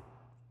had them.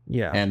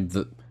 Yeah, and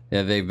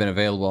they've been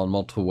available on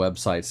multiple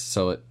websites,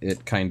 so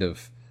it kind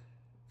of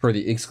for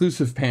the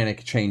exclusive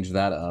panic changed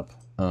that up.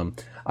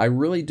 I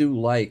really do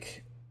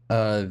like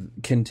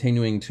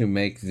continuing to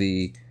make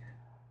the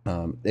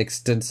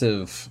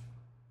extensive.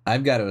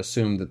 I've got to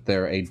assume that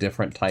they're a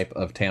different type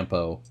of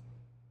tampo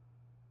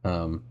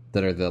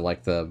that are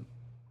the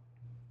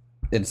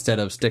instead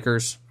of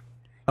stickers.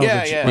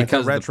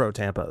 Because retro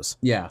tampos.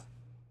 Yeah.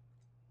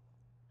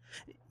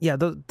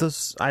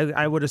 Those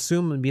I would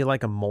assume would be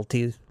like a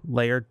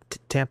multi-layered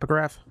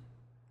tampograph.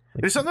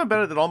 There's something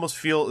about it that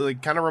almost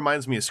kind of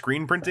reminds me of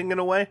screen printing in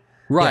a way.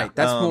 Right. Yeah.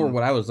 That's more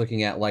what I was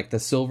looking at. Like the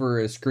silver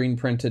is screen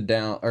printed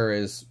down or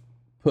is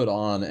put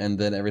on, and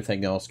then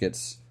everything else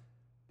gets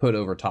put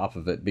over top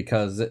of it,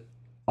 because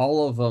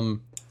all of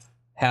them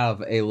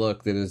have a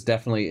look that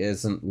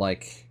isn't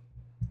like,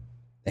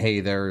 hey,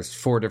 there's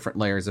 4 different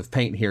layers of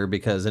paint here,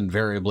 because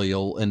invariably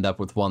you'll end up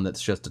with one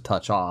that's just a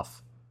touch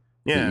off.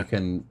 Yeah. You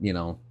can,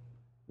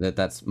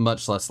 that's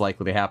much less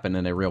likely to happen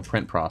in a real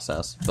print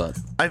process. But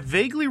I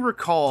vaguely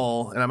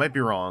recall, and I might be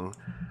wrong,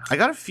 I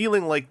got a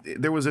feeling like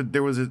there was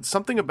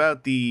something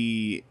about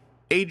the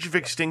Age of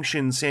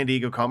Extinction San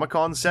Diego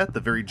Comic-Con set,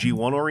 the very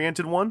G1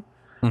 oriented one,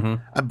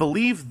 I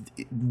believe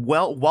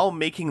while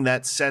making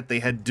that set, they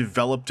had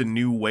developed a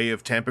new way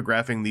of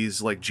tampographying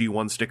these like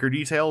G1 sticker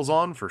details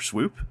on for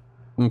Swoop.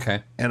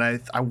 Okay. And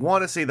I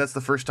want to say that's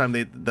the first time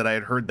that I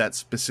had heard that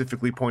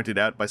specifically pointed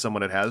out by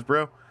someone at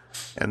Hasbro,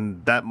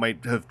 and that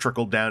might have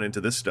trickled down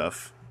into this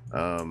stuff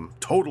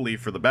totally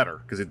for the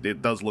better, because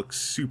it does look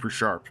super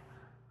sharp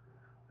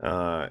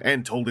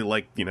and totally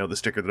like, you know, the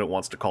sticker that it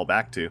wants to call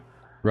back to.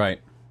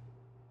 Right.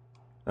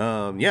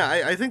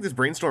 I think this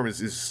Brainstorm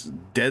is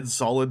dead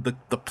solid.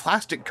 The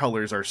plastic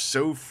colors are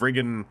so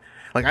friggin'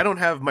 like, I don't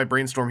have my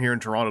Brainstorm here in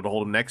Toronto to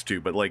hold them next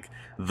to, but like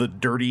the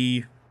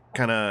dirty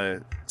kind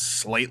of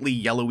slightly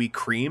yellowy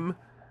cream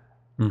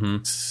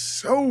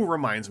so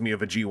reminds me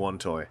of a G1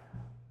 toy.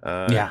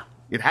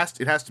 It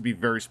has to be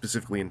very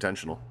specifically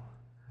intentional.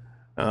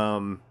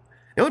 The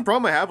only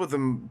problem I have with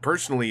them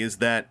personally is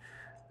that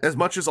as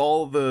much as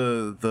all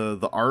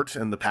the art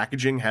and the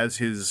packaging has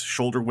his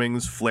shoulder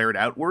wings flared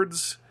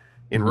outwards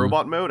in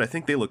robot mode, I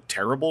think they look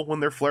terrible when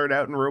they're flared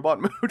out in robot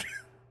mode.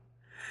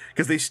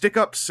 Because they stick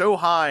up so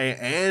high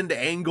and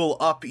angle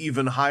up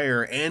even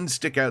higher and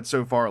stick out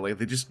so far. Like,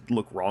 they just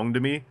look wrong to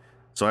me.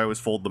 So I always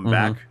fold them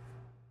back.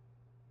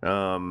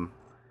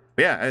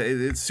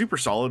 It's super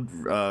solid.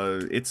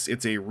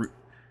 It's a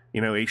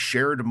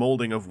shared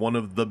molding of one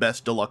of the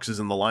best deluxes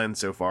in the line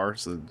so far.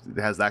 So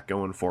it has that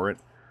going for it.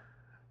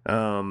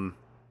 I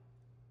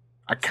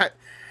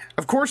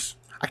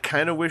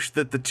kind of wish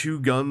that the two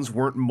guns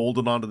weren't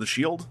molded onto the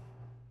shield.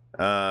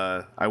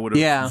 I would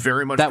have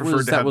very much preferred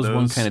to have those. That was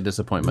one kind of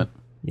disappointment.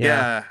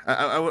 Yeah,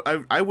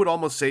 I would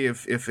almost say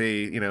if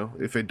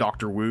a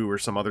Dr. Wu or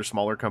some other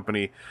smaller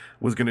company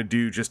was going to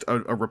do just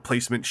a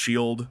replacement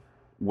shield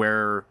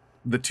where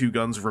the two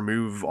guns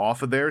remove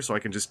off of there, so I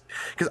can just,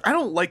 because I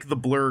don't like the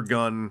blur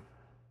gun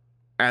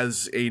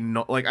as I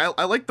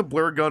like the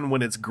blur gun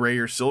when it's gray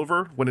or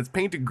silver. When it's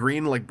painted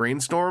green like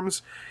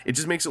Brainstorm's, it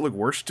just makes it look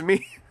worse to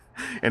me.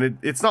 And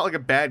it's not like a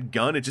bad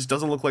gun, it just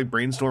doesn't look like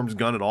Brainstorm's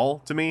gun at all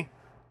to me.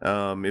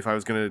 If I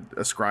was going to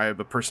ascribe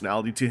a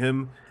personality to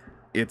him,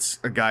 it's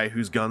a guy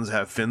whose guns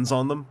have fins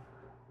on them.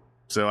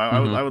 So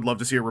I would love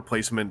to see a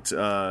replacement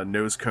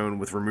nose cone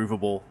with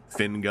removable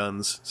fin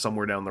guns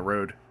somewhere down the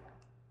road.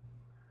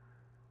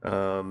 I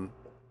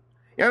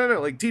don't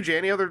know. Like, TJ,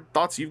 any other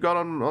thoughts you've got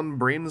on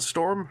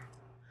Brainstorm?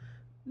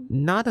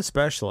 Not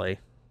especially.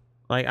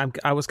 Like,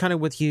 I was kind of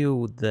with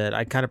you that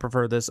I kind of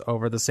prefer this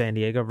over the San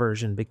Diego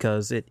version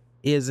because it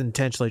is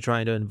intentionally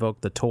trying to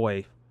invoke the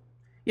toy.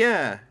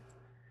 Yeah.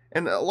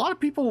 And a lot of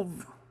people,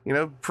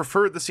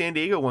 preferred the San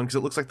Diego one because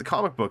it looks like the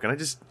comic book. And I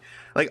just,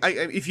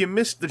 if you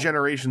missed the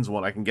Generations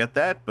one, I can get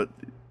that. But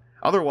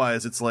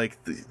otherwise, it's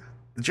like the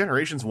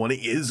Generations one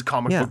is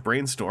comic book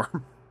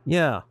Brainstorm.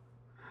 Yeah.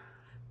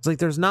 It's like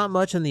there's not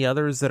much in the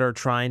others that are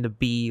trying to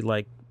be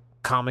like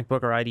comic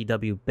book or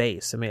IDW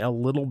base. I mean, a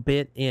little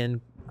bit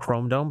in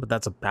Chrome Dome, but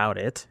that's about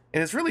it.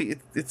 And it's really,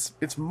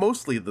 it's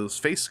mostly those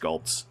face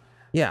sculpts.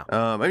 Yeah.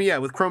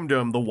 With Chrome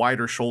Dome, the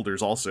wider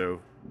shoulders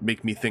also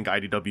make me think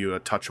IDW a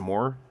touch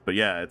more, but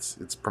yeah,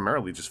 it's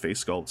primarily just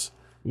face sculpts.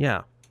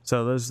 Yeah.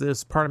 So there's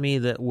this part of me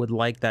that would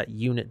like that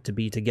unit to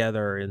be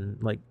together in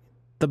like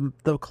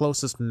the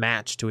closest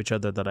match to each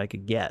other that I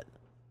could get.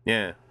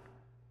 Yeah.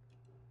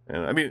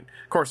 Of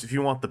course, if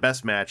you want the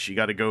best match, you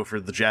got to go for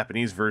the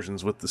Japanese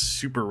versions with the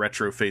super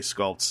retro face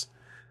sculpts.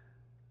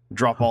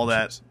 Drop all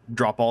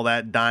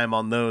that dime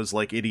on those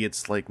like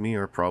idiots like me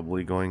are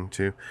probably going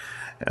to.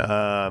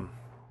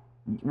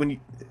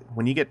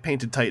 When you get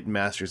painted Titan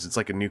Masters, it's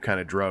like a new kind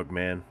of drug,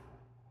 man.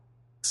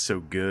 It's so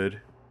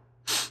good.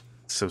 It's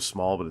so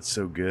small, but it's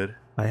so good.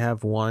 I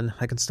have one.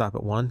 I can stop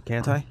at one,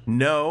 can't I?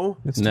 No.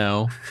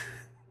 No.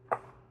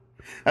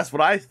 That's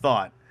what I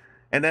thought.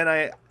 And then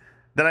I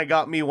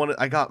got me one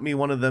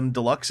of them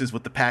deluxes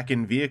with the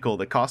pack-in vehicle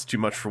that costs too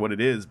much for what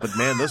it is. But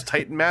man, those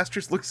Titan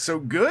Masters look so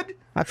good.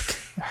 I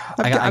can't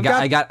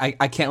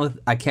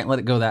let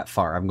it go that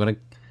far. I'm gonna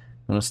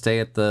stay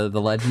at the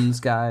Legends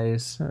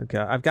guys. Okay,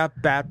 I've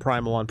got Bat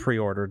Primal on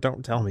pre-order.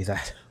 Don't tell me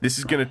that. This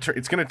is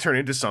it's gonna turn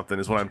into something,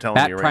 is what I'm telling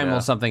you right now. Bat Primal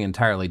is something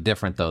entirely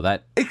different, though.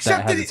 That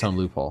has its own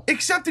loophole.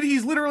 Except that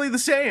he's literally the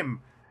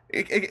same.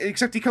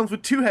 Except he comes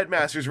with two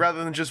Headmasters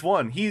rather than just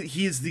one.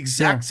 He's the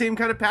exact same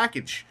kind of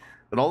package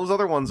that all those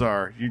other ones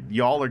are.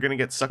 Y'all are gonna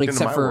get sucked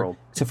into my world.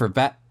 Except for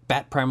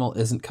Bat Primal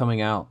isn't coming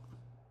out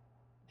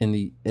in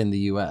the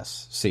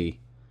US.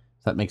 See,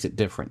 that makes it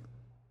different.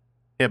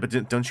 Yeah,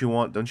 but don't you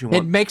want?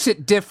 It makes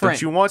it different.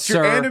 Don't you want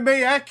your anime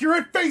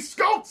accurate face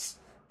sculpts?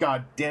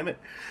 God damn it!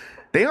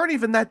 They aren't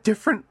even that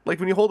different. Like,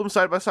 when you hold them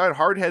side by side,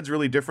 Hardhead's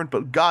really different.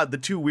 But God, the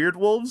two Weird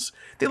Wolves,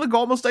 they look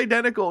almost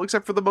identical,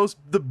 except for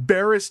the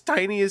barest,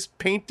 tiniest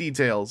paint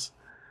details.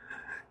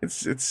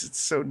 It's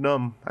so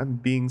dumb. I'm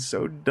being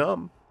so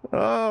dumb.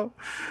 Oh.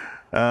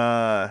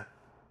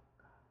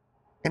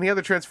 Any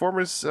other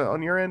Transformers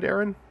on your end,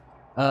 Aaron?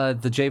 The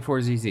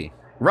J4ZZ.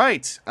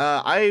 Right.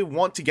 I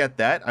want to get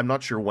that. I'm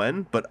not sure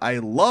when, but I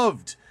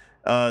loved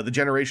the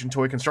Generation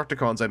Toy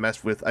Constructicons I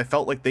messed with. I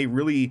felt like they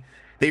really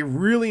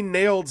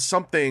nailed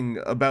something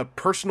about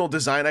personal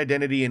design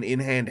identity and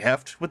in-hand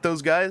heft with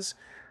those guys.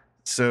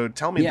 So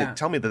tell me Yeah.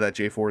 tell me that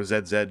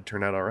J4ZZ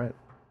turned out all right.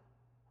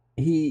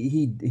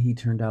 He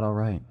turned out all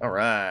right. All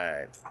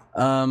right.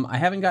 I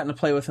haven't gotten to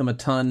play with him a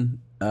ton,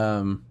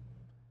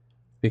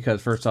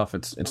 because first off,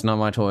 it's not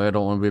my toy. I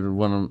don't want to be the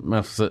one to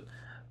mess with it.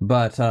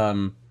 But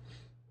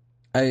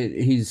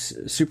he's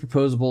super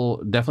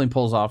posable. Definitely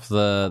pulls off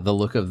the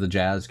look of the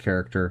Jazz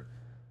character,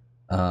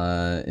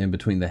 in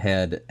between the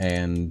head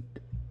and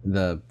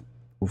the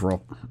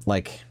overall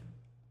like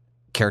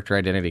character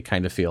identity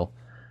kind of feel.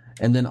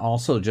 And then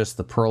also just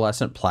the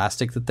pearlescent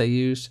plastic that they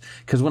used.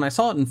 Because when I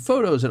saw it in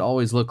photos, it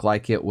always looked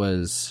like it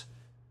was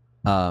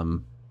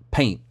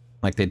paint.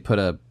 Like they'd put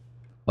a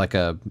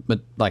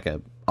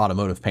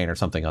automotive paint or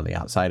something on the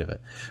outside of it.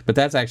 But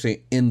that's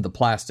actually in the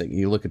plastic.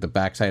 You look at the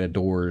backside of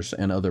doors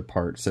and other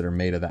parts that are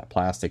made of that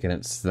plastic, and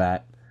it's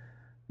that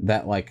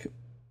like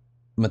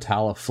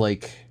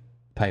Metalliflake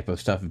type of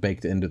stuff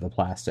baked into the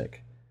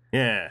plastic.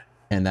 Yeah.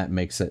 And that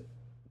makes it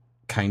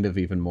kind of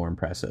even more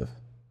impressive.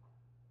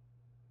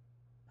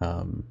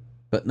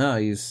 But no,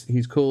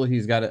 he's cool.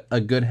 He's got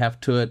a good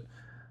heft to it.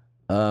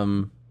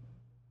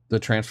 The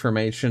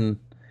transformation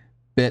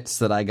bits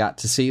that I got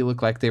to see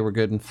look like they were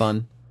good and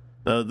fun.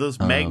 Those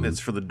magnets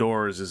for the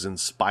doors is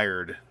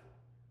inspired.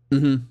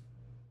 Mm-hmm.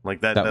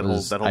 Like that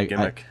whole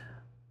gimmick.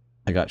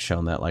 I got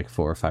shown that like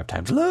 4 or 5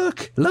 times.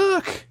 Look!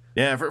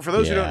 Yeah, for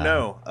those who don't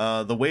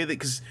know, the way that,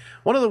 because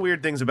one of the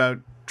weird things about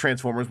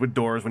Transformers with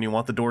doors, when you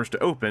want the doors to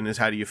open, is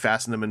how do you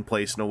fasten them in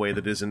place in a way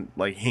that isn't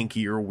like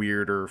hinky or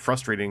weird or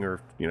frustrating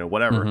or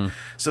whatever. Mm-hmm.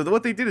 So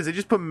what they did is they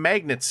just put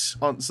magnets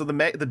on, so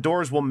the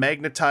doors will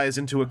magnetize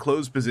into a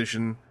closed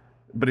position,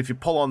 but if you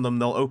pull on them,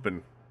 they'll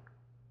open.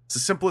 It's the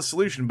simplest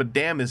solution, but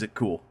damn, is it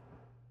cool.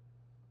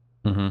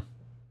 Mm-hmm.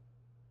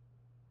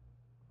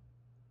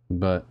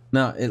 But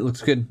no, it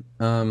looks good.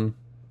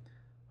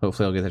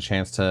 Hopefully I'll get the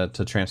chance to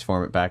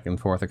transform it back and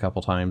forth a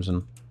couple times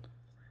and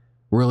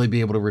really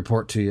be able to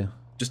report to you.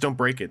 Just don't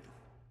break it.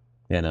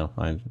 Yeah, no.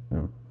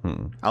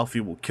 Alfie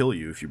will kill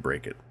you if you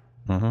break it.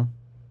 Mm-hmm.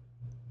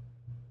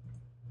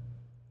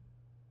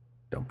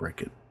 Don't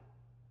break it.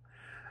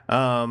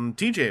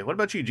 TJ, what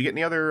about you? Did you get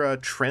any other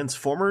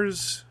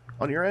Transformers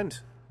on your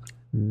end?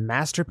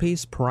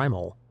 Masterpiece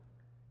Primal.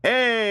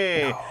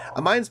 Hey!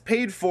 Mine's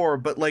paid for,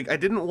 but like I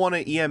didn't want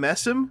to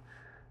EMS him,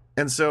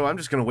 and so I'm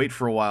just gonna wait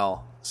for a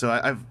while. So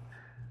I've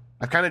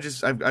kind of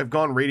just I've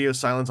gone radio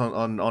silence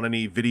on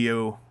any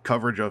video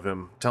coverage of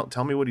him.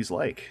 Tell me what he's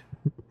like.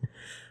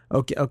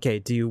 Okay.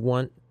 Do you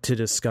want to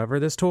discover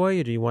this toy,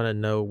 or do you want to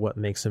know what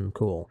makes him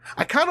cool?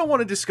 I kind of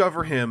want to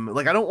discover him.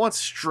 Like I don't want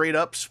straight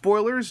up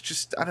spoilers.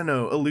 Just I don't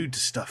know, allude to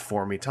stuff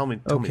for me. Tell me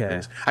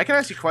things. I can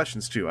ask you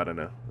questions too. I don't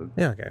know.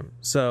 Yeah. Okay.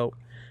 So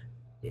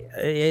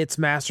it's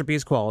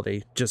masterpiece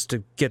quality. Just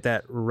to get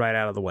that right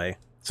out of the way.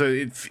 So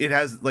it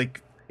has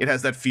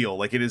that feel.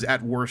 Like it is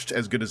at worst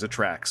as good as a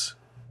Trax.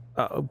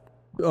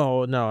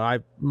 Oh no, I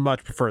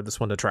much prefer this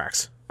one to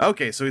Trax.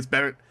 Okay, so it's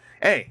better.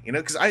 Hey,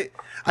 because I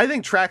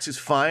think Trax is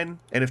fine,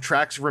 and if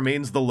Trax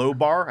remains the low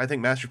bar, I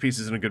think Masterpiece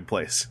is in a good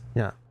place.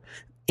 Yeah.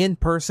 In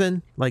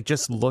person, like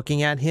just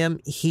looking at him,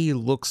 he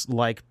looks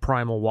like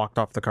Primal walked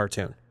off the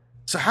cartoon.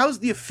 So how's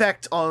the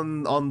effect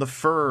on the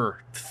fur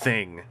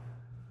thing?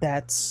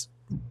 That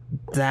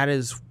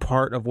is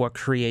part of what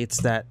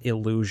creates that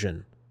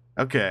illusion.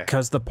 Okay.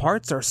 Because the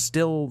parts are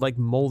still like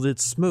molded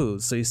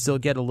smooth, so you still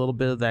get a little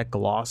bit of that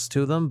gloss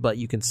to them, but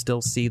you can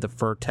still see the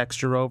fur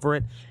texture over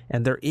it,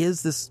 and there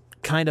is this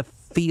kind of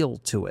feel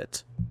to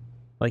it.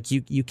 Like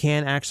you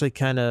can actually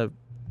kind of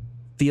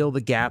feel the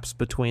gaps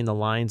between the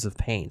lines of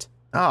paint.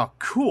 Oh,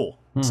 cool.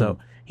 So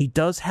he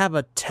does have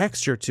a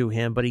texture to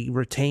him, but he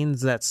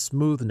retains that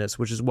smoothness,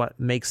 which is what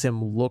makes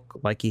him look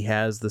like he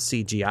has the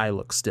CGI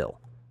look still.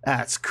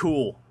 That's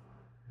cool.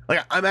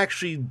 Like I'm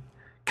actually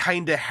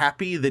kind of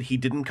happy that he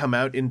didn't come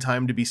out in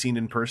time to be seen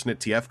in person at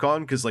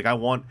TFCon, because like I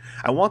want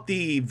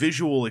the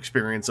visual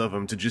experience of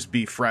him to just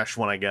be fresh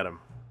when I get him.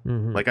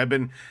 Mm-hmm. Like I've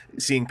been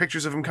seeing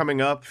pictures of him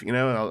coming up,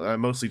 I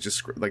mostly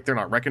just like they're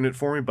not wrecking it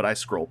for me, but I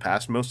scroll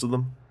past most of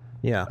them.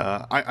 Yeah.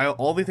 I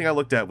only thing I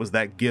looked at was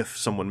that GIF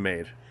someone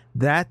made.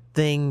 That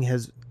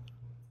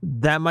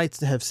might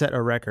have set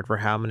a record for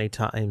how many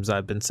times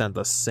I've been sent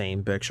the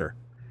same picture.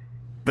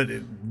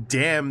 But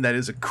damn, that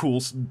is a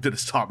cool bit of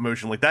stop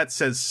motion. Like that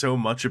says so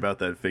much about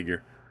that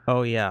figure.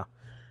 Oh yeah.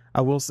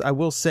 I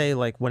will say,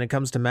 like, when it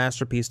comes to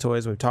Masterpiece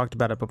toys, we've talked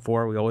about it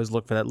before, we always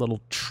look for that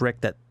little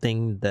trick, that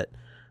thing, that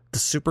the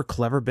super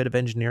clever bit of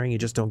engineering you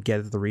just don't get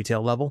at the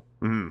retail level.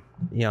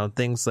 Mm-hmm.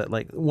 Things that,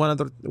 like, one of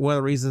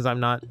the reasons I'm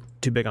not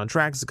too big on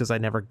Trax is because I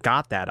never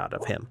got that out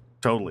of him.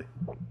 Totally.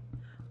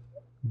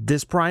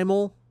 This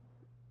Primal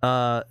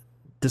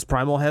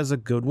has a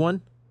good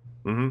one,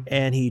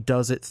 and he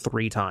does it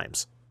 3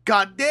 times.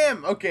 God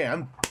damn! Okay,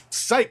 I'm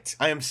psyched.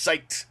 I am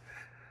psyched.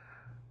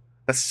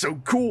 That's so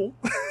cool.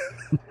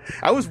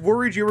 I was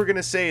worried you were going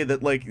to say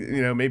that, like,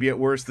 maybe at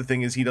worst the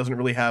thing is he doesn't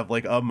really have,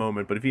 like, a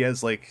moment, but if he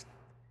has, like,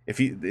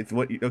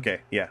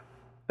 okay, yeah,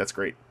 that's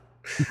great.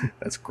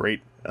 That's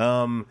great.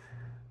 So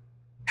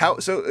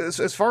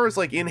as far as,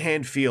 like,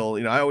 in-hand feel,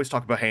 I always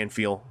talk about hand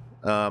feel,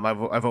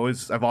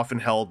 I've often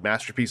held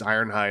Masterpiece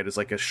Ironhide as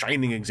like a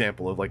shining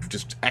example of like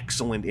just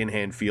excellent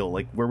in-hand feel.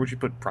 Like, where would you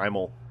put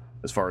Primal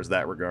as far as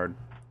that regard?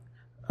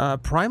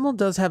 Primal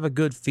does have a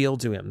good feel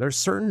to him. There's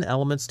certain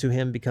elements to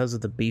him because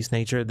of the beast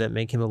nature that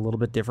make him a little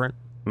bit different.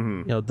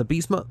 Mm-hmm. You know, the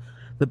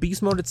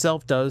beast mode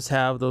itself does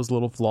have those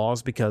little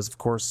flaws because, of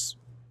course,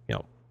 you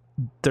know,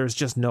 there's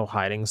just no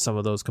hiding some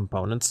of those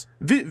components.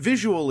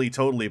 Visually,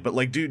 totally, but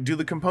like, do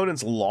the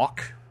components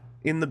lock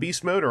in the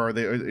beast mode, or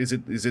is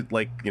it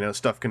like, you know,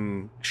 stuff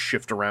can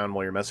shift around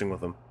while you're messing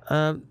with them?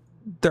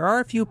 There are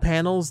a few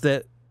panels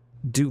that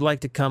do like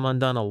to come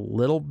undone a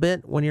little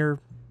bit when you're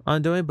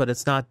undoing, but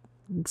it's not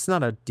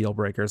a deal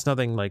breaker. It's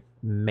nothing like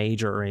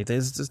major or anything.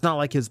 It's not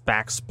like his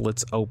back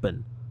splits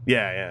open.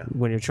 Yeah.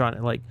 When you're trying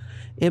to, like,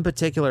 in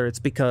particular, it's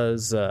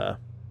because the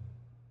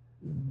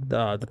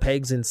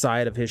pegs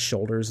inside of his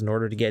shoulders, in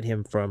order to get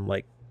him from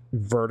like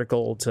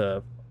vertical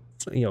to,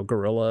 you know,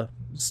 gorilla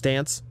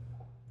stance,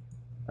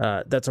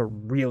 that's a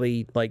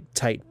really like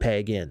tight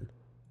peg in.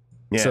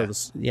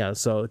 Yeah.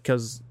 So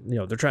because, you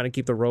know, they're trying to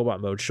keep the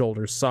robot mode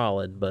shoulders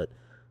solid, but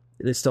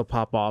they still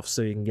pop off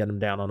so you can get them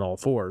down on all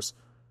fours.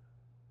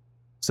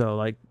 So,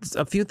 like,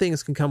 a few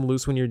things can come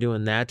loose when you're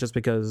doing that, just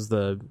because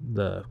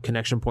the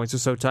connection points are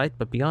so tight.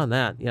 But beyond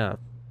that, yeah,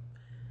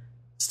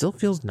 still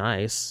feels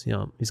nice. You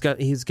know, he's got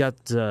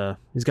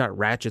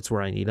ratchets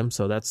where I need them,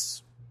 so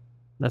that's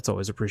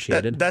always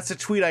appreciated. That's a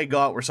tweet I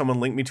got where someone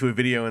linked me to a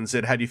video and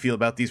said, "How do you feel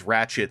about these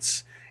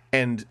ratchets?"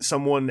 And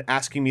someone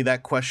asking me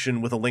that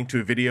question with a link to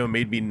a video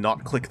made me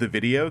not click the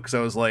video, because I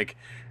was like,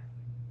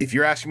 if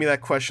you're asking me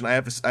that question, I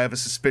have a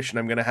suspicion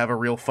I'm going to have a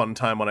real fun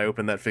time when I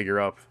open that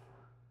figure up.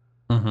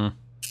 Mm-hmm.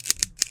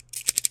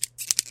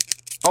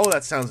 Oh,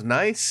 that sounds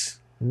nice.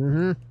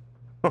 Mm-hmm.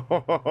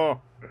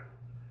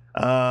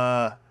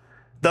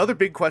 The other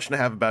big question I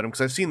have about him,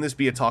 because I've seen this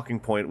be a talking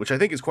point, which I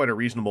think is quite a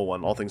reasonable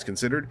one, all things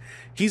considered.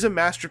 He's a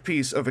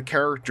masterpiece of a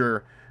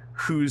character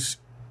whose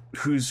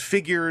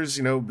figures,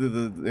 you know,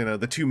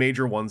 the two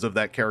major ones of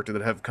that character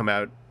that have come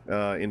out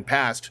in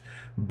past,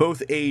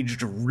 both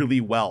aged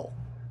really well.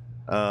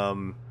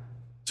 So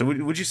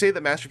would you say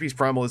that Masterpiece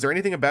Primal, is there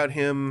anything about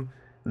him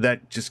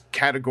that just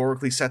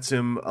categorically sets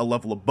him a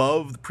level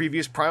above the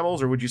previous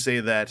Primals, or would you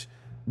say that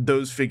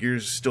those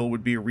figures still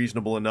would be a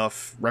reasonable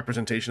enough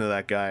representation of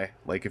that guy,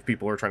 like if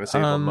people are trying to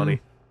save on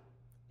money?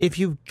 If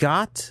you've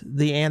got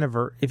the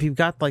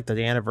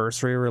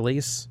anniversary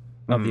release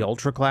of the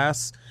Ultra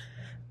class,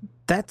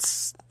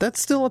 that's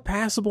still a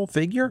passable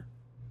figure.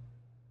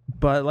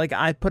 But like,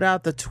 I put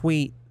out the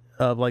tweet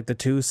of like the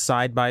two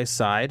side by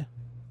side,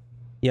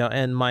 you know,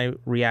 and my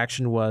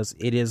reaction was,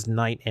 it is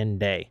night and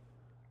day.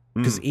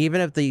 Because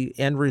even if the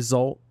end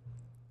result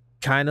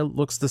kind of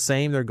looks the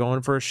same, they're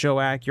going for a show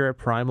accurate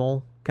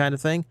Primal kind of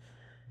thing,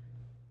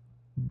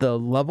 the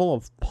level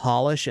of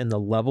polish and the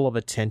level of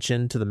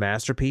attention to the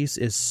masterpiece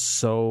is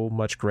so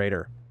much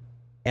greater.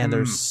 And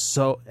and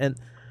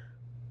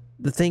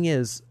the thing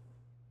is,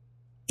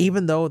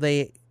 even though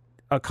they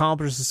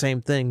accomplish the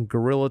same thing,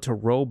 gorilla to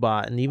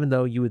robot, and even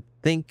though you would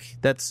think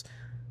that's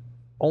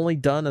only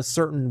done a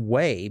certain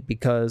way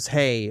because,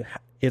 hey,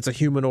 it's a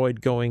humanoid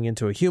going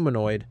into a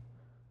humanoid,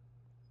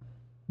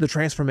 the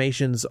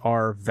transformations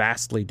are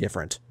vastly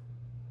different.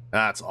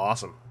 That's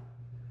awesome.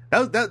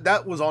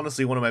 That was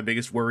honestly one of my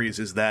biggest worries,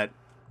 is that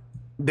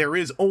there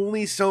is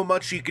only so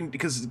much you can,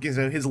 because, you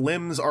know, his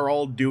limbs are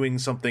all doing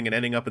something and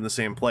ending up in the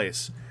same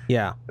place.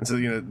 Yeah. And so,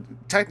 you know,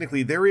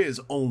 technically there is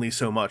only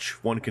so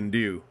much one can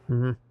do.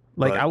 Mm-hmm.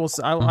 Like, I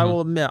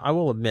will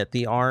admit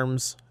the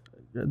arms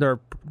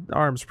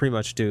pretty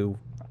much do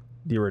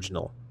the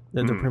original.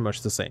 They're pretty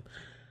much the same.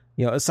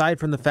 You know,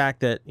 aside from the fact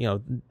that, you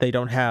know, they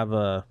don't have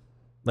a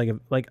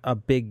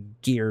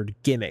big geared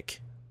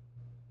gimmick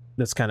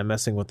that's kind of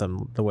messing with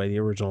them the way the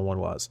original one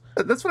was.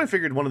 That's what I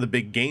figured one of the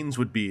big gains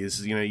would be,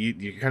 is, you know,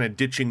 you're kind of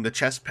ditching the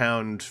chest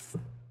pound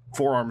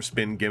forearm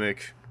spin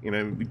gimmick, you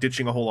know,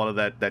 ditching a whole lot of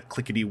that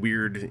clickety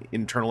weird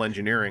internal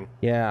engineering.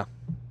 Yeah,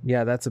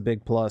 that's a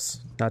big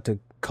plus, not to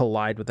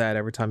collide with that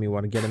every time you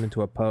want to get him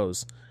into a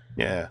pose.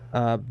 Yeah.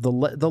 The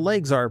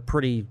legs are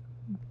pretty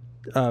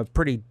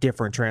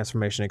different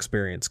transformation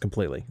experience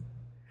completely.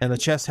 And the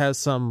chest has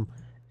some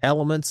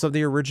elements of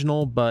the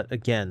original, but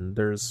again,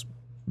 there's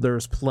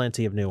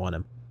plenty of new on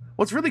him.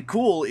 What's really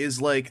cool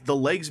is, like, the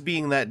legs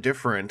being that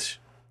different.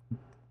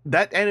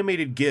 That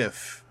animated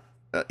GIF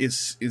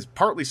is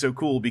partly so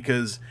cool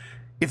because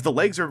if the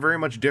legs are very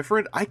much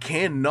different, I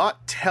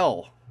cannot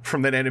tell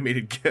from that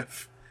animated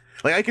GIF.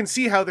 Like, I can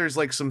see how there's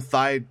like some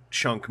thigh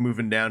chunk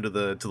moving down to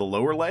the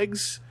lower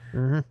legs,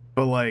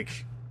 but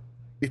like,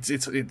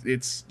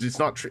 it's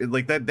not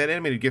like that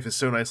animated GIF is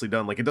so nicely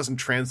done. Like, it doesn't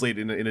translate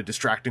in a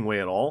distracting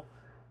way at all.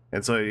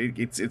 And so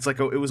it's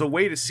like it was a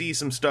way to see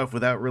some stuff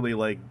without really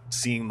like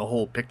seeing the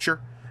whole picture.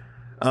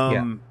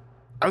 I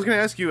was going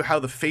to ask you how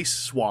the face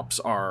swaps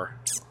are.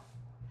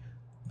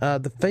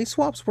 The face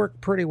swaps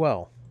work pretty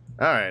well.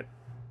 All right.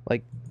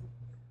 Like,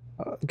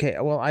 okay,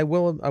 well, I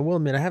will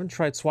admit I haven't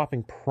tried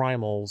swapping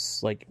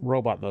Primal's like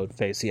robot mode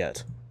face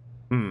yet.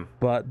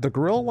 But the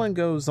gorilla one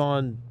goes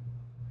on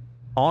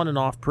and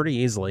off pretty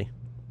easily.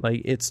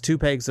 Like, it's 2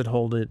 pegs that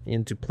hold it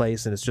into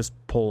place, and it's just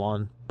pull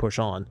on, push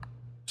on.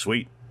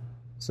 Sweet.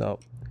 So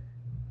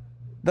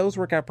those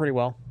work out pretty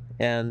well.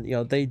 And,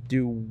 they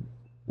do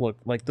look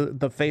like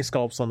the face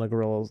sculpts on the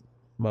Gorilla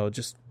mode,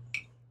 just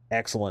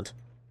excellent.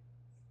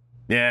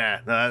 Yeah,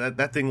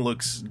 that thing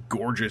looks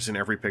gorgeous in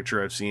every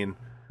picture I've seen.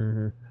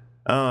 Mm-hmm.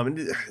 And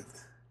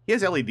he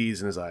has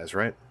LEDs in his eyes,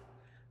 right?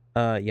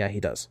 Yeah, he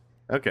does.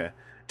 Okay.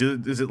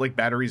 Is it like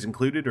batteries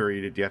included, or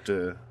do you have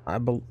to?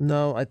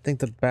 No, I think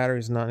the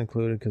battery's not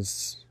included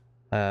because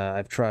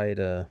I've tried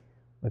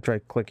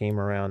clicking him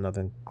around,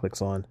 nothing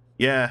clicks on.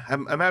 Yeah,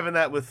 I'm having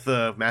that with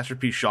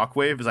Masterpiece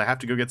Shockwave, is I have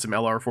to go get some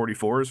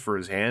LR44s for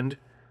his hand,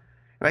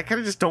 and I kind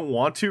of just don't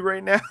want to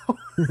right now.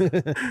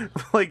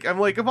 I'm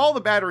like, if all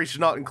the batteries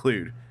should not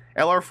include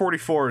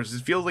LR44s,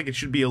 it feels like it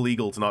should be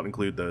illegal to not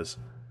include those.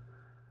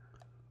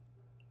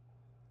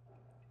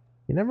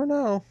 You never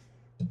know.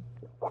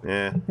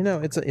 Yeah.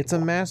 It's a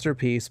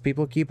masterpiece.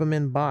 People keep them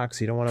in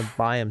box. You don't want to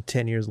buy them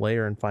 10 years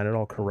later and find it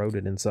all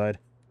corroded inside.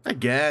 I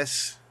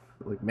guess.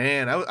 Like,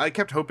 man, I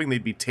kept hoping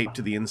they'd be taped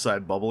to the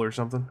inside bubble or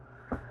something.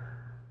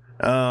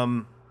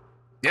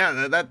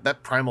 Yeah, that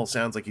Primal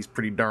sounds like he's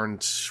pretty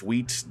darn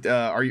sweet.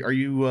 Are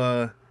you?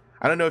 I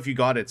don't know if you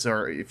got it,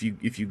 or if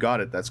you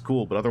got it, that's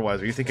cool. But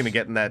otherwise, are you thinking of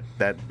getting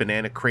that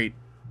banana crate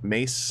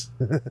mace?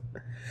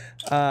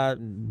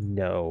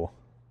 No.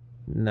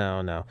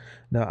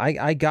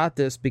 I got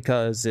this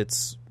because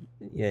it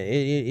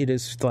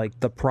is like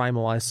the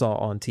Primal I saw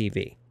on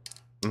TV,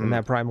 and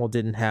that Primal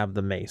didn't have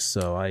the mace,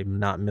 so I'm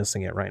not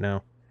missing it right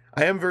now.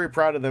 I am very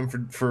proud of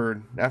them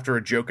for after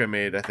a joke I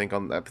made, I think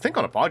on a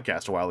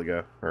podcast a while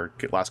ago, or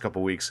last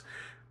couple weeks,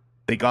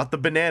 they got the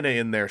banana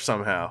in there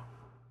somehow.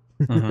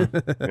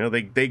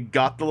 Mm-hmm. They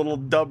got the little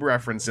dub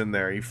reference in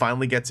there. He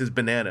finally gets his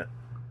banana.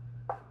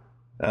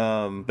 But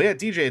yeah,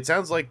 DJ, it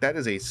sounds like that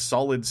is a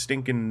solid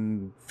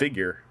stinking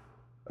figure.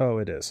 Oh,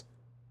 it is.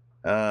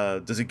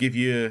 Is it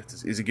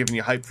giving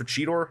you hype for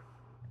Cheetor?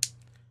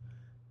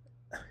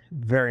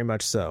 Very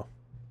much so.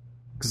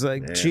 Because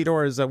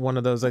Cheetor is one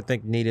of those I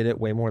think needed it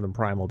way more than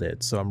Primal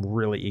did, so I'm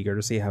really eager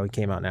to see how he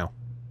came out now.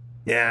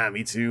 Yeah,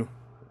 me too.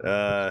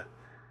 And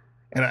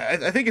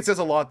I think it says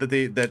a lot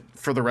that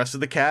for the rest of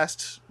the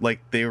cast,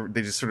 like they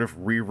just sort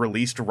of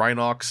re-released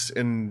Rhinox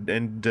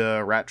and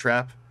Rat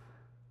Trap,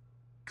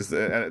 because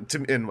and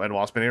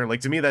Waspinator.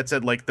 Like, to me, that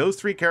said, like, those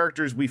 3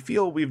 characters, we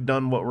feel we've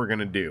done what we're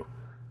gonna do,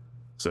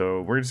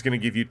 so we're just gonna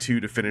give you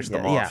 2 to finish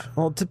them off. Yeah.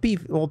 Well,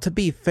 to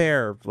be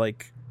fair,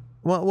 like,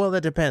 well,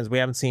 that depends. We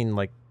haven't seen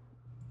like.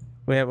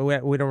 We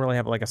don't really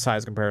have like a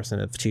size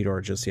comparison of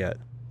Cheetor just yet,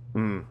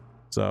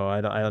 so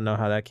I don't know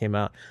how that came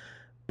out,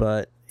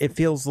 but it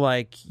feels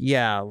like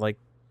like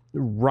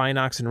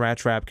Rhinox and Rat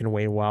Trap can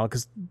wait a while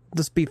because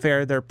let's be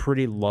fair, they're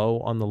pretty low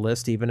on the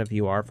list even if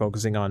you are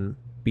focusing on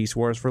Beast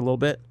Wars for a little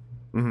bit,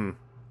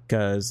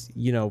 because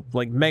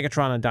like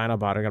Megatron and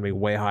Dinobot are gonna be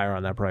way higher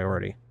on that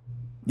priority.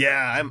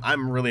 Yeah,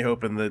 I'm really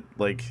hoping that,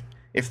 like,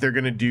 if they're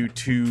gonna do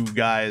 2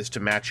 guys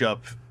to match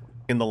up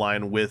in the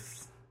line with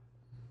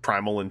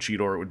Primal and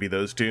Cheetor, it would be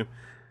those 2.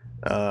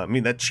 I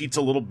mean, that cheats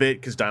a little bit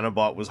because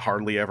Dinobot was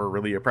hardly ever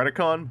really a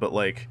Predacon, but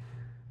like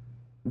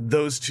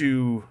those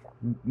 2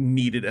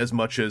 needed as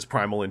much as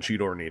Primal and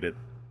Cheetor needed.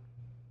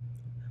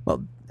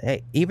 Well,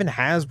 hey, even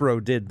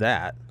Hasbro did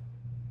that.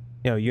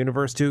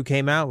 Universe 2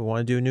 came out. We want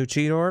to do a new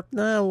Cheetor.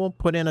 We'll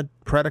put in a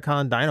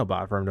Predacon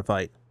Dinobot for him to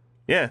fight.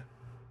 Yeah.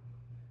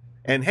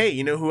 And hey,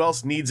 you know who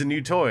else needs a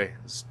new toy?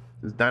 It's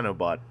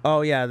Dinobot.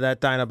 Oh yeah,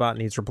 that Dinobot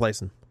needs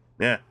replacing.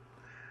 Yeah.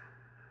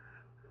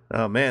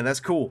 Oh man, that's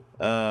cool.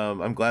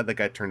 I'm glad that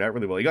guy turned out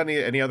really well. You got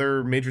any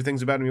other major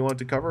things about him you wanted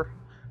to cover?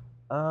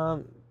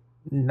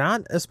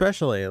 Not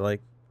especially. Like,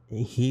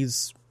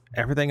 he's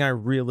everything I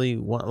really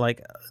want.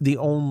 Like, the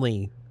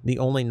only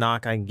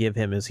knock I can give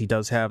him is he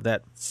does have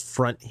that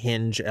front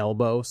hinge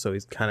elbow, so he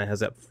kind of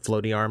has that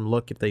floaty arm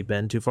look if they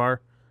bend too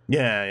far.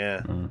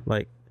 Yeah.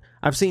 Like,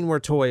 I've seen where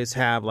toys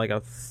have like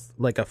a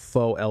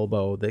faux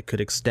elbow that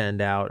could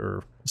extend out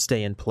or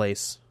stay in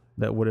place.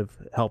 That would have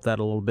helped that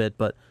a little bit,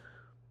 but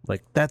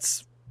like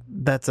that's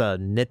a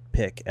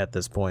nitpick at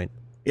this point.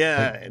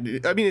 Yeah,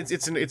 like, I mean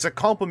it's a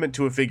compliment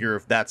to a figure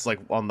if that's like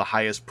on the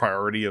highest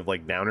priority of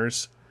like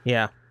downers.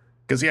 Yeah,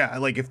 because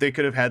like if they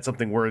could have had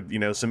something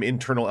where some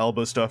internal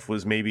elbow stuff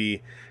was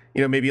maybe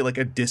like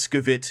a disc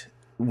of it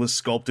was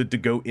sculpted to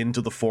go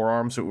into the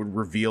forearm so it would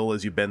reveal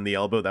as you bend the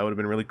elbow, that would have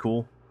been really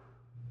cool.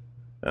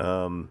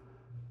 But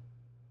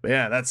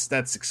yeah,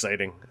 that's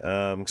exciting.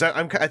 Because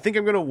I think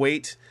I'm gonna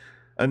wait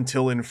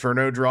until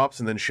Inferno drops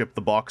and then ship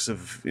the box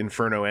of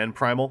Inferno and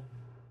Primal,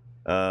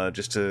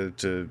 just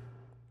to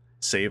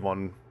save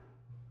on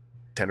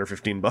 $10 or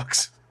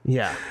 $15.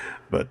 Yeah,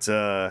 but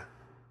that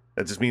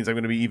just means I'm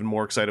going to be even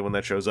more excited when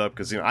that shows up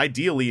because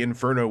ideally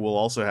Inferno will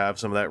also have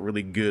some of that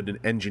really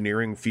good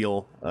engineering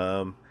feel.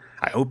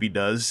 I hope he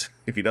does.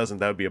 If he doesn't,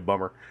 that would be a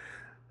bummer.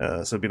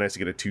 So it'd be nice to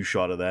get a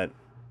 2-shot of that.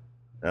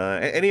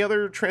 Any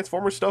other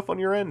Transformer stuff on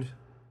your end?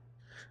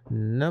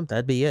 No,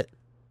 that'd be it.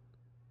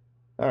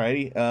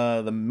 Alrighty.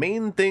 The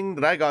main thing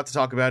that I got to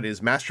talk about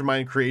is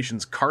Mastermind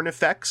Creations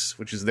Carnifex,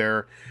 which is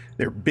their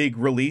big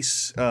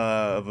release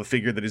of a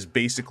figure that is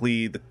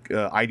basically the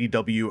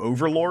IDW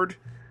Overlord.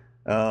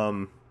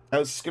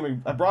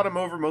 I brought him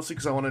over mostly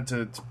because I wanted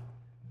to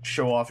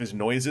show off his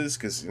noises,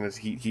 because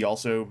he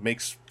also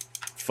makes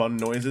fun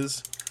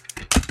noises.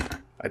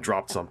 I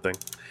dropped something.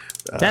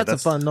 That's a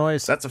fun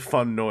noise. That's a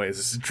fun noise.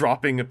 This is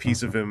dropping a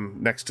piece of him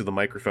next to the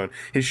microphone.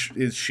 His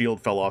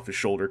shield fell off his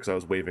shoulder because I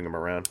was waving him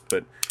around.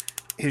 But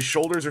his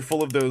shoulders are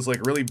full of those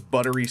like really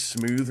buttery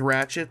smooth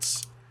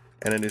ratchets,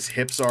 and then his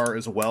hips are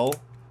as well,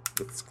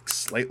 with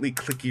slightly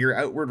clickier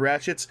outward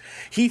ratchets.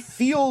 He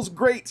feels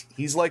great.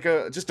 He's like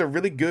just a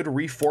really good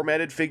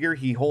reformatted figure.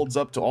 He holds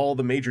up to all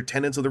the major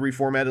tenets of the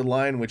reformatted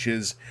line, which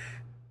is,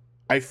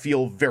 I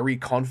feel very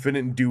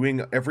confident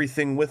doing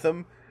everything with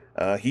him.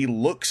 He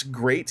looks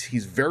great.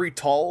 He's very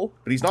tall,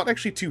 but he's not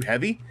actually too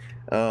heavy.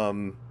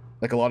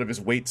 Like a lot of his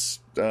weight's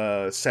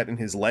set in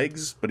his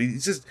legs, but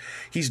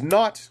he's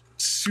not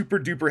super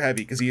duper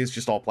heavy because he is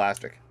just all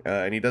plastic.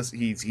 And he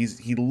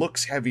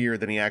looks heavier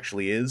than he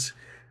actually is.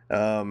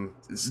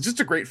 It's just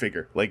a great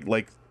figure.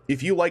 Like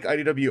if you like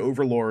IDW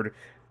Overlord,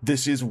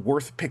 this is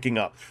worth picking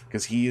up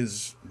because he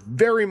is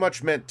very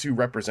much meant to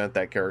represent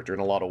that character in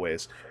a lot of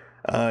ways.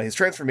 His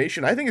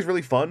transformation, I think, is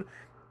really fun.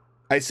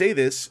 I say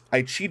this,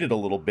 I cheated a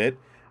little bit.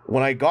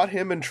 When I got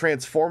him and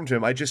transformed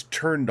him, I just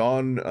turned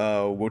on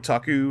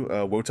Wotafa's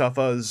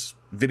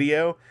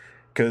video,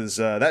 because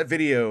that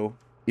video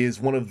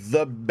is one of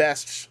the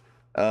best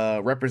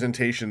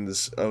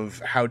representations of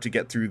how to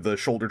get through the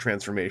shoulder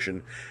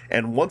transformation.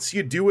 And once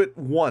you do it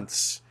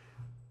once,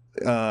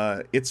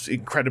 it's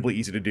incredibly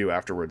easy to do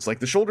afterwards.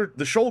 Like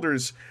the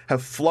shoulders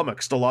have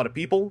flummoxed a lot of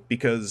people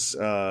because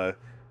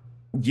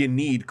you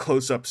need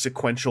close-up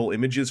sequential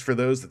images for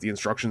those that the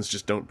instructions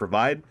just don't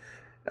provide.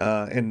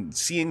 And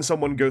seeing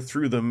someone go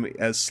through them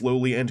as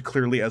slowly and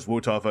clearly as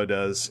Wotafa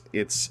does,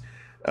 it's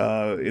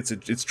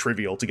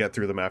trivial to get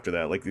through them after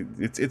that. Like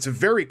it's a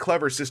very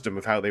clever system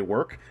of how they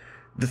work.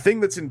 The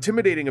thing that's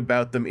intimidating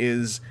about them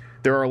is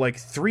there are like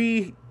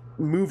 3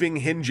 moving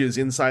hinges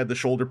inside the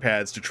shoulder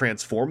pads to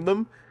transform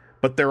them,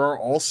 but there are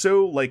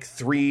also like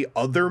 3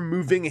 other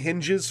moving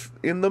hinges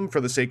in them for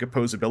the sake of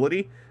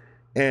posability,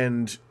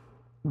 and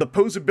the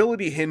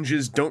posability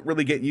hinges don't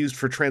really get used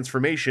for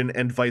transformation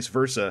and vice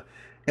versa,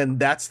 and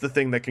that's the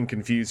thing that can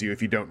confuse you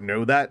if you don't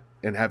know that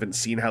and haven't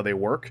seen how they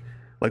work.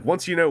 Like,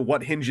 once you know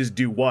what hinges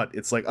do what,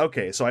 it's like,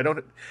 okay, so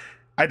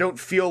I don't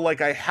feel like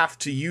I have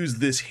to use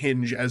this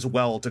hinge as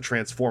well to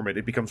transform it.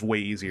 It becomes way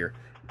easier.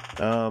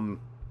 2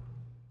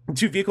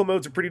 vehicle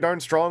modes are pretty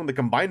darn strong. The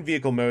combined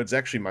vehicle mode is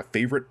actually my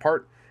favorite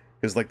part,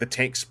 because like the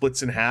tank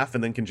splits in half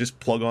and then can just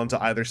plug onto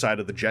either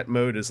side of the jet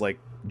mode as like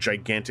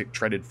gigantic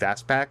treaded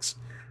fast packs.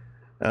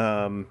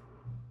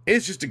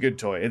 It's just a good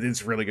toy.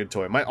 It's a really good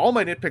toy. All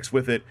my nitpicks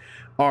with it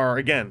are,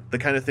 again, the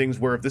kind of things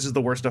where if this is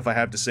the worst stuff I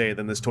have to say,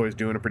 then this toy is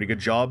doing a pretty good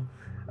job.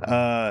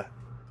 And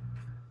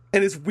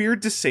it's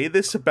weird to say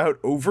this about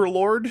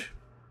Overlord,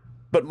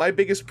 but my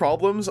biggest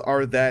problems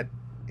are that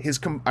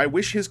I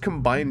wish his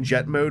combined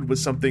jet mode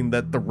was something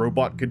that the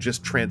robot could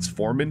just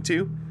transform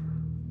into,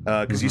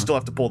 because you still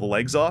have to pull the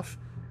legs off.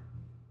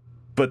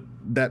 But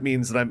that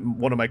means that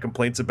one of my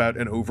complaints about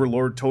an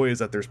Overlord toy is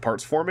that there's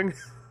parts forming.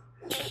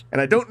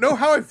 And I don't know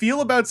how I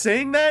feel about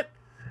saying that,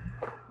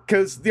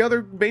 because the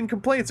other main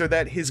complaints are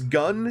that his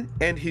gun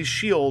and his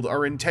shield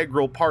are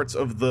integral parts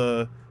of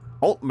the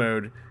alt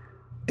mode,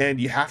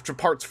 and you have to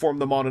parts form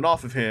them on and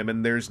off of him,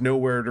 and there's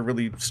nowhere to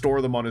really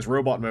store them on his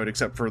robot mode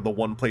except for the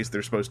one place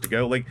they're supposed to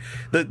go. Like,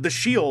 the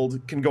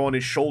shield can go on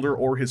his shoulder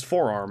or his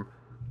forearm,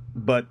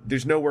 but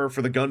there's nowhere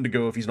for the gun to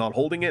go if he's not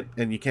holding it,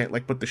 and you can't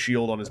like put the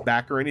shield on his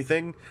back or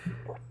anything.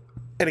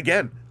 And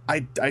again,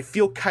 I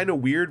feel kind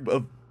of weird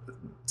of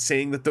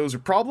saying that those are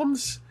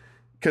problems,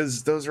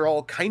 because those are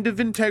all kind of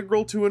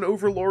integral to an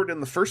Overlord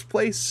in the first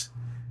place.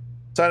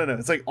 So I don't know.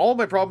 It's like all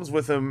my problems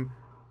with him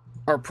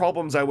are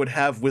problems I would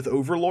have with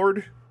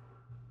Overlord.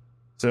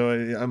 So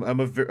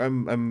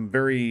I'm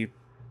very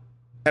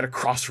at a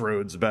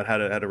crossroads about how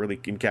to really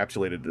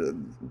encapsulate it.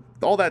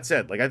 All that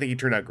said, like, I think he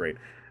turned out great.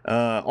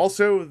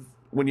 Also,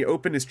 when you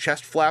open his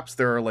chest flaps,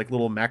 there are like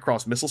little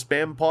Macross missile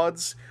spam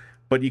pods,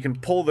 but you can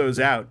pull those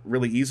out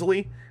really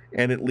easily,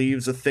 and it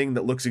leaves a thing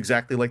that looks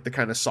exactly like the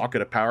kind of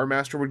socket a Power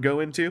Master would go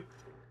into.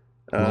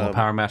 Will a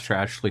Power Master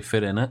actually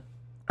fit in it?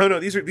 Oh no,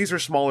 these are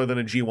smaller than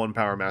a G1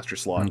 Power Master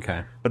slot.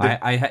 Okay, but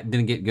I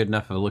didn't get good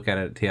enough of a look at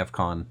it at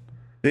TFCon.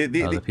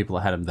 The people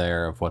that had him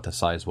there of what the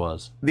size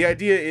was. The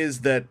idea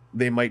is that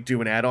they might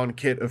do an add-on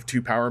kit of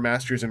 2 Power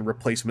Masters and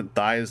replacement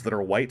thighs that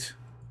are white,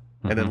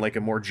 and then like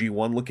a more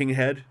G1 looking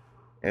head.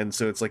 And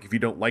so it's like, if you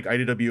don't like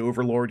IDW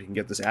Overlord, you can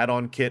get this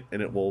add-on kit,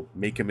 and it will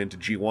make him into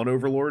G1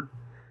 Overlord.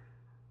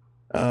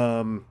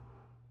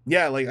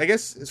 Yeah, like, I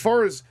guess as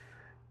far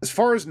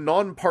as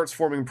non-parts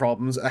forming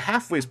problems, a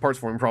halfway parts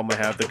forming problem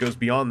I have that goes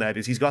beyond that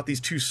is he's got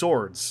these 2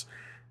 swords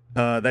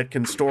that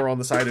can store on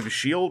the side of his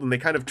shield, and they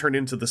kind of turn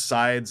into the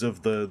sides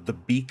of the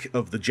beak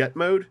of the jet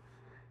mode.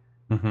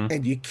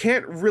 and you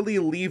can't really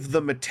leave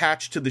them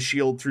attached to the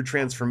shield through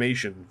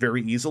transformation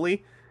very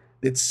easily.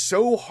 It's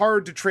so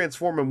hard to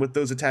transform them with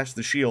those attached to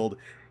the shield.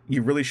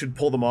 You really should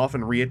pull them off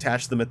and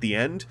reattach them at the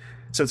end.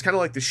 So it's kind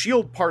of like the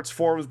shield parts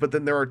forms, but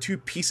then there are two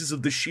pieces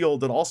of the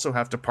shield that also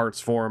have to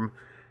parts form.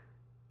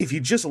 If you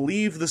just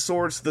leave the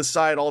swords to the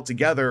side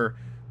altogether,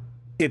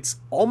 it's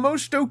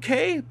almost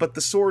okay, but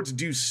the swords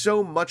do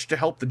so much to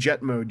help the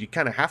jet mode, you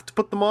kind of have to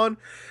put them on.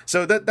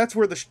 So that's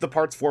where the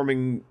parts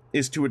forming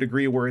is to a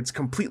degree where it's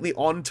completely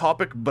on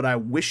topic, but I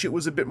wish it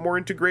was a bit more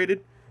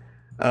integrated.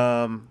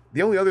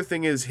 The only other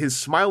thing is his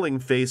smiling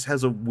face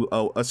has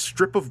a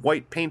strip of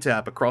white paint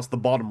app across the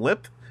bottom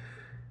lip.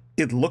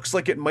 It looks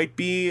like it might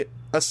be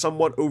a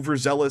somewhat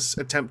overzealous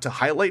attempt to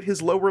highlight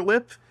his lower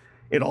lip.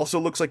 It also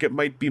looks like it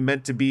might be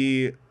meant to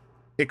be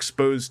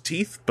exposed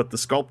teeth, but the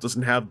sculpt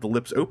doesn't have the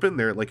lips open.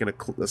 They're like in a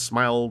closed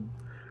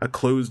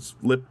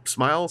lip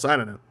smile. So I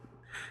don't know.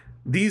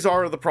 These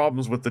are the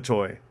problems with the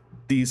toy.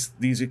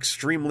 These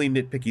extremely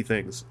nitpicky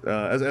things.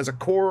 As a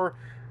core,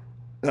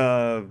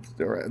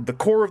 the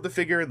core of the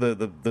figure,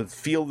 the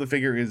feel of the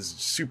figure is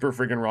super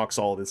friggin' rock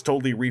solid. It's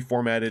totally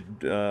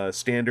reformatted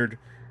standard.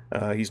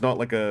 He's not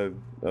like a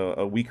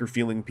weaker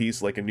feeling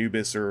piece like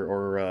Anubis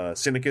or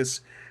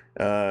Synicus.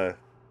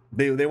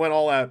 They went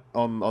all out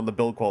on the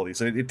build quality,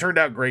 so it turned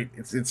out great.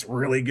 It's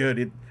really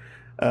good.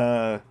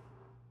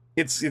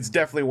 It's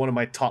definitely one of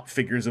my top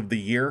figures of the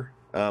year.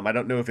 I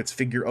don't know if it's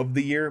figure of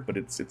the year, but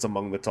it's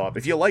among the top.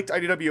 If you liked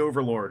IDW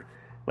Overlord,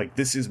 like,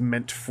 this is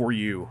meant for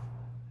you.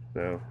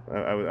 So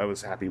I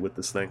was happy with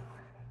this thing.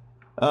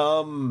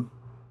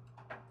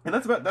 And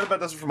that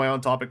about does it for my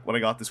own topic, what I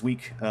got this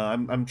week.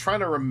 I'm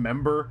trying to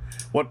remember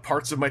what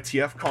parts of my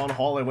TFCon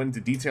haul I went into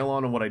detail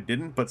on and what I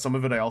didn't, but some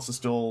of it I also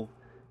still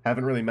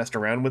haven't really messed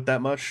around with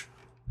that much.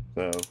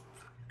 So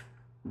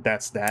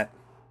that's that.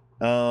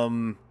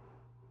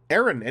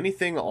 Aaron,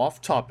 anything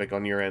off topic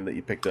on your end that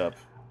you picked up?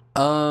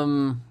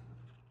 Trying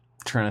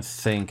to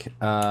think.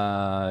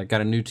 Got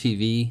a new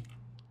TV.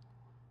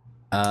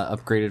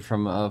 Upgraded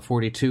from a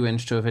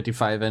 42-inch to a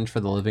 55-inch for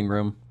the living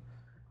room.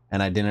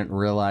 And I didn't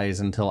realize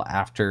until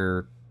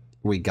after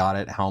we got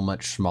it how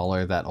much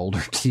smaller that older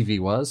TV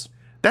was.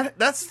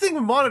 That's the thing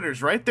with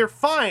monitors, right? They're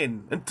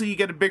fine until you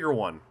get a bigger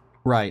one.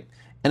 Right.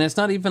 And it's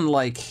not even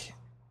like,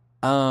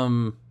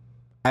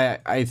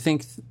 I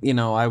think,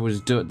 I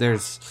was doing,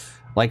 there's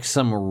like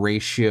some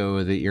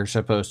ratio that you're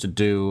supposed to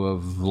do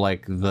of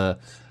like the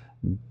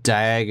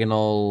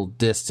diagonal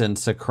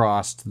distance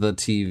across the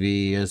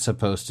TV is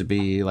supposed to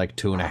be like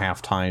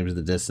 2.5 times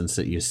the distance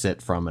that you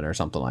sit from it or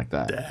something like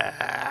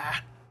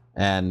that.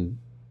 And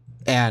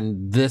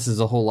this is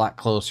a whole lot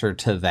closer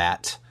to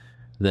that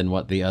than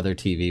what the other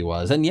TV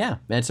was. And yeah,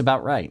 it's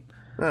about right.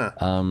 Huh.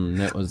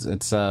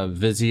 It's a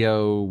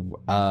Vizio,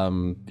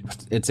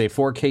 it's a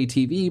 4K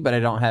TV, but I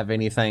don't have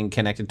anything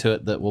connected to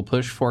it that will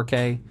push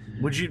 4K.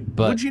 Would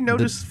you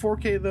notice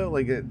 4K though?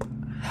 Like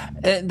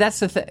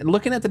that's the thing.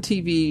 Looking at the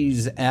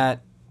TVs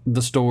at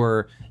the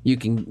store, you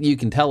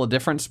can tell a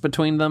difference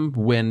between them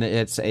when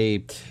it's a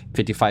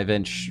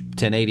 55-inch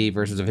 1080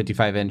 versus a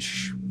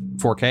 55-inch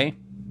 4K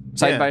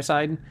side by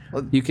side.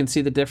 You can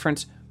see the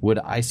difference. Would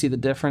I see the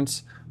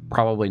difference?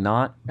 Probably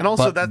not. And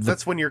also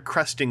that's when you're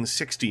cresting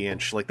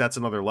 60-inch. Like, that's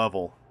another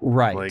level.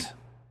 Right. Like,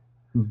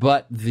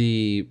 but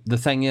the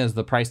thing is,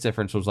 the price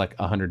difference was like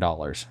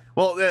 $100.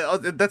 Well,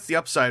 that's the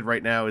upside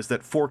right now, is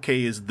that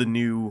 4K is the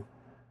new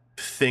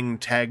thing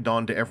tagged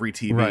onto every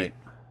TV. Right.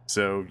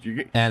 So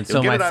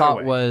my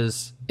thought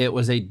was it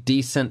was a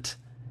decent,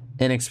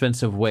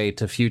 inexpensive way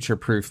to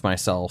future-proof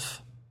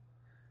myself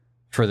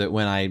for that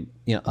when I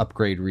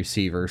upgrade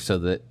receiver so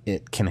that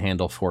it can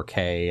handle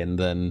 4K, and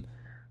then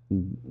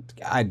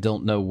I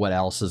don't know what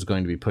else is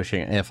going to be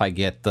pushing it. If I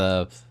get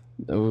the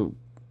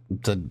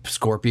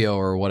Scorpio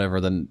or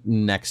whatever the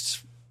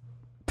next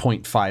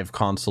 0.5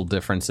 console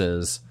difference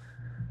is,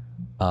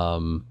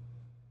 that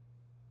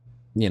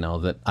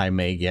I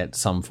may get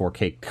some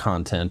 4K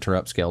content or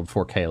upscaled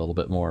 4K a little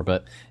bit more,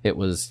 but it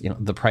was,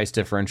 the price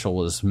differential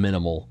was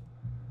minimal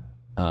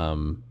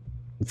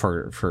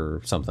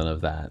for something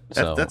of that.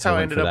 So that's how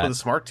I ended up with a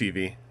smart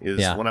TV.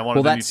 When I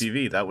wanted a new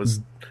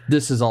TV,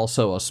 this is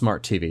also a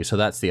smart TV, so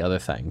that's the other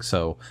thing.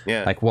 So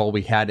like, while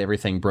we had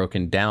everything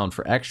broken down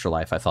for Extra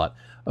Life, I thought,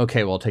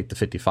 okay, well, I'll take the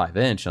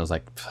 55-inch. And I was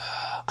like,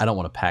 I don't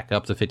want to pack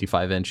up the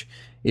 55-inch,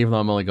 even though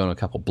I'm only going a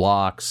couple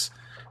blocks.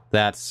 The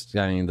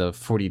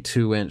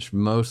 42-inch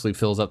mostly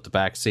fills up the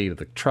back seat of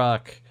the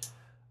truck.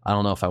 I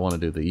don't know if I want to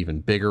do the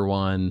even bigger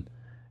one.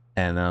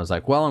 And then I was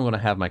like, well, I'm going to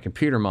have my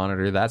computer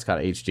monitor. That's got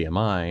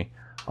HDMI.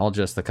 I'll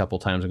just, the couple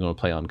times I'm going to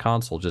play on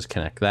console, just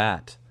connect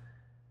that.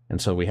 And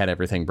so we had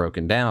everything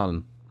broken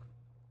down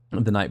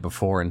the night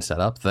before and set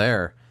up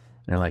there.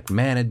 And they're like,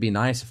 man, it'd be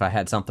nice if I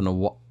had something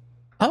to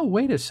oh,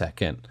 wait a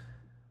second.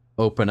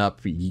 Open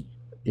up,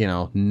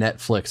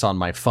 Netflix on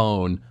my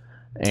phone.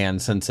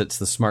 And since it's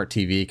the smart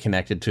TV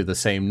connected to the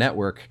same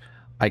network,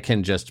 I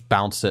can just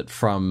bounce it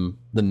from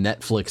the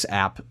Netflix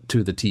app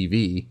to the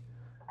TV.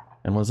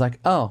 And was like,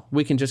 oh,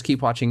 we can just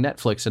keep watching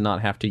Netflix and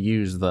not have to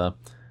use the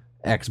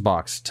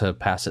Xbox to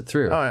pass it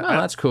through.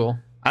 That's cool.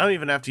 I don't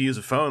even have to use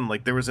a phone.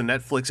 Like, there was a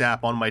Netflix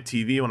app on my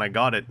TV when I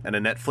got it, and a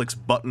Netflix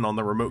button on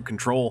the remote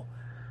control.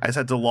 I just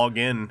had to log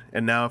in,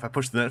 and now if I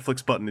push the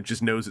Netflix button, it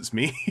just knows it's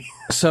me.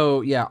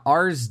 So, yeah,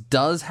 ours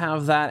does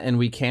have that, and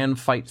we can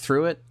fight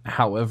through it.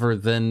 However,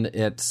 then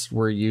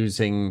we're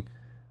using,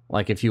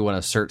 like, if you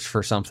want to search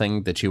for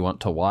something that you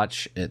want to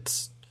watch,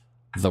 it's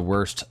the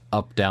worst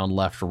up, down,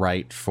 left,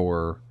 right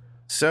for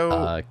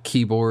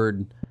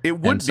keyboard. It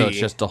would be. So it's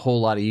just a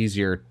whole lot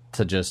easier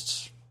to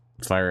just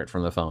fire it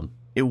from the phone.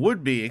 It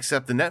would be,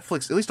 except the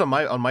Netflix, at least on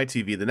my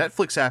TV, the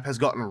Netflix app has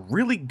gotten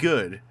really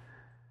good,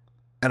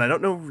 and I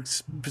don't know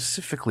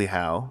specifically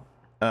how.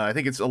 I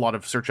think it's a lot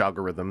of search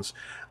algorithms.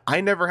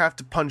 I never have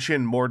to punch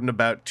in more than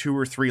about 2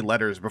 or 3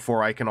 letters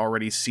before I can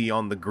already see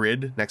on the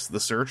grid next to the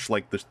search,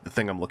 like the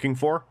thing I'm looking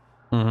for.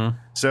 Mm-hmm.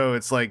 So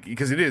it's like,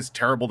 because it is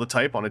terrible to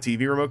type on a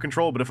TV remote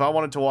control, but if I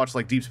wanted to watch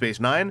like Deep Space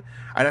Nine,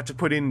 I'd have to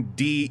put in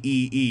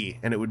DEE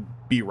and it would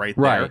be right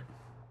there. Right.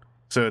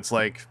 So it's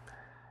like,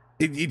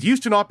 it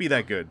used to not be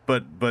that good,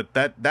 but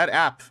that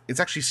app, it's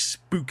actually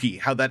spooky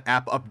how that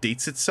app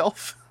updates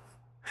itself.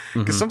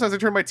 Because sometimes I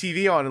turn my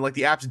TV on and like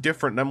the app's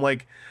different, and I'm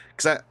like,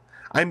 because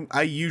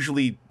I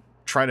usually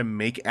try to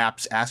make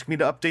apps ask me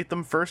to update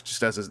them first,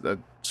 just as a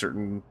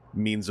certain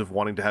means of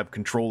wanting to have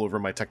control over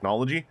my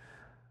technology.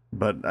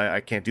 But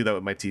I can't do that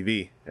with my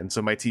TV. And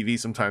so my TV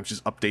sometimes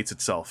just updates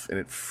itself, and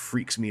it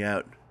freaks me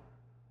out.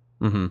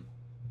 Mm-hmm.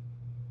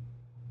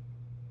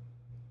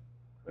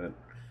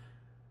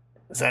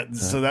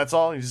 So that's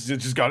all? You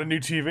just got a new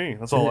TV.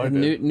 That's all I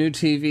did. New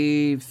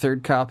TV,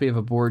 third copy of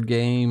a board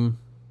game.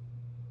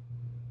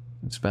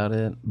 That's about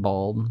it.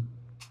 Bald.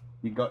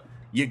 You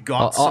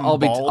got some I'll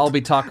bald?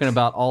 be talking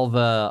about all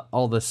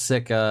the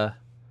sick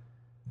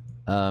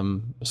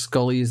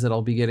Scullies that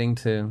I'll be getting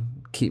to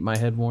keep my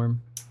head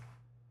warm.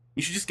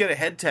 You should just get a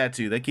head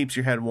tattoo. That keeps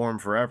your head warm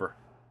forever.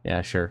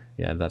 Yeah, sure.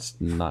 Yeah, that's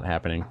not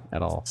happening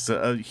at all. So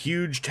a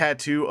huge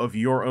tattoo of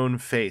your own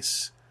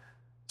face.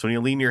 So when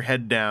you lean your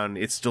head down,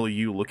 it's still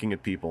you looking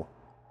at people.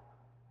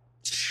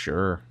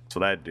 Sure. That's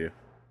what I'd do.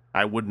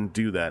 I wouldn't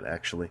do that,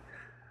 actually.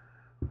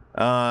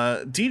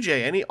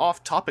 DJ, any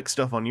off-topic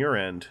stuff on your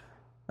end?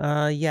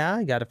 Yeah,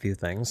 I got a few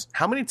things.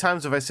 How many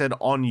times have I said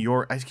on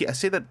your... I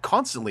say that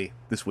constantly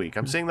this week.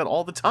 I'm saying that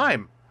all the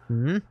time.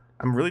 Mm-hmm.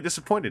 I'm really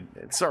disappointed.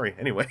 Sorry,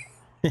 anyway.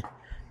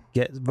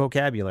 Get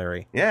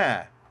vocabulary.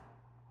 Yeah.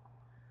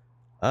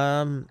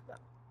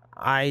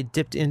 I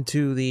dipped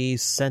into the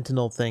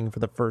Sentinel thing for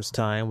the first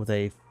time with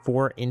a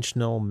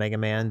 4-inch-nil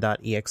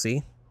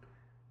Megaman.exe.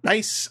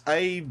 Nice.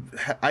 I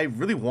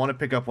really want to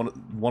pick up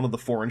one of the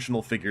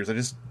 4-inch-nil figures. I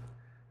just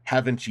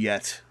haven't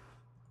yet.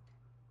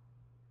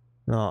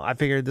 No, I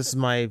figured this is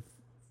my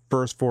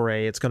first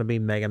foray. It's going to be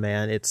Mega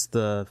Man. It's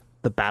the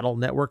Battle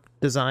Network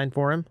design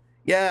for him.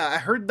 Yeah, I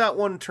heard that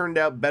one turned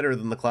out better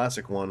than the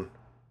classic one.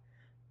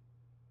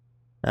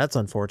 That's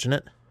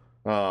unfortunate.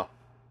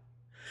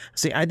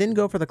 See, I didn't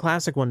go for the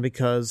classic one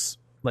because,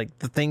 like,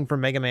 the thing for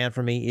Mega Man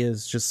for me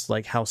is just,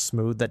 like, how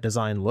smooth that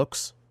design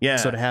looks. Yeah.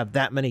 So to have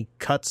that many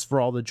cuts for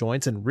all the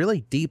joints and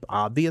really deep,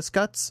 obvious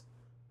cuts.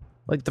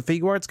 Like, the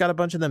figure art's got a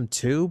bunch of them,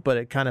 too, but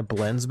it kind of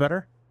blends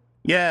better.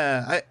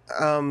 Yeah,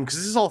 because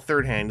this is all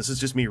third hand. This is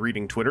just me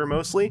reading Twitter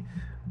mostly.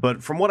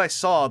 But from what I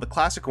saw, the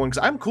classic one,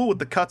 because I'm cool with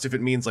the cuts if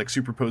it means, like,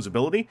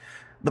 superposability.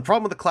 The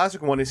problem with the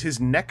classic one is his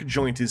neck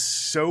joint is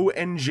so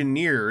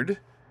engineered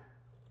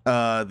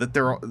that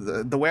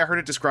the way I heard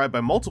it described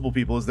by multiple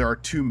people is there are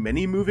too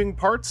many moving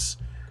parts.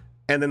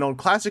 And then on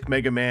classic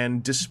Mega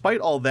Man, despite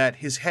all that,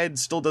 his head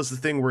still does the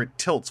thing where it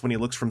tilts when he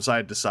looks from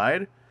side to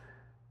side.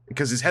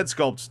 Because his head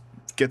sculpt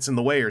gets in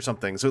the way or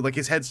something. So, like,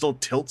 his head still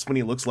tilts when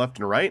he looks left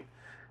and right,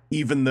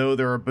 even though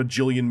there are a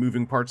bajillion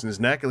moving parts in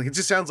his neck. Like, it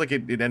just sounds like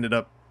it ended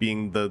up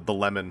being the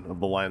lemon of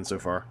the line so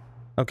far.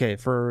 Okay,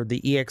 for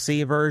the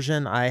EXE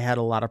version, I had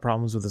a lot of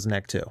problems with his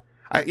neck, too.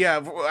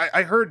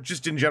 I heard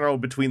just in general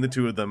between the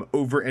two of them,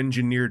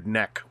 over-engineered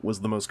neck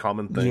was the most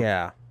common thing.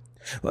 Yeah.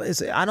 Well,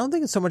 I don't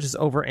think it's so much as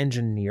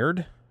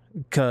over-engineered,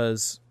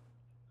 because,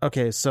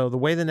 okay, so the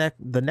way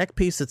the neck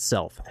piece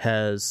itself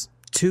has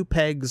 2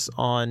 pegs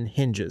on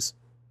hinges.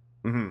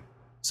 Mm-hmm.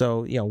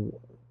 So,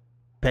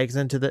 peg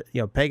into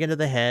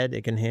the head,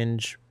 it can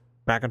hinge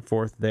back and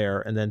forth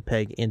there, and then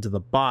peg into the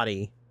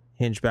body,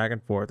 hinge back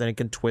and forth, and it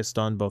can twist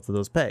on both of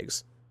those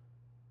pegs.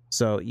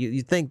 So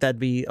you think that'd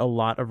be a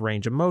lot of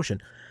range of motion.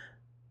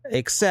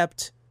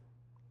 Except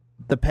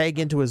the peg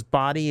into his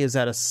body is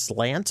at a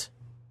slant.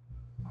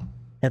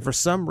 And for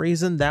some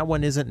reason, that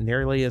one isn't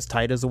nearly as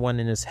tight as the one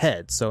in his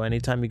head. So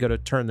anytime you go to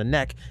turn the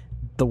neck,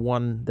 the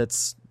one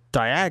that's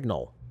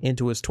diagonal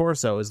into his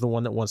torso is the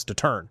one that wants to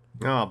turn.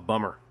 Oh,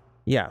 bummer.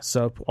 Yeah,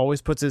 so it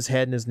always puts his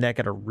head and his neck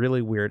at a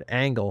really weird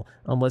angle,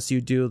 unless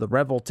you do the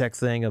Revoltech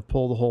thing of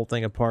pull the whole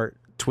thing apart,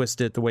 twist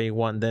it the way you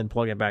want, and then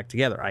plug it back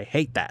together. I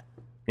hate that.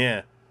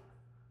 Yeah.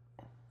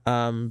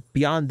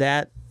 Beyond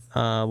that,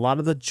 a lot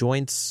of the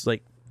joints, the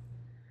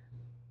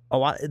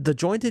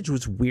jointage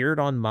was weird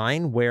on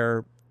mine,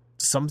 where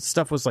some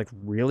stuff was like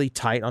really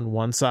tight on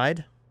one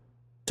side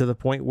to the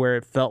point where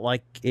it felt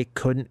like it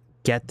couldn't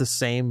get the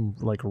same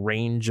like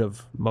range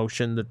of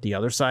motion that the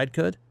other side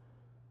could.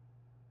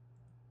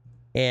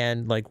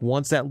 And like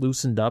once that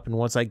loosened up, and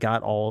once I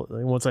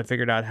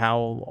figured out how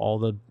all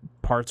the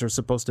parts are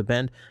supposed to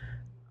bend,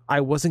 I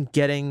wasn't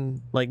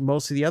getting, like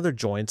most of the other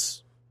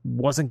joints,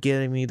 wasn't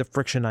getting me the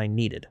friction I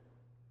needed.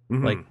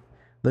 Mm-hmm. Like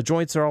the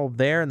joints are all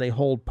there and they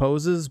hold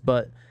poses,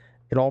 but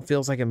it all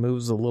feels like it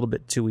moves a little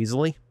bit too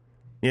easily.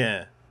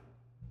 Yeah.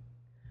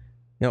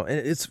 You know, and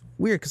it's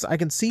weird because I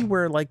can see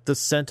where like the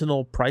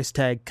Sentinel price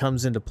tag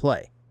comes into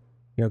play.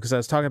 You know, because I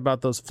was talking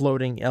about those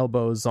floating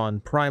elbows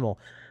on Primal.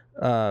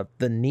 The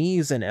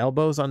knees and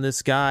elbows on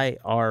this guy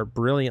are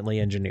brilliantly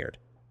engineered.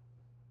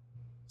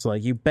 So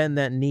like you bend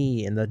that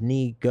knee and the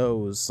knee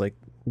goes like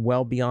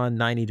well beyond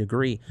 90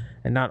 degree.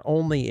 And not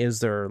only is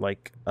there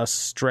like a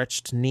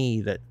stretched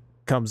knee that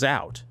comes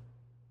out,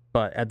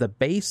 but at the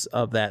base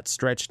of that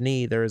stretched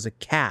knee, there is a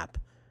cap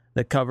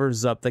that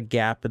covers up the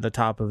gap in the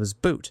top of his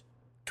boot.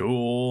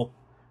 Cool.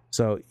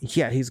 So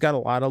yeah, he's got a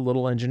lot of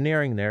little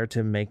engineering there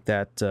to make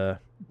that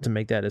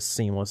as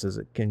seamless as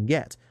it can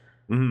get.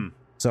 Mm-hmm.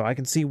 So I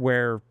can see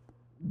where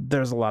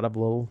there's a lot of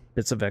little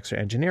bits of extra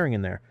engineering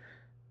in there.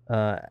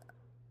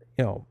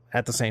 You know,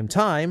 at the same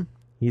time,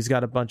 he's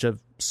got a bunch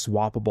of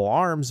swappable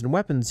arms and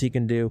weapons he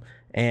can do,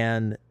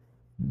 and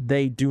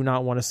they do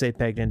not want to stay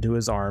pegged into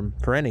his arm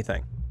for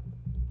anything.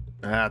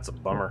 That's a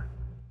bummer.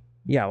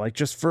 Yeah, like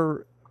just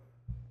for,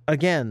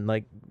 again,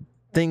 like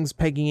things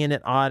pegging in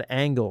at odd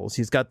angles.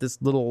 He's got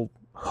this little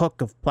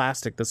hook of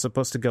plastic that's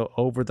supposed to go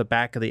over the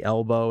back of the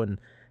elbow and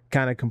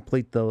kind of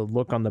complete the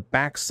look on the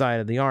back side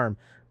of the arm.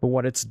 But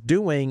what it's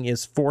doing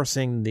is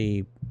forcing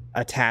the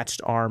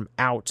attached arm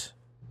out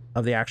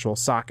of the actual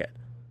socket.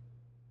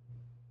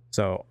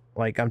 So,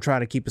 like, I'm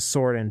trying to keep his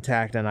sword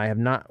intact, and I have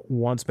not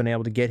once been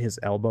able to get his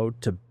elbow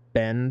to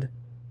bend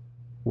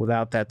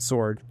without that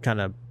sword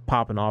kind of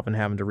popping off and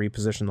having to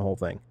reposition the whole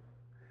thing.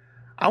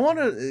 I want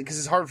to, because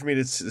it's hard for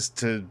me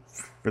to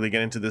really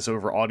get into this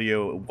over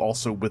audio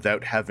also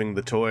without having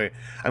the toy.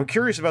 I'm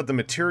curious about the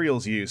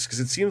materials used, because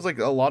it seems like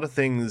a lot of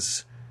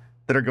things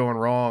that are going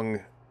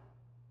wrong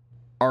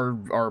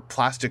are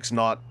plastics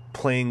not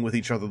playing with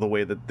each other the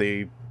way that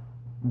they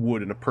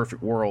would in a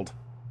perfect world.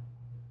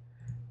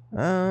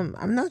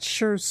 I'm not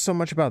sure so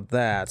much about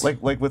that.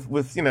 Like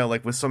with you know,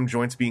 like with some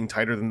joints being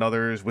tighter than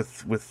others,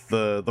 with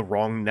the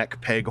wrong neck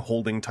peg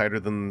holding tighter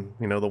than,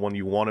 you know, the one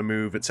you want to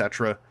move,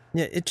 etc.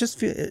 Yeah, it just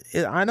feels...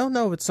 I don't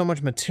know if it's so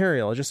much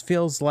material. It just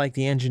feels like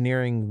the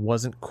engineering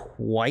wasn't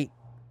quite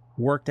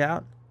worked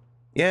out.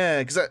 Yeah,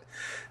 because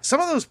some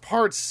of those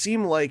parts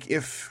seem like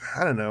if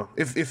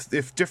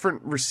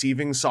different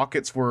receiving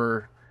sockets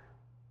were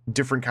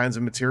different kinds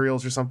of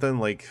materials or something,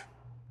 like...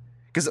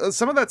 Because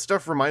some of that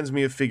stuff reminds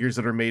me of figures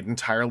that are made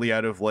entirely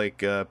out of, like,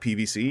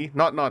 PVC.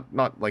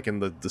 Not like in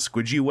the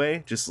squidgy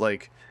way, just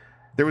like...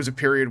 There was a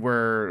period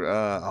where,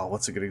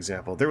 what's a good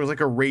example? There was like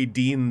a Ray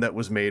Dean that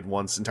was made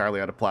once entirely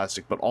out of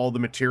plastic, but all the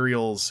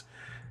materials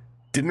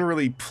didn't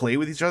really play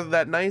with each other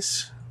that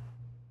nice.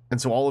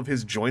 And so all of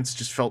his joints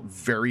just felt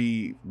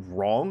very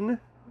wrong.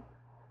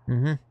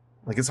 Mm-hmm.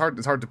 Like, it's hard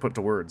to put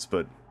to words,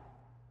 but...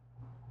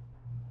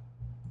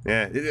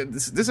 Yeah,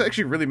 this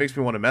actually really makes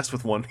me want to mess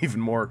with one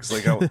even more,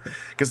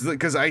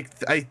 because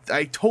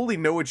I totally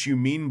know what you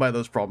mean by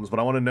those problems, but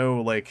I want to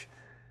know, like...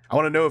 I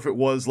want to know if it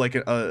was like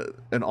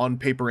an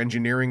on-paper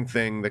engineering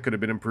thing that could have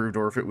been improved,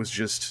 or if it was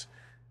just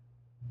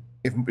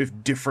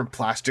if different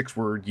plastics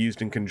were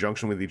used in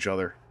conjunction with each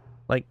other.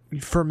 Like,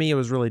 for me, it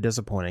was really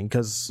disappointing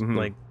because,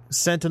 like,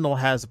 Sentinel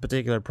has a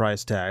particular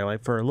price tag.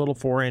 Like, for a little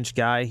 4-inch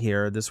guy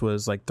here, this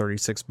was like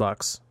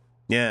 $36.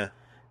 Yeah.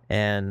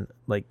 And,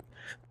 like,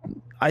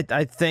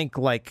 I think,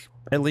 like,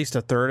 at least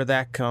a third of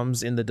that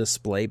comes in the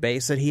display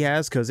base that he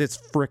has because it's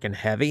freaking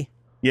heavy.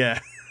 Yeah.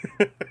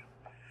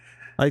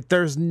 Like,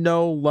 there's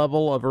no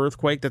level of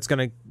earthquake that's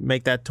going to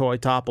make that toy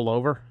topple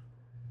over.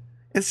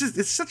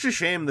 It's such a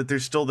shame that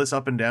there's still this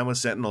up and down with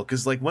Sentinel,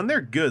 because, like, when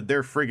they're good,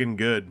 they're friggin'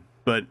 good.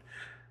 But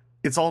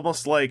it's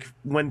almost like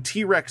when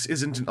T-Rex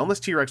isn't... Unless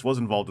T-Rex was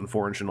involved in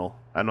 4-inch-nal,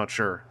 I'm not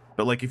sure.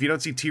 But, like, if you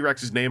don't see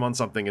T-Rex's name on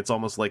something, it's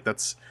almost like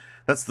that's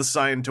the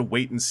sign to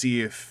wait and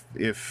see if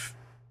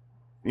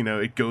you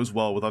know, it goes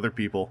well with other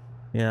people.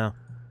 Yeah.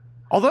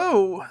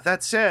 Although,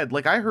 that said,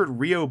 like, I heard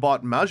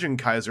Riobot Majin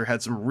Kaiser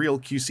had some real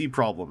QC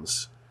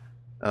problems.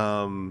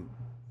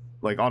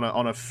 Like,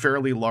 on a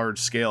fairly large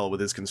scale with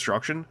his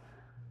construction.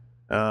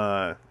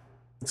 So,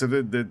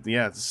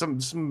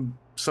 some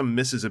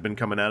misses have been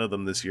coming out of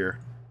them this year.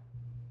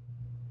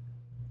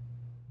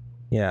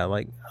 Yeah,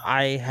 like,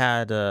 I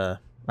had the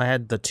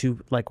two,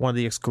 like, one of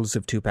the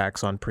exclusive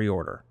 2-packs on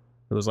pre-order.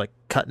 It was like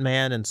Cut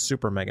Man and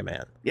Super Mega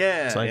Man.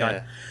 Yeah, so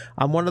yeah.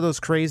 I'm one of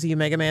those crazy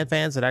Mega Man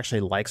fans that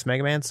actually likes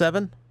Mega Man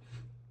 7.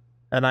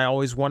 And I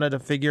always wanted a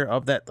figure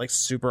of that, like,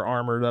 super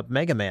armored up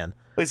Mega Man.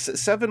 Wait,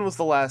 7 was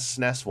the last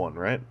SNES one,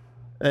 right?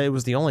 It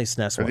was the only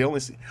SNES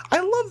one. I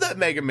love that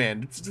Mega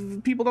Man.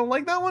 People don't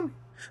like that one?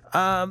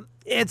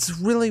 It's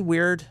really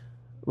weird.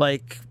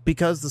 Like,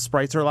 because the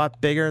sprites are a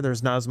lot bigger,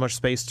 there's not as much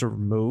space to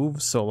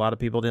move, so a lot of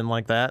people didn't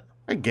like that.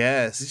 I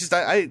guess. It's just,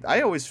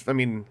 I always, I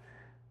mean...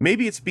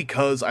 Maybe it's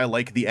because I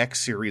like the X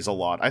series a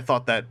lot. I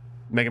thought that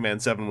Mega Man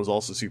 7 was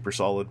also super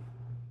solid.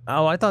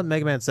 Oh, I thought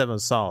Mega Man 7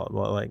 was solid.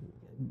 Well,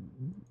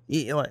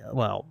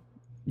 well,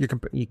 you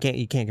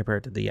can't compare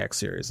it to the X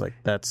series. Like,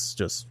 that's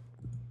just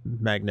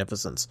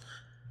magnificence.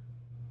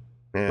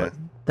 Yeah. But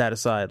that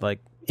aside, like,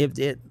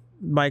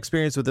 my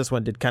experience with this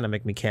one did kind of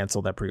make me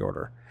cancel that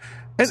pre-order.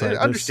 And So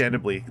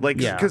understandably, like,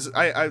 because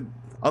I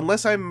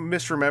unless I'm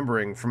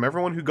misremembering, from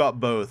everyone who got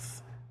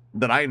both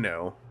that I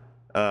know,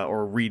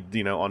 or read,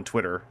 on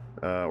Twitter,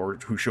 or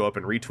who show up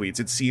in retweets,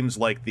 it seems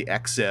like the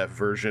XF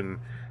version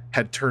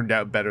had turned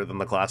out better than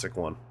the classic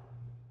one.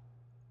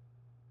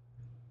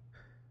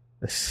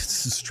 It's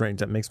strange.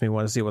 That makes me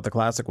want to see what the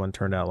classic one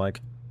turned out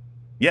like.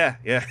 Yeah.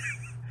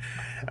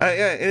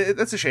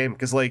 That's a shame,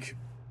 because, like,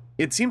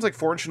 it seems like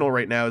Fortunal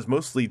right now is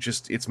mostly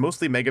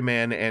Mega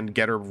Man and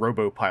Getter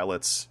Robo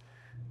pilots.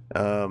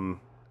 And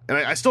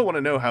I still want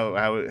to know how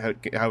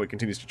it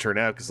continues to turn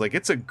out, because, like,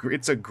 it's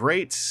a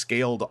great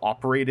scale to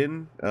operate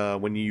in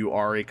when you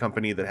are a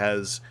company that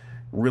has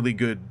really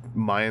good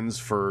minds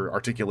for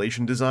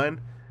articulation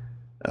design.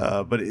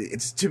 But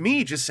it's, to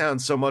me, just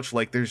sounds so much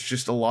like there's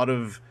just a lot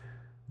of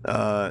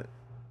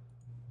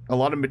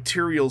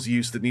materials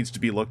use that needs to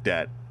be looked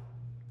at.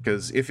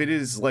 Because if it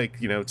is, like,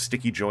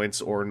 sticky joints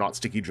or not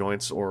sticky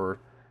joints, or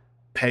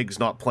pegs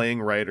not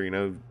playing right,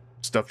 or,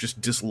 stuff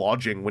just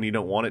dislodging when you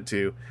don't want it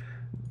to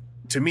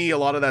me, a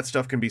lot of that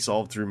stuff can be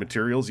solved through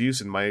materials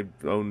use in my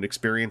own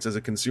experience as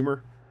a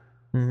consumer.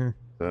 Mm-hmm.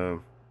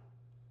 So,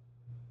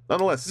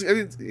 nonetheless,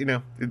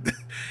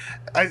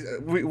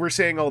 we're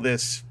saying all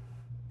this,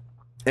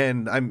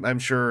 and I'm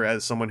sure,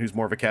 as someone who's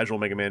more of a casual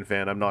Mega Man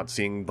fan, I'm not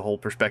seeing the whole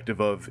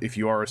perspective of, if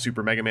you are a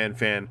Super Mega Man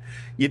fan,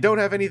 you don't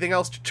have anything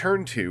else to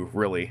turn to,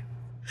 really.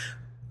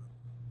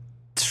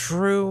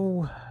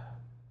 True.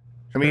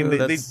 I mean,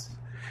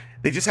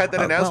 they just had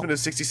that announcement of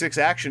 66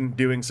 Action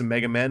doing some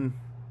Mega Men.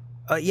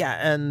 Yeah,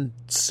 and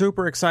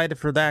super excited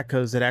for that,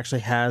 because it actually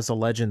has a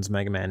Legends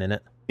Mega Man in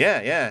it.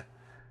 Yeah.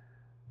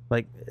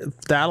 Like,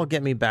 that'll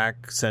get me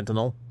back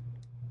Sentinel.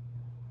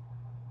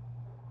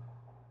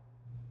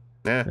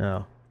 Yeah.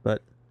 No,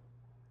 but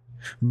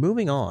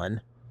moving on,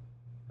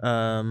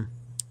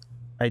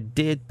 I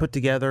did put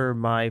together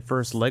my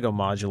first Lego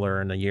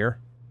modular in a year.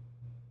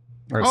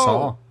 I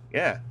saw.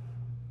 Yeah.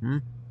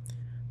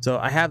 So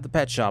I have the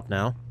pet shop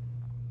now.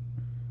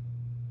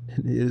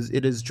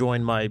 It has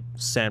joined my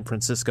San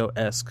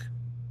Francisco-esque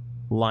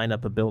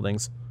lineup of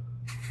buildings.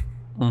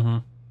 Mm-hmm.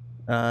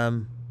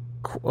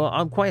 Well,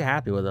 I'm quite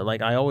happy with it.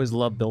 Like, I always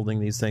love building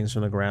these things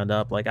from the ground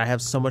up. Like, I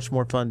have so much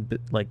more fun,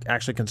 like,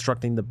 actually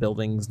constructing the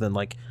buildings than,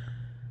 like,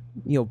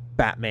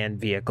 Batman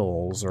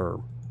vehicles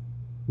or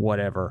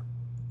whatever.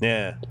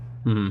 Yeah.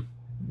 Mm-hmm.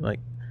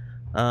 Like,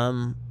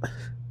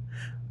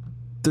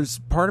 there's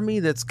part of me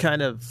that's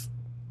kind of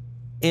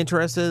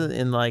interested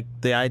in, like,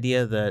 the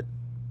idea that,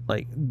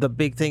 like, the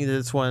big thing that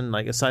this one,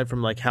 like, aside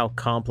from, like, how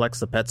complex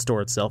the pet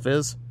store itself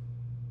is,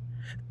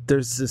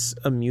 there's this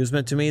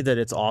amusement to me that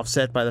it's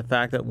offset by the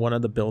fact that one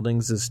of the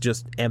buildings is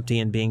just empty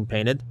and being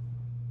painted.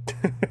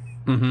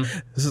 Mm-hmm.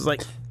 This is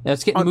like,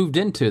 it's getting moved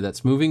into.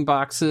 That's moving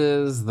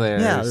boxes.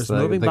 There's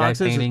moving the boxes.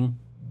 Guy painting.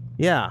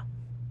 Yeah.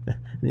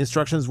 The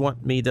instructions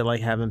want me to,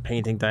 like, have him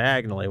painting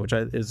diagonally, which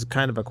is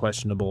kind of a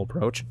questionable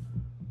approach.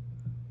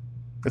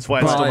 That's why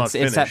it's still not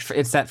it's finished.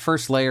 it's that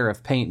first layer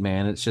of paint,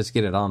 man. It's just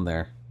get it on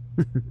there.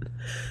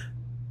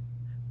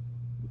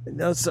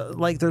 No, so,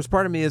 like, there's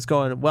part of me that's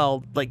going,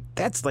 well, like,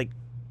 that's, like,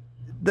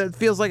 that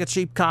feels like a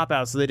cheap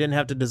cop-out, so they didn't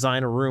have to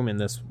design a room in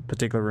this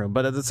particular room.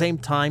 But at the same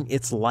time,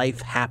 it's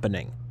life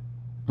happening.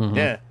 Mm-hmm.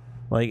 Yeah.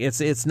 Like,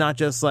 it's not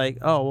just like,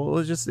 oh, well,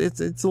 it's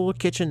a little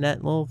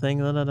kitchenette, little thing.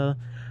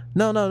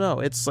 No.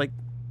 It's like,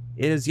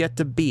 it is yet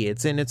to be.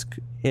 It's in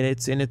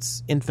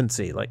its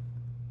infancy. Like,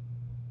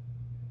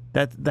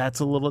 that's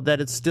a little,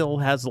 that it still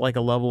has, like,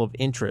 a level of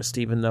interest,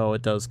 even though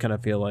it does kind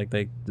of feel like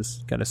they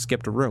just kind of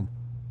skipped a room.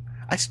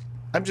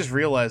 I'm just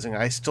realizing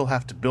I still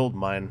have to build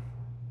mine.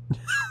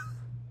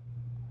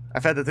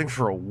 I've had that thing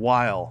for a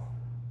while.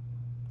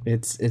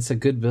 It's a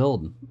good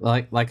build.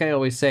 Like I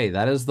always say,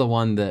 that is the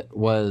one that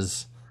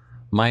was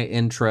my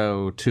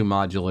intro to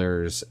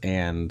modulars,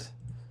 and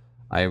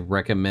I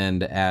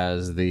recommend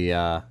as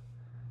the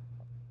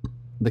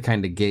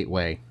kind of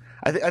gateway.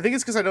 I think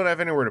it's because I don't have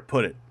anywhere to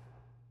put it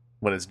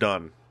when it's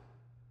done.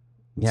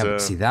 Yeah, So,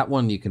 but see, that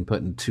one you can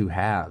put in two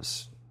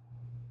halves.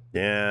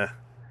 yeah.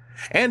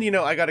 And,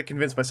 I got to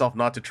convince myself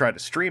not to try to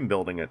stream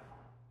building it.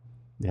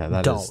 Yeah,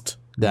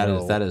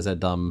 that is a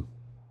dumb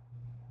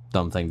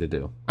thing to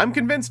do. I'm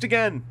convinced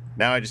again.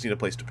 Now I just need a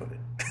place to put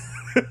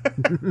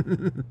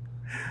it.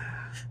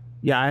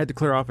 Yeah, I had to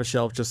clear off a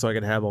shelf just so I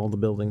could have all the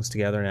buildings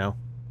together now,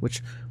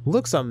 which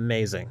looks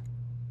amazing.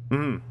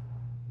 Mm.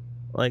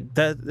 Like,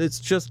 that, it's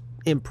just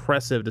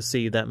impressive to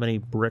see that many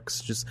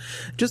bricks.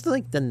 Just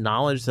like the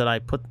knowledge that I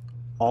put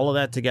all of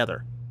that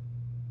together.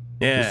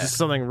 Yeah. There's just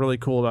something really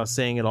cool about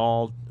seeing it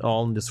all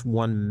in this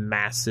one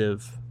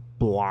massive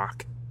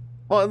block.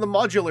 Well, and the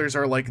modulars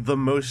are, like, the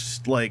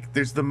most, like,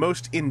 there's the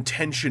most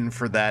intention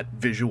for that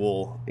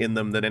visual in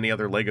them than any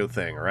other Lego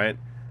thing, right?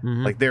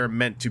 Mm-hmm. Like, they're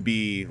meant to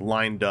be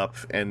lined up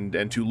and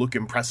to look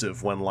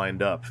impressive when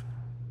lined up.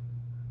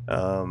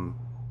 And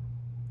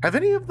Have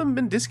any of them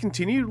been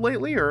discontinued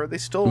lately, or are they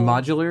still...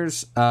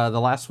 Modulars, the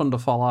last one to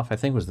fall off, I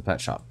think, was the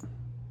Pet Shop.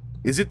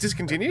 Is it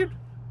discontinued?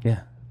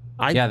 Yeah.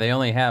 Yeah, they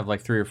only have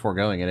like 3 or 4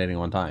 going at any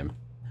one time.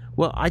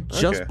 Well, I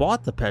just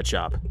bought the Pet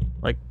Shop.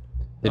 Like,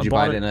 did you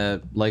buy it in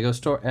a Lego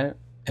store?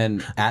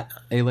 And at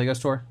a Lego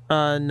store?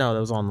 No, that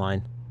was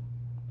online.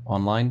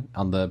 Online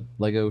on the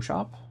Lego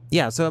shop?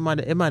 Yeah, so it might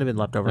have been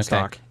leftover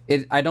stock.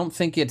 I don't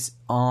think it's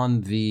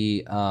on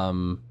the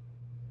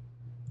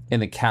in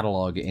the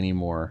catalog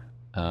anymore,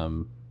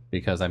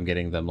 because I'm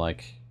getting them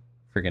like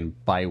freaking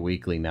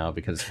bi-weekly now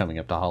because it's coming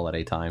up to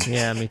holiday time.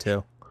 Yeah, me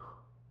too.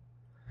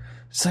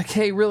 It's like,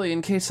 hey, really,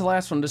 in case the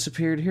last one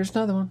disappeared, here's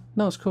another one.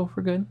 No, it's cool.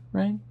 We're good,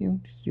 right?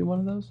 You one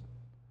of those?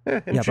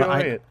 Enjoy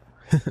it.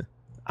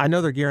 I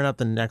know they're gearing up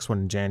the next one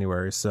in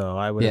January, so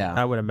I would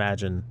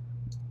imagine.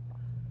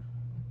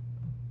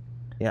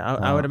 Yeah,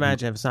 I would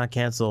imagine if it's not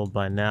canceled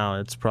by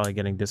now, it's probably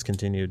getting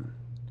discontinued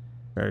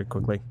very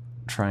quickly.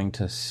 Trying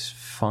to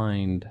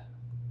find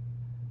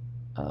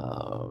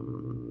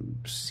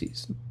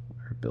season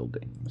or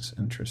buildings,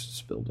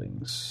 interests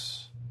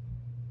buildings.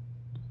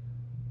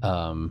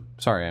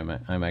 Sorry,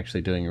 I'm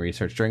actually doing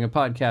research during a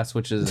podcast,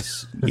 which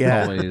is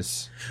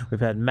always... We've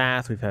had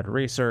math, we've had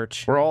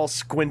research. We're all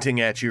squinting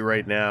at you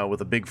right now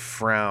with a big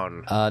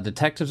frown.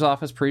 Detective's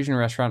Office, Parisian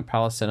Restaurant,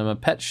 Palace Cinema.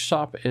 Pet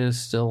Shop is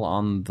still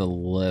on the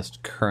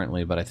list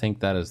currently, but I think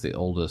that is the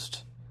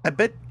oldest.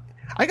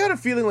 I got a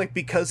feeling like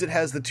because it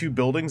has the 2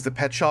 buildings, the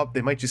Pet Shop,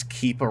 they might just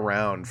keep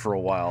around for a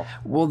while.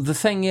 Well, the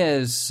thing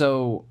is,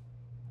 so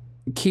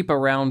keep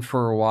around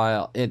for a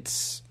while,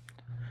 it's...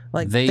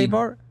 Like,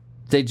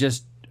 they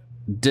just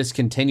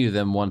discontinue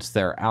them once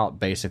they're out,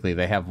 basically.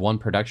 They have one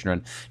production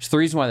run. It's the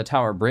reason why the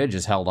Tower Bridge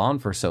is held on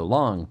for so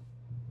long.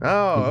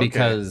 Oh, okay.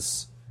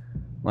 Because,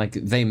 like,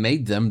 they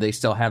made them, they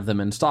still have them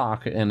in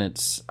stock, and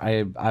it's...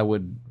 I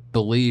would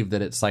believe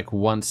that it's like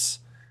once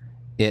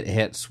it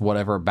hits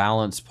whatever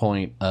balance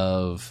point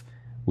of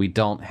we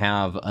don't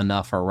have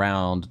enough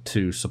around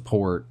to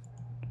support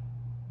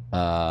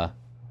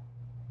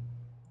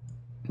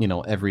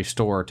every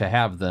store to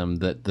have them,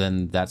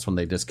 then that's when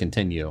they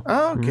discontinue.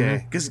 Oh,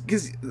 okay.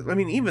 Because I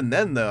mean, even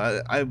then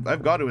though,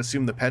 I've got to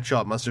assume the Pet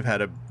Shop must have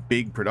had a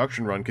big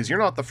production run, because you're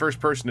not the first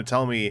person to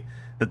tell me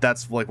that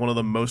that's like one of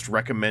the most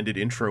recommended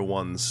intro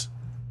ones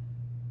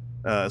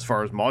as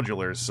far as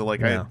modulars. So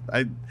like I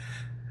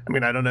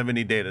mean, I don't have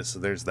any data, so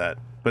there's that.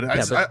 But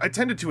I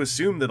tended to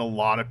assume that a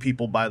lot of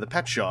people buy the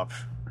Pet Shop.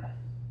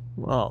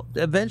 Well,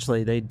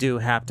 eventually they do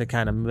have to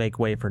kind of make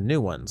way for new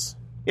ones.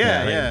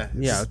 Yeah.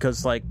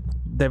 Because like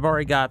they've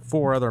already got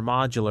 4 other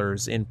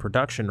modulars in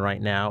production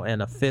right now,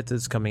 and a 5th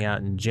is coming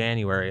out in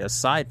January,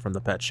 aside from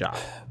the Pet Shop.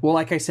 Well,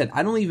 like I said,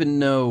 I don't even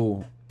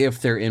know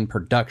if they're in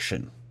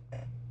production.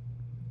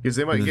 Because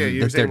they might,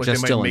 you're saying like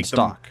just they might still make in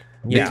stock.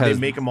 They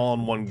make them all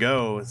in one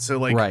go. So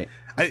like, right.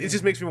 It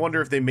just makes me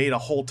wonder if they made a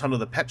whole ton of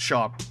the Pet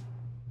Shop,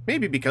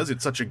 maybe because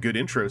it's such a good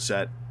intro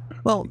set.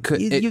 Well,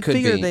 you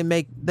figure they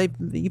make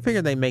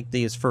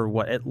these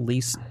for at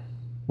least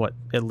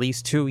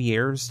 2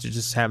 years to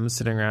just have them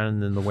sitting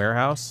around in the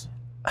warehouse.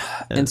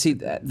 And see,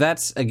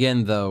 that's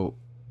again though,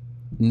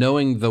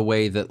 knowing the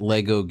way that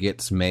Lego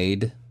gets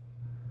made,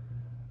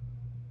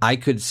 I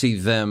could see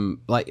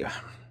them like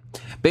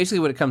basically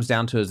what it comes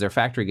down to is their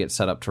factory gets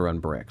set up to run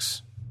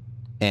bricks.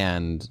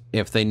 And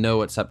if they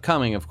know it's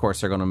upcoming, of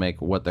course they're going to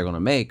make what they're going to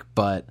make,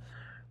 but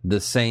the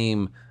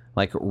same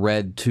like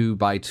red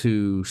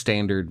 2x2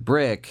 standard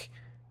brick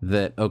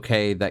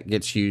that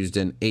gets used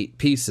in 8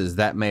 pieces,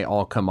 that may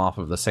all come off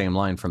of the same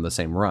line from the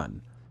same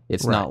run.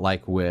 It's not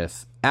like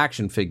with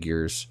action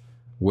figures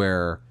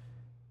where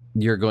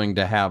you're going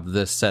to have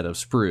this set of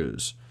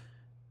sprues.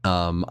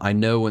 I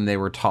know when they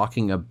were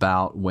talking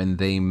about when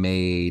they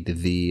made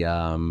the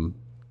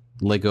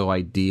Lego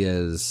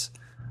Ideas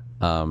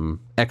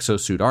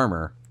exosuit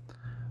armor,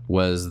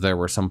 there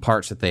were some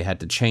parts that they had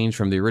to change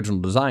from the original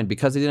design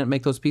because they didn't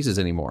make those pieces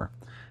anymore.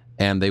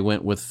 And they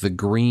went with the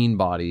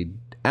green-bodied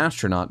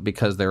astronaut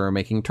because they were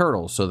making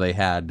turtles, so they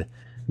had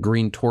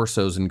green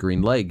torsos and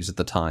green legs at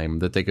the time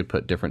that they could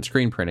put different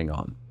screen printing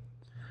on.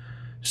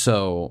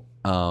 So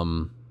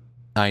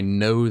I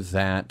know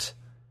that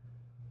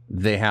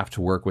they have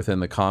to work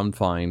within the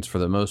confines, for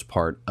the most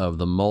part, of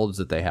the molds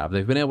that they have.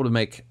 They've been able to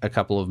make a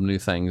couple of new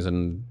things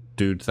and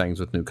do things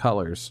with new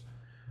colors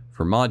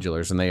for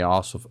modulars, and they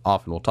also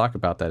often will talk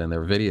about that in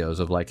their videos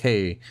of like,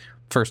 hey,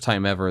 first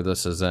time ever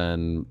this is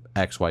in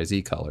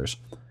XYZ colors.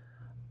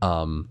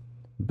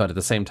 But at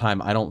the same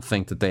time, I don't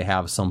think that they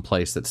have some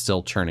place that's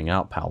still churning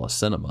out Palace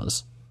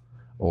Cinemas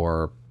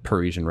or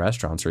Parisian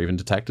restaurants or even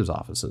detectives'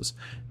 offices.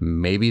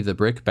 Maybe the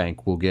Brick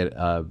Bank will get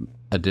an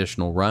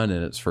additional run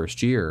in its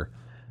first year,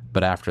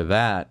 but after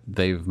that,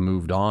 they've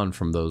moved on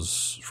from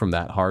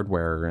that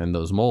hardware and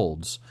those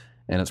molds,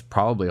 and it's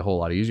probably a whole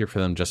lot easier for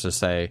them just to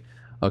say,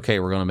 okay,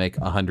 we're going to make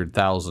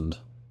 100,000,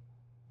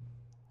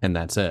 and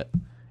that's it.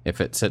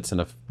 If it sits in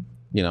a,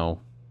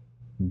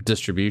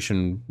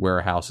 distribution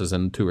warehouses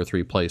in 2 or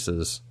 3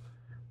 places,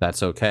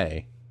 that's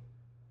okay.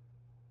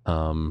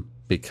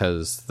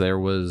 Because there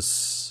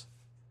was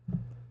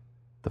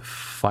the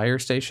fire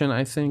station,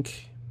 I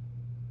think,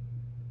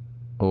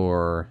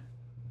 or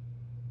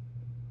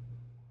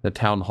the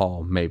Town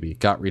Hall maybe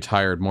got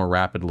retired more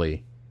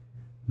rapidly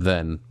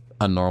than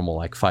a normal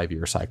like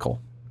 5-year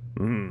cycle.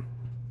 Mm.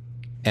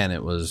 And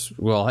it was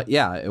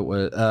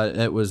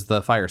it was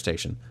the fire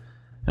station.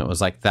 It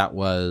was like that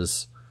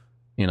was,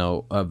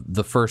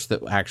 the first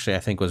that actually I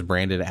think was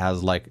branded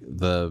as like in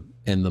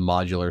the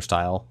modular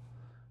style,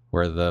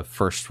 where the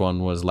first one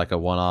was like a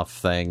one-off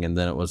thing, and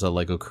then it was a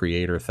Lego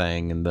Creator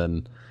thing, and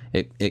then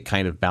it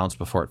kind of bounced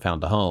before it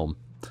found a home.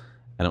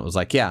 And it was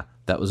like, yeah,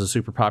 that was a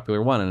super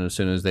popular one, and as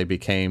soon as they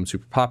became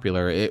super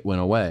popular, it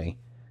went away.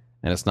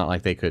 And it's not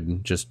like they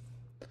could just...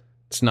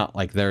 It's not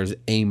like there's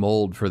a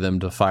mold for them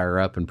to fire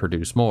up and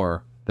produce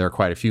more. There are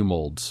quite a few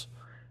molds.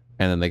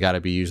 And then they got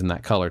to be using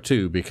that color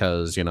too,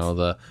 because,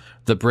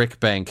 the brick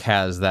bank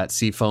has that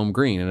seafoam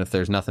green. And if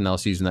there's nothing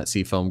else using that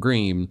seafoam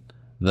green,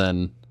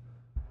 then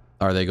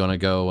are they going to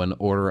go and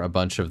order a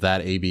bunch of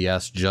that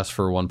ABS just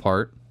for one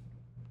part?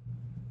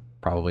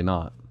 Probably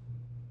not.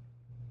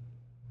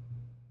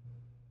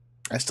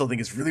 I still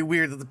think it's really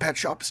weird that the pet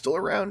shop is still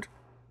around.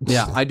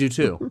 Yeah, I do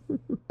too.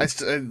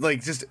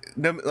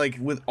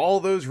 With all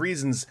those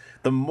reasons,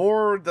 the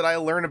more that I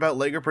learn about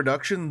Lego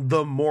production,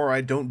 the more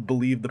I don't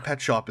believe the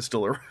pet shop is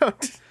still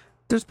around.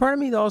 There's part of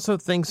me that also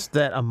thinks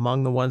that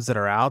among the ones that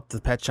are out,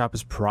 the pet shop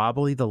is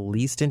probably the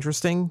least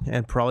interesting,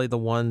 and probably the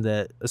one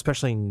that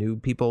especially new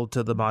people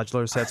to the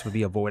modular sets would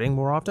be avoiding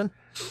more often.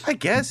 I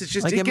guess it's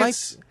just Like,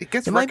 it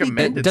gets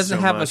recommended. It doesn't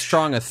so have much. as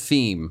strong a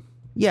theme.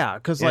 Yeah,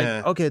 because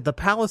the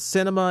Palace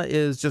Cinema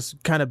is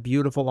just kind of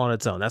beautiful on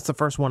its own. That's the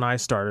first one I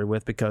started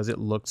with because it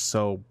looked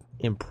so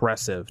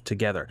impressive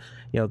together.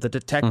 The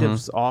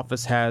detective's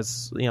office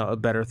has a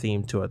better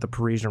theme to it. The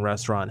Parisian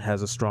restaurant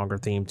has a stronger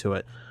theme to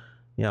it.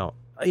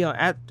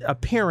 At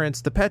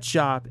appearance, the pet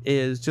shop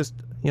is just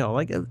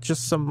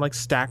just some like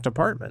stacked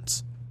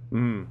apartments.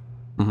 Mm.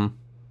 Mm-hmm.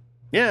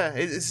 Yeah,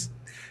 it's.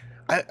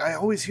 I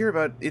always hear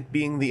about it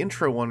being the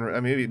intro one. I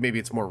mean, maybe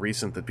it's more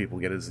recent that people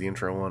get it as the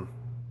intro one.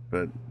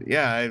 But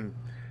yeah,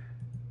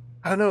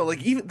 I don't know.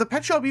 Like, even the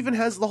pet shop even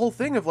has the whole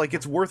thing of like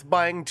it's worth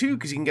buying too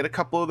because you can get a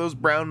couple of those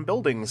brown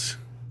buildings.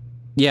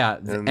 Yeah,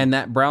 and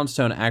that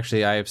brownstone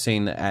actually I have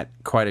seen at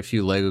quite a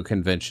few Lego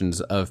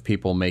conventions of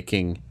people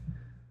making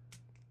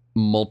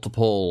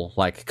multiple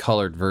like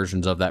colored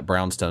versions of that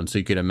brownstone. So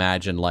you could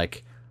imagine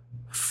like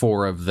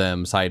 4 of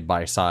them side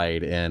by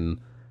side in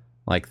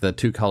like the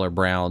 2-color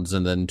browns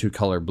and then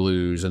 2-color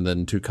blues and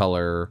then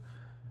 2-color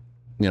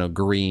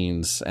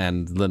greens,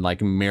 and then like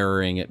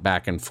mirroring it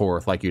back and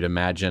forth like you'd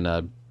imagine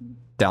a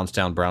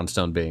downtown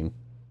brownstone being.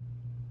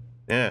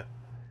 Yeah.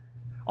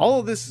 All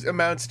of this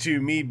amounts to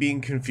me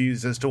being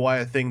confused as to why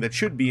a thing that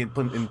should be in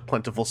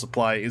plentiful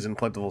supply is in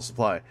plentiful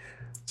supply.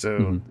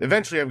 So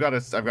eventually I've got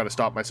to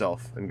stop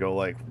myself and go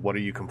like, what are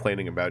you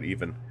complaining about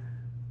even?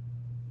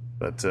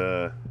 But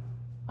I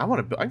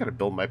got to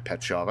build my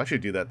pet shop. I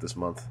should do that this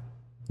month.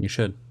 You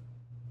should.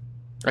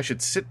 I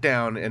should sit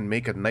down and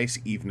make a nice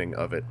evening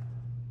of it.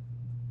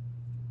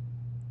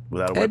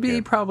 Without a webcam. It'd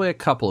be probably a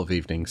couple of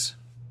evenings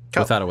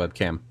without a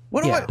webcam.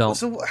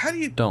 How do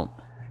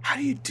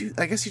you do?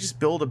 I guess you just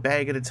build a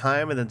bag at a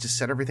time and then just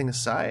set everything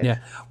aside. Yeah.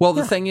 Well,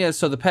 the thing is,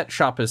 so the pet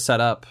shop is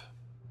set up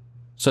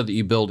so that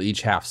you build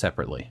each half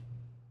separately.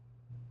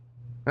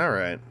 All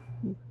right.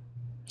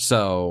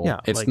 So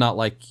it's not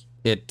like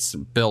it's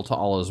built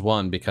all as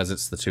one because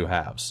it's the 2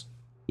 halves.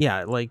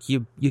 Yeah, like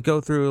you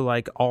go through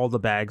like all the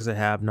bags that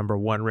have number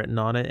 1 written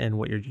on it, and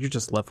what you're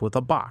just left with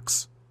a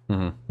box.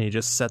 Mm-hmm. And you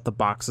just set the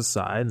box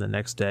aside, and the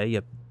next day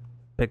you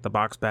pick the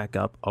box back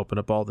up, open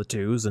up all the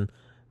 2s, and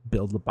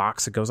build the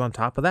box that goes on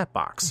top of that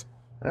box.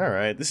 All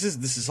right, this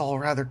is all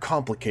rather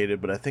complicated,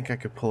 but I think I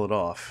could pull it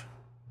off.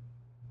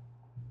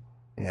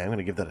 Yeah, I'm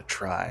gonna give that a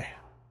try.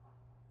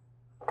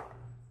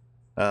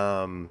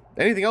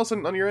 Anything else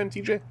on your end,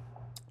 TJ?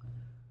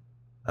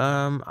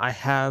 I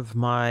have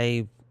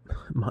my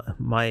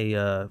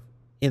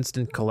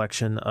instant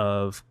collection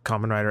of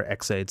Kamen Rider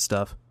X-Aid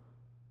stuff.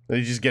 Did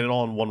you just get it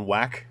all in one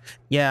whack?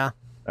 Yeah.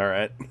 All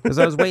right. Because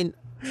I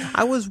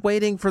was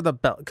waiting for the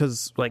belt,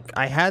 because like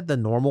I had the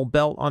normal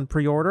belt on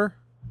pre-order,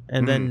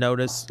 and then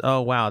noticed,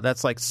 oh wow,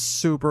 that's like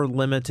super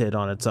limited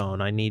on its own.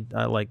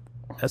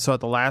 So at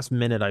the last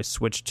minute I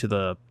switched to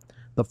the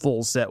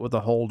full set with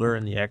the holder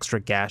and the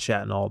extra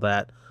gashat and all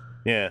that.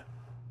 Yeah.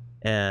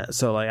 And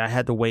so like I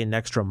had to wait an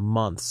extra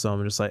month. So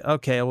I'm just like,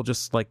 okay, we'll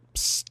just like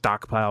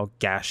stockpile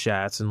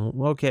gashats,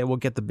 and okay, we'll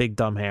get the big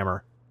dumb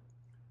hammer.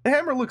 The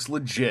hammer looks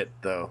legit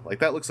though. Like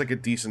that looks like a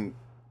decent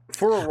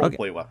for a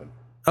roleplay weapon.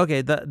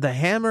 Okay, the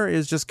hammer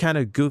is just kind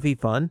of goofy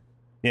fun.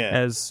 Yeah.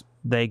 As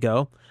they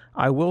go.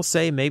 I will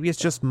say maybe it's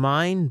just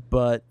mine,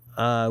 but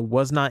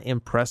was not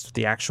impressed with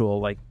the actual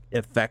like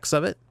effects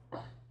of it.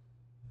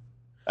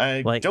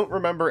 I don't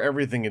remember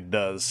everything it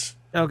does.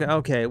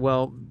 Okay.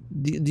 Well,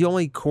 the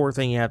only core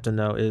thing you have to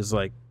know is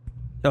like,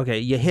 okay,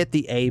 you hit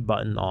the A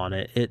button on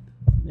it.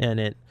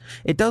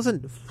 It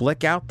doesn't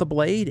flick out the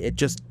blade. It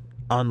just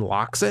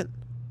unlocks it.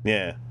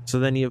 Yeah. So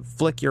then you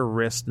flick your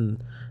wrist,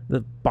 and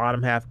the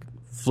bottom half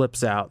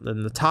flips out,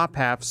 and the top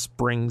half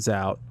springs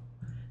out.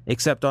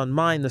 except on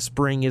mine, the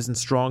spring isn't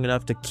strong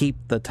enough to keep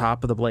the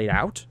top of the blade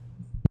out.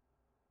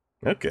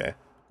 Okay.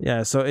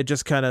 Yeah, so it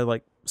just kind of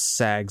like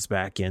sags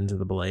back into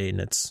the blade,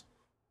 and it's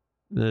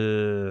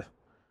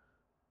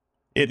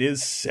It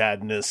is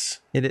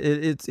sadness.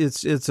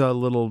 It's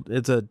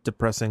a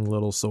depressing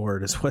little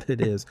sword is what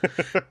it is.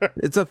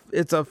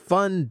 It's a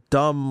fun,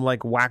 dumb,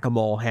 like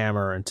whack-a-mole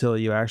hammer until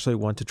you actually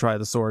want to try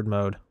the sword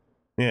mode.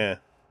 Yeah.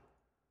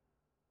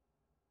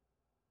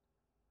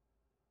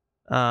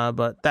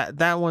 But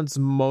that one's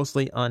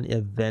mostly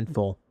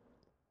uneventful.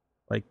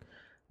 Like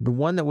the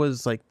one that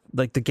was like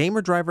the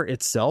gamer driver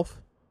itself,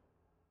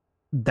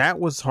 that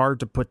was hard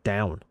to put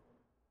down.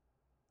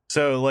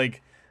 So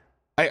like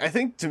I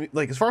think, to me,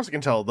 like, as far as I can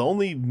tell, the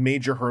only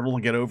major hurdle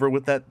to get over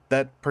with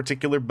that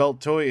particular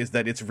belt toy is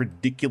that it's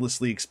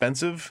ridiculously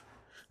expensive.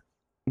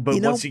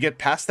 But once you get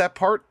past that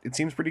part, it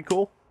seems pretty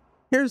cool.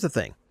 Here's the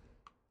thing.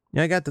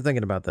 I got to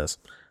thinking about this.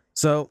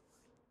 So,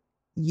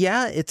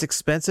 yeah, it's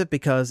expensive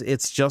because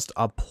it's just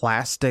a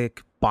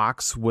plastic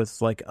box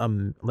with like a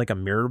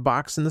mirror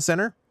box in the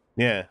center.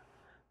 Yeah.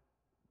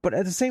 But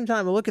at the same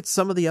time, I look at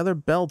some of the other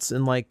belts,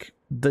 and like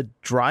the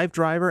Drive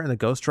Driver and the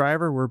Ghost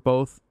Driver were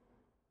both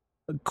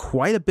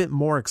quite a bit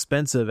more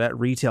expensive at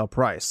retail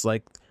price.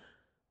 Like,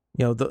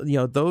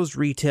 those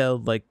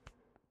retailed like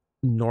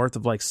north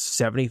of like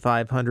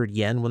 7,500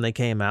 yen when they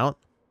came out.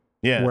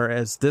 Yeah.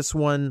 Whereas this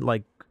one's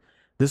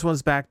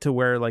back to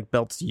where like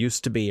belts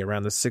used to be,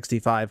 around the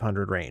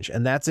 6,500 range,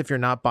 and that's if you're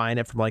not buying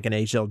it from like an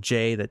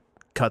HLJ that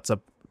cuts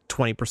up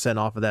 20%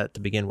 off of that to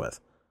begin with.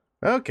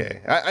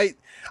 Okay.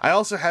 I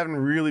also haven't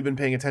really been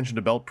paying attention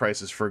to belt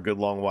prices for a good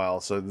long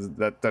while, so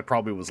that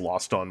probably was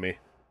lost on me.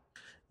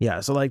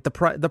 Yeah, so like the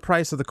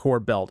price of the core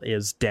belt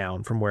is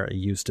down from where it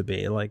used to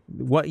be. Like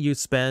what you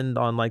spend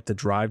on like the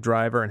Drive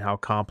Driver and how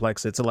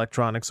complex its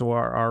electronics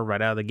are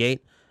right out of the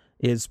gate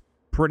is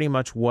pretty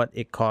much what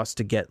it costs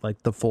to get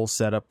like the full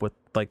setup with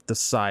like the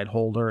side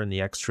holder and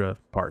the extra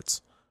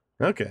parts.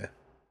 Okay.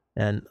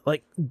 And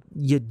like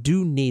you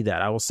do need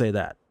that, I will say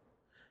that.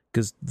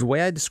 Because the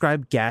way I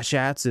describe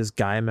Gashats is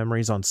Gaia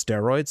memories on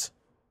steroids.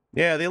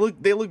 Yeah, they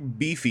look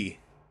beefy.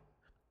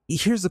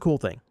 Here's the cool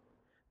thing.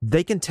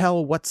 They can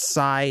tell what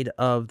side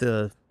of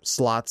the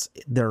slots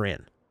they're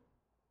in.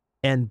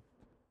 And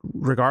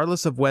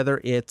regardless of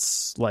whether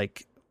it's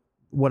like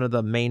one of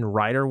the main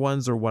rider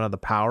ones or one of the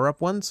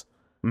power-up ones,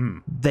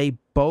 they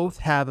both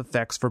have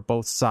effects for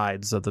both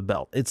sides of the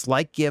belt. It's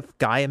like if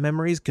Gaia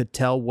memories could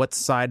tell what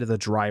side of the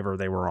driver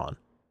they were on.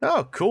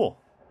 Oh, cool.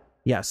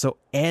 Yeah, so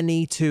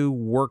any two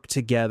work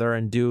together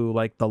and do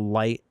like the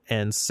light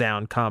and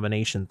sound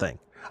combination thing.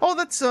 Oh,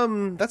 that's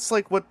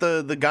like what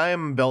the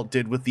Gaiam belt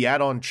did with the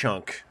add-on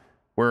chunk,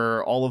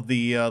 where all of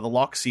the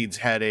lock seeds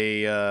had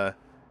a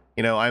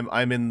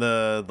I'm in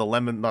the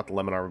lemon, not the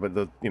lemon armor,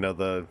 but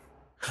the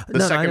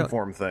second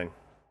form thing.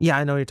 Yeah,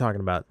 I know what you're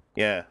talking about.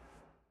 Yeah.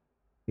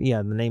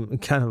 Yeah, the name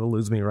kind of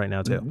eludes me right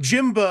now too.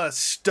 Jimba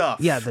stuff.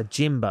 Yeah, the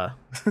Jimba.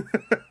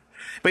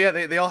 But yeah,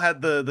 they all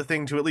had the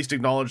thing to at least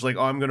acknowledge, like,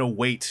 oh, I'm gonna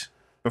wait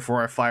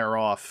before I fire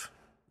off.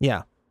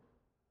 Yeah.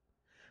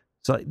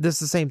 So this is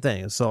the same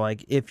thing. So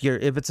like if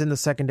it's in the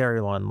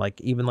secondary one,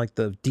 like even like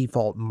the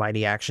default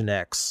Mighty Action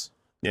X,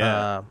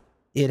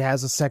 it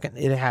has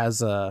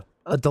a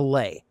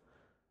delay.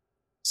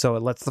 So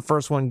it lets the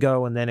first one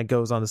go and then it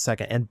goes on the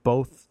second,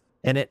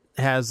 and it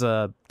has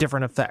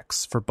different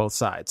effects for both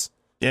sides.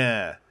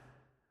 Yeah.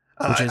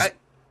 I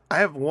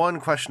have one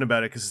question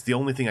about it because it's the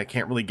only thing I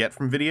can't really get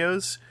from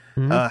videos.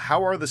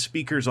 How are the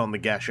speakers on the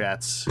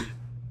Gashats?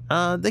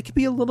 They could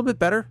be a little bit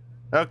better.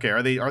 Okay,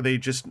 are they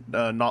just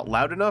not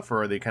loud enough,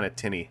 or are they kind of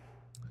tinny?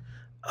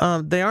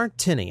 They aren't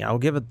tinny, I'll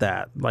give it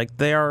that. Like,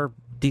 they are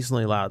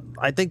decently loud.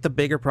 I think the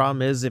bigger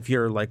problem is if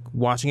you're like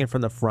watching it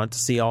from the front to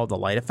see all the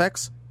light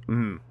effects.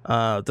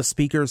 The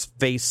speakers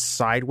face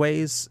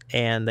sideways,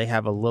 and they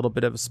have a little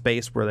bit of a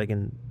space where they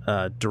can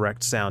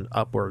direct sound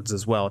upwards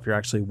as well if you're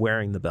actually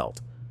wearing the belt.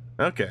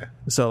 Okay.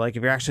 So, like,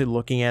 if you're actually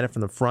looking at it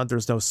from the front,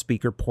 there's no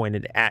speaker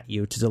pointed at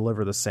you to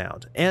deliver the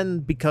sound.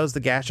 And because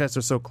the Gashats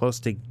are so close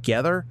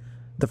together,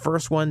 the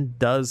first one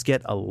does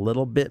get a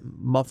little bit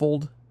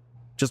muffled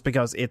just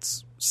because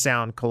it's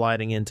sound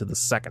colliding into the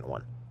second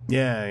one.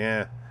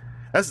 Yeah.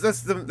 That's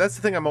the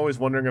thing I'm always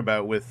wondering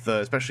about with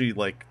especially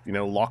like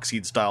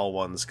Lockseed style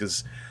ones,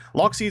 because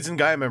Lockseeds and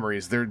Gaia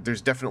memories,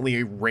 there's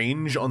definitely a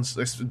range on,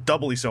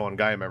 doubly so on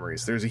Gaia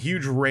memories. There's a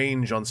huge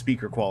range on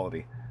speaker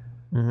quality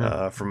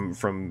from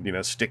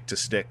stick to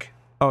stick.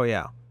 Oh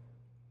yeah.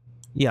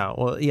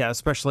 Well, yeah,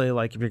 especially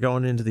like if you're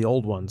going into the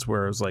old ones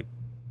where it was like,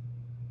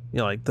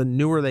 like the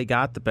newer they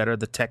got, the better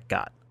the tech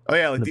got. Oh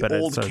yeah, like the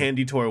old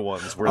candy toy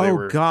ones where they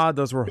were. Oh god,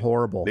 those were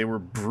horrible. They were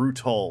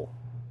brutal.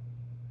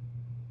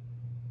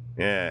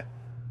 Yeah.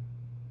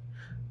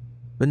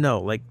 But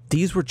no, like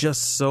these were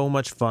just so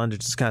much fun to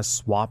just kind of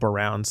swap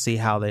around, see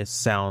how the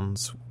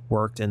sounds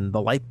worked, and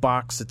the light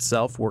box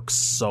itself works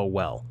so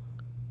well.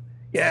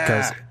 Yeah.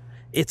 Because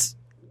it's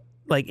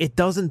like it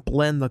doesn't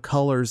blend the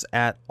colors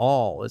at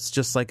all. It's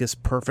just like this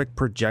perfect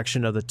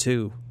projection of the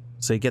two.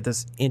 So you get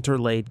this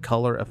interlaid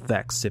color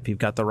effects if you've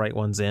got the right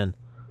ones in.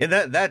 And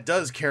that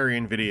does carry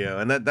in video,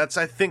 and that's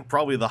I think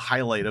probably the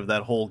highlight of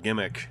that whole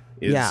gimmick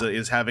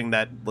is having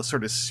that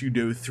sort of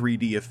pseudo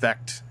 3D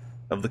effect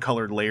of the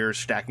colored layers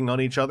stacking on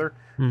each other.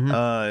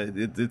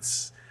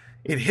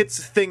 It hits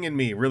a thing in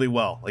me really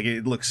well. Like,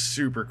 it looks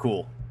super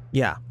cool.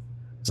 Yeah.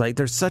 It's like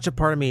there's such a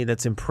part of me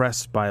that's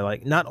impressed by,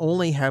 like, not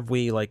only have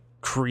we like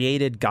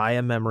created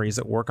Gaia memories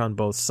that work on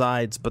both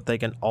sides, but they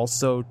can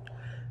also,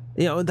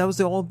 you know, that was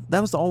the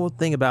whole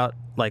thing about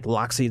like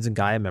Lockseeds and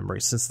Gaia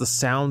memories, since the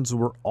sounds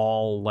were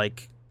all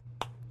like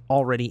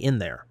already in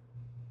there.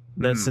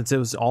 That since it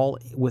was all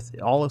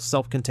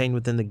self-contained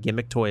within the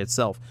gimmick toy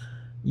itself,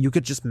 you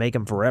could just make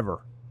them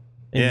forever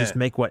and just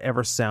make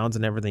whatever sounds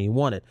and everything you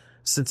wanted.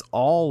 Since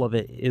all of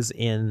it is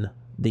in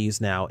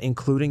these now,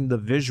 including the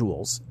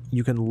visuals,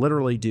 you can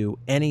literally do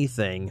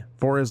anything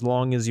for as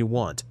long as you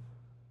want.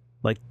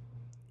 Like,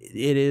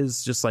 it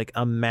is just like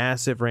a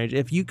massive range.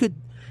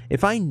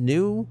 If I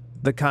knew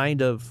the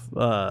kind of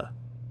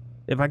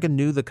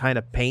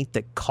paint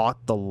that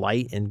caught the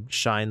light and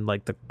shined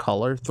like the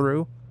color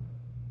through,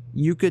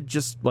 you could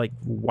just like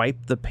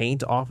wipe the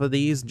paint off of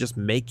these and just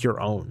make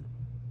your own.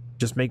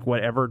 Just make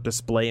whatever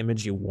display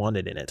image you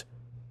wanted in it.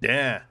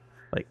 Yeah.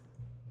 Like,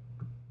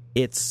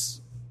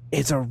 it's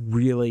a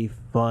really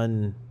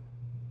fun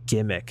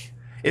gimmick.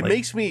 It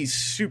makes me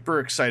super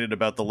excited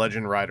about the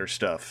Legend Rider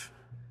stuff.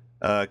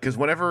 Because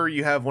whenever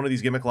you have one of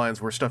these gimmick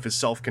lines where stuff is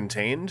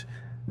self-contained,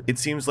 it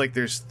seems like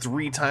there's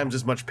 3 times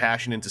as much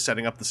passion into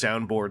setting up the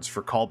soundboards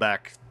for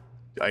callback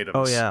items.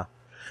 Oh yeah,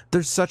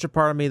 there's such a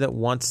part of me that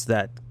wants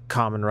that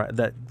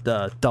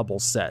double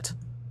set,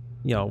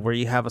 you know, where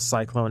you have a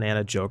Cyclone and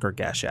a Joker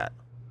Gashat.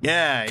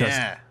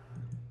 Yeah.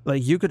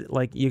 Like you could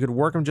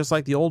work them just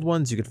like the old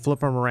ones. You could flip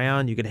them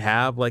around. You could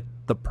have like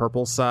the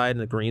purple side and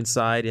the green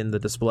side in the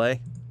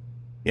display.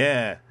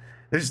 Yeah,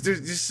 there's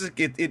just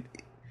it.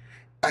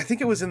 I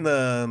think it was in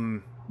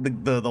the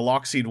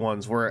Lockseed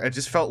ones where it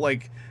just felt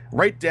like,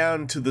 right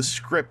down to the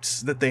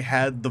scripts that they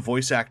had the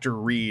voice actor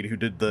read, who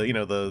did the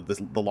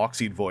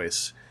Lockseed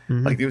voice.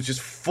 Like, it was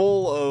just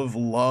full of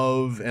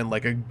love and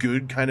like a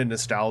good kind of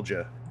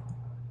nostalgia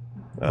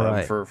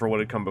for what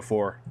had come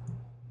before.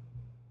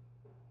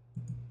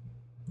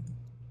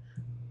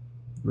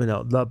 You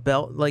know,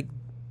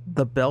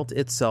 the belt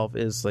itself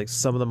is like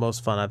some of the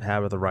most fun I've had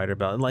with the Rider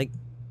belt, and like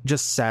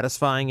just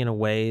satisfying in a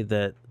way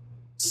that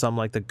some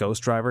like the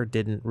Ghost Driver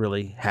didn't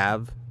really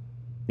have.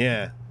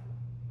 Yeah.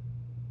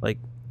 Like,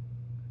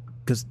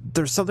 because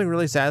there's something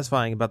really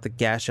satisfying about the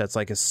Gashats.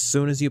 Like, as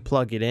soon as you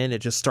plug it in, it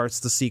just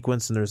starts the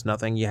sequence and there's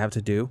nothing you have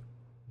to do.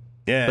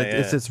 Yeah, like,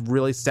 it's this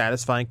really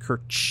satisfying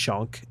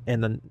kerchunk,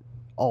 and then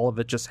all of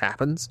it just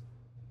happens.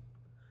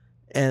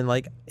 And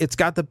like, it's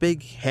got the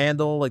big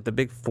handle, like the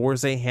big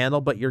Forze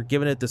handle, but you're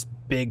giving it this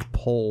big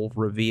pull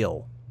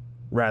reveal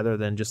rather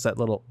than just that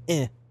little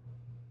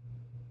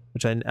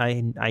which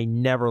I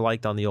never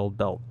liked on the old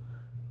belt.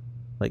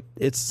 Like,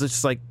 it's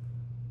just like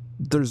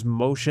there's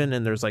motion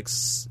and there's like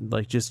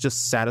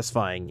just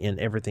satisfying in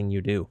everything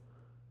you do.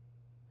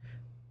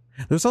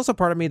 There's also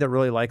part of me that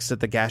really likes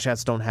that the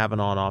Gashats don't have an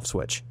on-off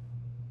switch.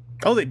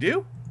 Oh, they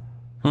do?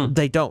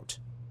 They don't.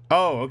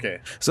 Oh, okay.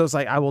 So it's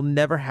like I will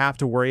never have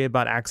to worry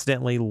about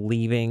accidentally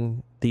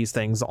leaving these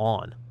things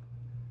on.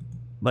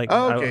 Like,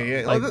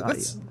 okay,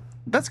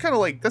 that's kind of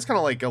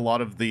like a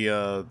lot of the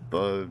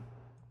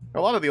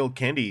old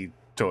candy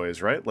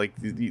toys, right? Like,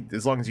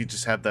 as long as you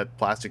just have that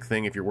plastic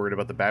thing, if you're worried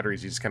about the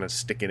batteries, you just kind of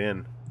stick it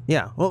in.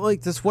 Yeah, well,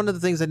 like, that's one of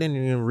the things I didn't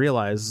even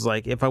realize. Is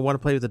like, if I want to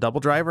play with the double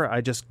driver, I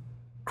just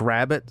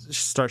grab it,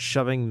 start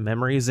shoving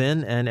memories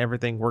in, and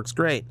everything works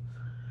great.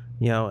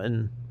 You know,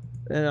 and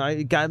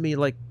it got me,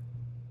 like,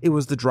 it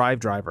was the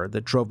driver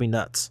that drove me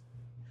nuts.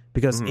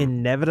 Because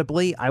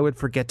inevitably, I would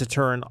forget to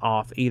turn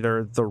off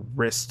either the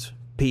wrist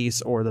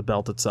piece or the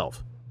belt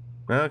itself.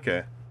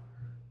 Okay.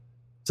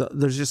 So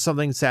there's just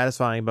something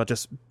satisfying about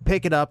just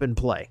pick it up and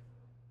play.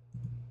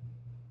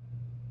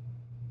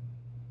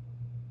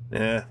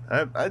 Yeah,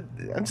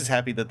 I'm just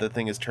happy that the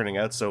thing is turning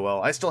out so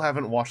well. I still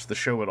haven't watched the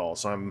show at all,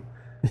 so I'm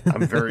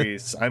very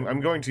I'm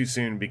going to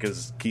soon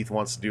because Keith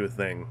wants to do a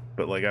thing.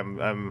 But like,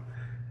 I'm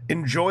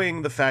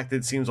enjoying the fact that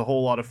it seems a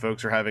whole lot of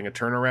folks are having a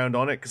turnaround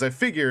on it, because I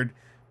figured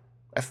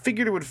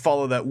it would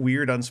follow that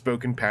weird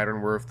unspoken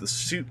pattern where if the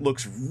suit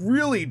looks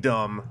really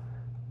dumb,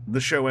 the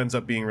show ends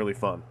up being really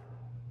fun.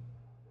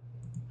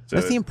 So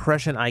that's the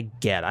impression I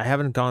get. I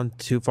haven't gone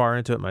too far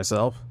into it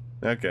myself.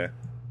 Okay.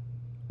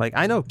 Like,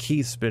 I know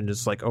Keith's been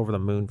just like over the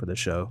moon for the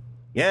show.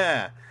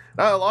 Yeah,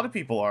 a lot of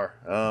people are.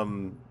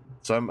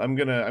 So I'm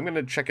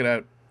gonna check it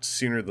out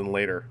sooner than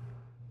later,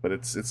 but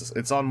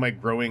it's on my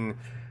growing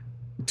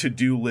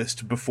to-do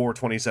list before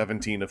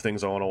 2017 of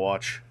things I want to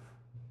watch.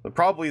 But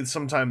probably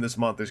sometime this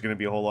month there's going to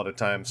be a whole lot of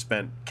time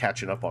spent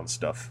catching up on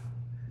stuff.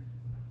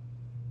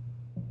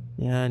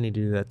 Yeah, I need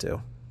to do that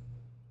too.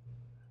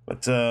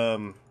 But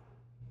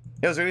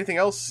yeah, is there anything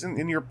else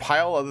in your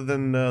pile other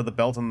than the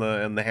belt and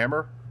the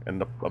hammer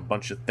and a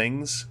bunch of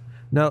things?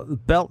 No,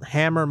 belt,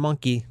 hammer,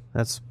 monkey.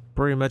 That's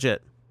pretty much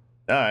it.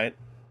 All right.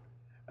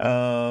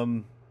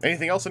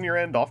 Anything else on your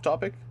end, off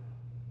topic?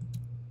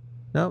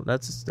 No,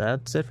 that's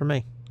it for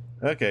me.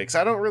 Okay, because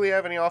I don't really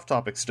have any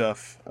off-topic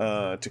stuff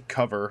to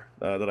cover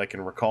that I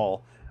can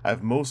recall.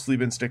 I've mostly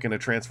been sticking to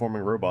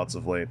transforming robots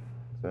of late.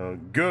 So,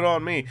 good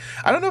on me.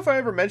 I don't know if I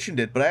ever mentioned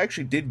it, but I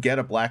actually did get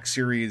a Black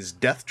Series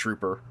Death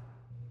Trooper.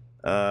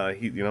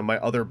 My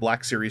other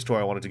Black Series toy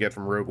I wanted to get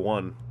from Rogue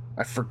One.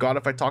 I forgot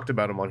if I talked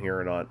about him on here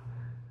or not.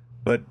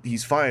 But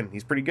he's fine.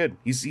 He's pretty good.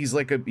 He's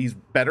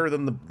better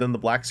than the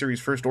Black Series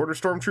First Order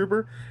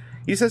Stormtrooper.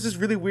 He says this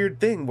really weird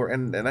thing where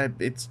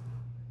it's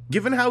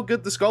given how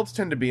good the sculpts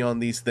tend to be on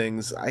these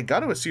things, I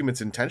got to assume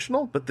it's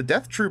intentional, but the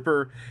Death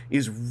Trooper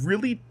is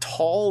really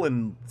tall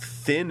and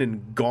thin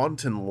and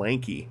gaunt and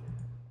lanky.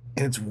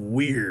 And it's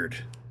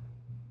weird.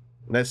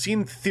 And I've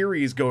seen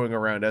theories going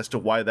around as to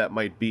why that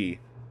might be.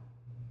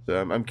 So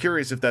I'm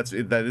curious if that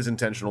is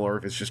intentional or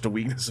if it's just a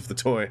weakness of the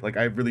toy. Like,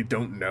 I really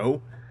don't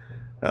know.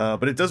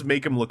 But it does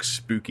make him look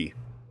spooky.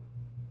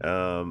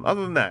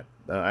 Other than that,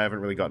 I haven't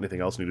really got anything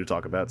else new to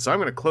talk about. So I'm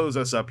going to close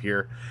us up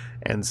here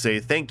and say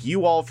thank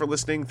you all for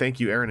listening. Thank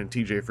you, Aaron and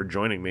TJ, for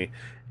joining me.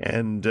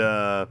 And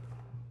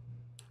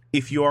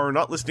if you are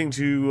not listening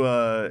to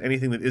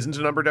anything that isn't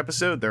a numbered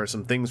episode, there are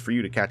some things for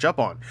you to catch up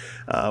on.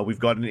 We've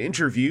got an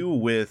interview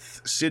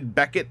with Sid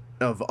Beckett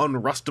of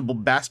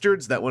Unrustable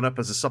Bastards that went up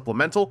as a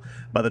supplemental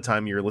by the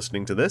time you're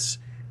listening to this.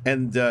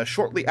 And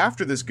shortly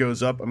after this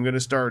goes up, I'm going to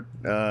start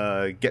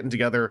getting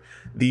together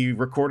the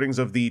recordings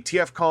of the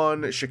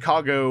TFCon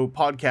Chicago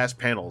podcast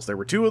panels. There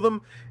were 2 of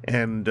them,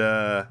 and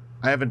I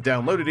haven't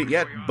downloaded it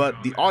yet,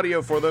 but the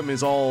audio for them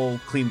is all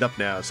cleaned up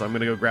now. So I'm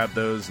going to go grab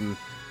those and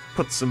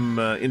put some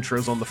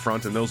intros on the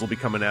front, and those will be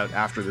coming out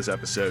after this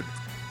episode.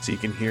 So you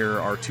can hear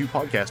our 2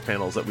 podcast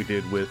panels that we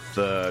did with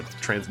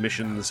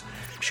Transmissions,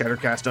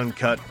 Shattercast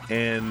Uncut,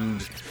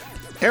 and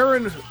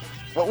Aaron,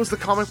 what was the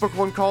comic book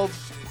one called?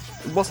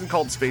 It wasn't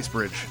called Space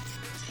Bridge.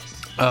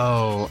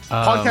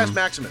 Podcast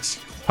Maximus.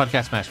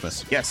 Podcast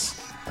Maximus.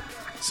 Yes.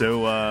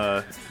 So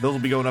those will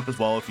be going up as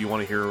well if you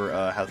want to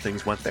hear how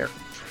things went there.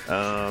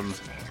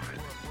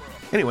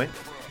 Anyway,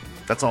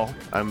 that's all.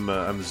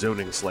 I'm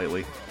zoning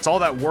slightly. It's all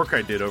that work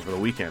I did over the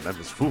weekend. I'm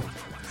just, whew.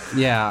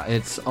 Yeah,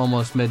 it's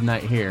almost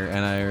midnight here,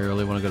 and I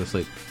really want to go to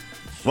sleep.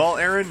 Well,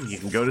 Aaron, you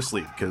can go to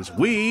sleep, because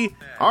we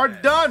are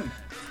done!